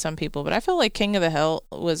stupid to some people, but I feel like King of the Hill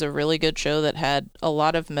was a really good show that had a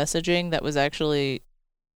lot of messaging that was actually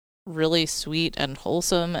really sweet and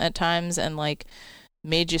wholesome at times, and like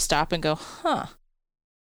made you stop and go, huh.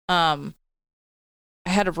 I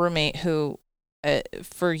had a roommate who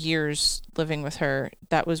for years living with her,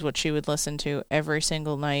 that was what she would listen to every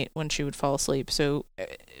single night when she would fall asleep. So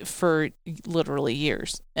for literally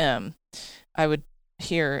years, I would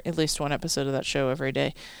hear at least one episode of that show every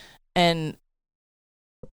day. And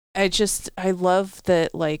I love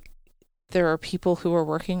that, like, there are people who are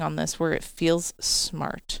working on this where it feels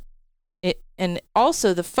smart. And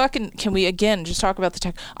also the fucking, can we again just talk about the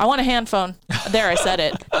tech? I want a hand phone. There, I said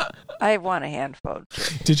it. I want a hand phone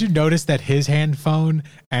too. Did you notice that his hand phone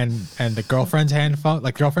and the girlfriend's hand phone,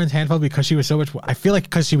 because she was so much, I feel like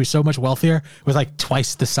because she was so much wealthier, was like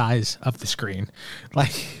twice the size of the screen.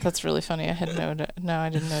 Like, that's really funny. I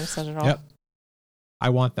didn't notice that at all. Yep. I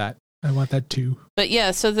want that. I want that too. But yeah,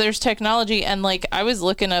 so there's technology, and like I was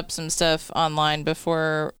looking up some stuff online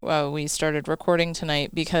before we started recording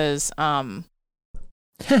tonight, because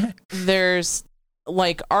there's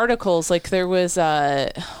like articles, like there was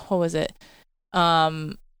what was it?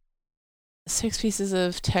 6 pieces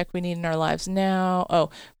of tech we need in our lives now. Oh,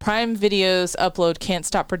 Prime Video's upload can't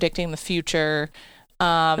stop predicting the future.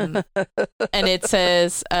 And it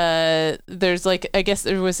says there's like, I guess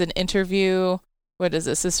there was an interview. What is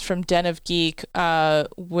this? This is from Den of Geek,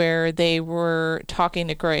 where they were talking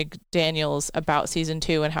to Greg Daniels about season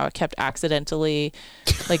 2 and how it kept accidentally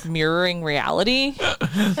like mirroring reality.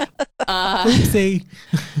 Oopsie.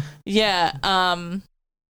 Yeah. And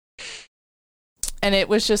it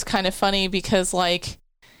was just kind of funny because like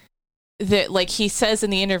like he says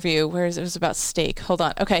in the interview, where it was about steak. Hold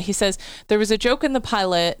on. Okay. He says there was a joke in the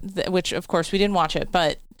pilot, which of course we didn't watch it,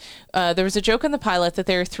 but there was a joke in the pilot that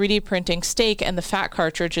they're 3D printing steak and the fat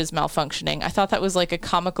cartridge is malfunctioning. I thought that was like a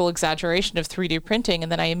comical exaggeration of 3D printing.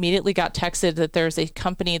 And then I immediately got texted that there's a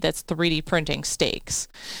company that's 3D printing steaks.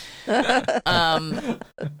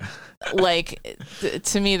 Like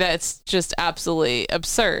to me, that's just absolutely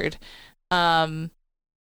absurd. And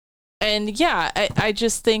yeah, I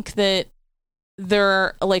just think that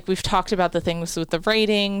like we've talked about the things with the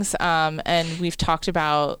ratings, and we've talked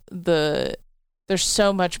about there's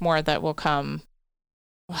so much more that will come.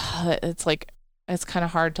 It's like, it's kind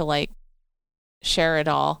of hard to like share it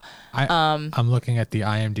all. I'm looking at the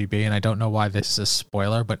IMDb, and I don't know why this is a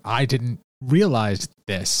spoiler, but I didn't realize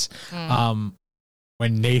this. When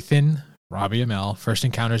Nathan, Robbie Amell, first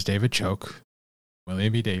encounters David Choke,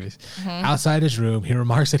 William B. Davis, outside his room, he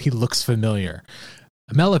remarks that he looks familiar.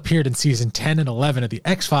 Amell appeared in season 10 and 11 of The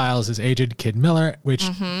X-Files as Agent Kid Miller, which,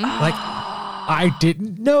 like, I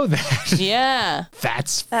didn't know that. Yeah. That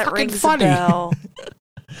fucking rings funny. A bell.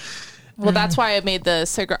 Well, that's why I made the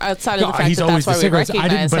cigarette, outside of the fact he's that always that's why the we cigarettes.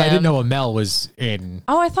 recognize him. I didn't know Amell was in.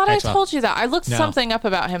 Oh, I thought X-Files. I told you that. I looked No. something up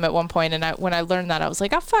about him at one point, and when I learned that, I was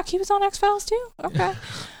like, oh, fuck, he was on X-Files too? Okay.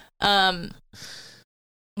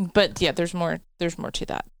 But yeah, there's more to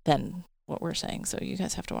that than what we're saying, so you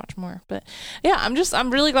guys have to watch more. But yeah,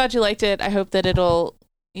 I'm really glad you liked it. I hope that it'll,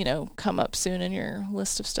 come up soon in your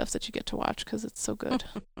list of stuff that you get to watch, because it's so good.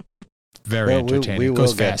 Very entertaining. We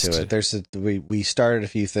Goes will get fast. to it. We started a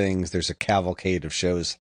few things. There's a cavalcade of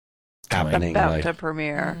shows happening. About to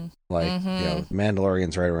premiere.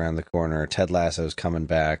 Mandalorian's right around the corner. Ted Lasso's coming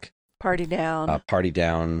back. Party Down. Party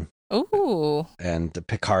Down. Ooh. And the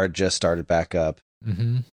Picard just started back up.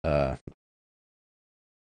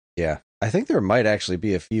 Yeah. I think there might actually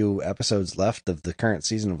be a few episodes left of the current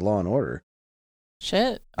season of Law and Order.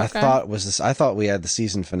 Shit. Okay. I thought we had the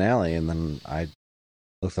season finale, and then I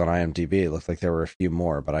looked on IMDb. It looked like there were a few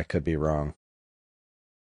more, but I could be wrong.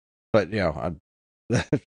 But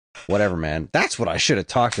whatever, man. That's what I should have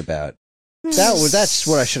talked about. That's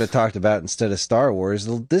what I should have talked about instead of Star Wars.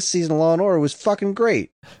 This season of Law and Order was fucking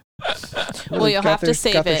great. Well, you'll have to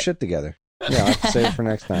save got their it. shit together. Yeah, I'll have to save it for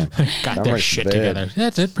next time. Got their shit together.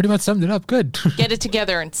 That's it. Pretty much summed it up. Good. Get it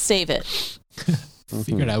together and save it.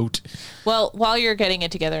 Figure it out. Well, while you're getting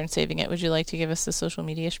it together and saving it, would you like to give us the social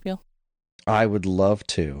media spiel? I would love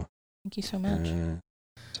to. Thank you so much.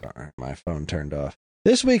 Sorry, my phone turned off.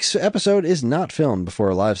 This week's episode is not filmed before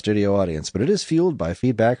a live studio audience, but it is fueled by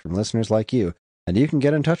feedback from listeners like you, and you can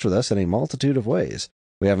get in touch with us in a multitude of ways.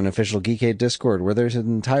 We have an official Geekade Discord where there's an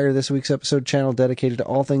entire This Week's Episode channel dedicated to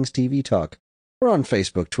all things TV talk. We're on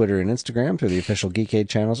Facebook, Twitter, and Instagram through the official Geekade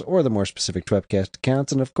channels or the more specific Twepcast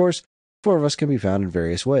accounts, and of course, 4 of us can be found in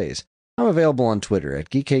various ways. I'm available on Twitter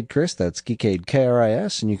at GeekadeChris, that's Geekade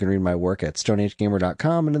KRIS, and you can read my work at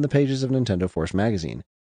StoneAgeGamer.com and in the pages of Nintendo Force magazine.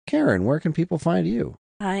 Karen, where can people find you?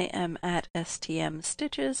 I am at STM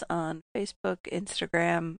Stitches on Facebook,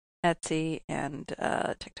 Instagram, Etsy, and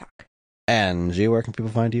TikTok. Angie, where can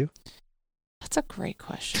people find you? That's a great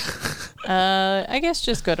question. I guess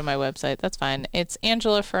just go to my website. That's fine. It's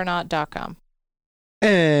angelafernot.com.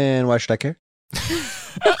 And why should I care?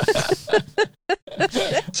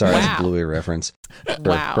 Sorry, Wow. that's a Bluey reference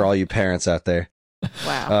Wow. for all you parents out there.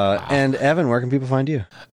 Wow. And Evan, where can people find you?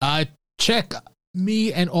 Check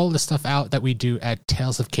me and all the stuff out that we do at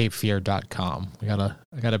talesofcapefear.com.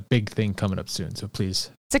 I got a big thing coming up soon, so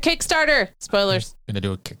please. It's a Kickstarter. Spoilers. I'm going to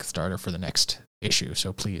do a Kickstarter for the next issue,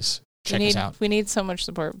 so please check us out. We need so much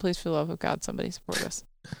support. Please, for the love of God, somebody support us.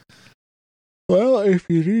 Well, if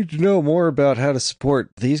you need to know more about how to support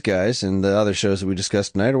these guys and the other shows that we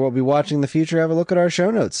discussed tonight or what we'll be watching in the future, have a look at our show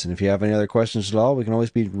notes. And if you have any other questions at all, we can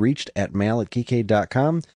always be reached at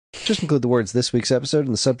mail@geekade.com. Just include the words "this week's episode"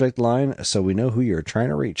 in the subject line so we know who you're trying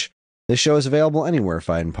to reach. This show is available anywhere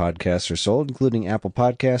fine podcasts are sold, including Apple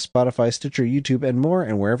Podcasts, Spotify, Stitcher, YouTube, and more.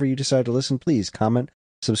 And wherever you decide to listen, please comment,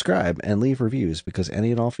 subscribe, and leave reviews because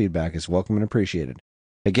any and all feedback is welcome and appreciated.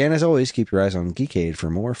 Again, as always, keep your eyes on Geekade for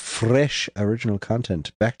more fresh original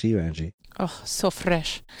content. Back to you, Angie. Oh, so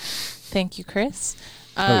fresh. Thank you, Chris.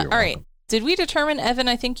 you're All right. welcome. Did we determine, Evan,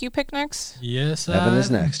 I think you pick next? Yes, Evan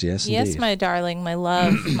is next. Yes, Yes, indeed. my darling, my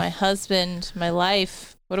love, my husband, my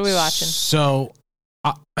life. What are we watching? So,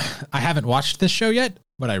 I haven't watched this show yet,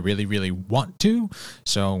 but I really, really want to.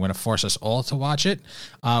 So I'm going to force us all to watch it.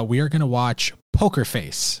 We are going to watch Poker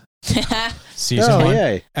Face. Season 1,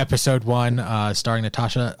 yay. episode 1, starring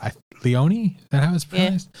Natasha Leone. Is that how it's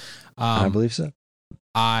pronounced? I believe so.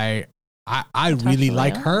 I Natasha really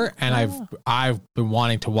like Leone? her, and Oh. I've been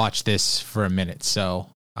wanting to watch this for a minute, so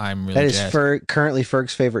I'm really That is jazzed. currently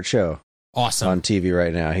Ferg's favorite show Awesome. on TV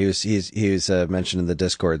right now. He was mentioned in the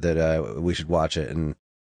Discord that we should watch it, and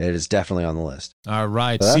it is definitely on the list. All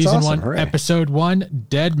right, So that's season awesome. 1, Hooray. episode 1,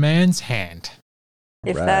 Dead Man's Hand.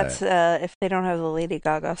 If Right. that's if they don't have the Lady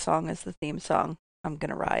Gaga song as the theme song, I'm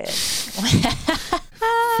gonna riot.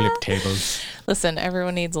 Flip tables. Listen,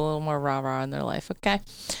 everyone needs a little more rah-rah in their life, okay?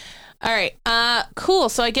 All right. Cool.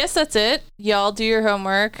 So I guess that's it. Y'all do your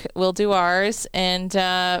homework. We'll do ours. And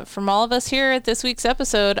from all of us here at this week's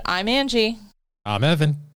episode, I'm Angie. I'm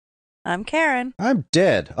Evan. I'm Karen. I'm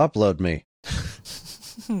dead. Upload me.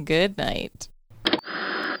 Good night.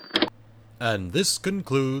 And this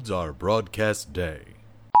concludes our broadcast day.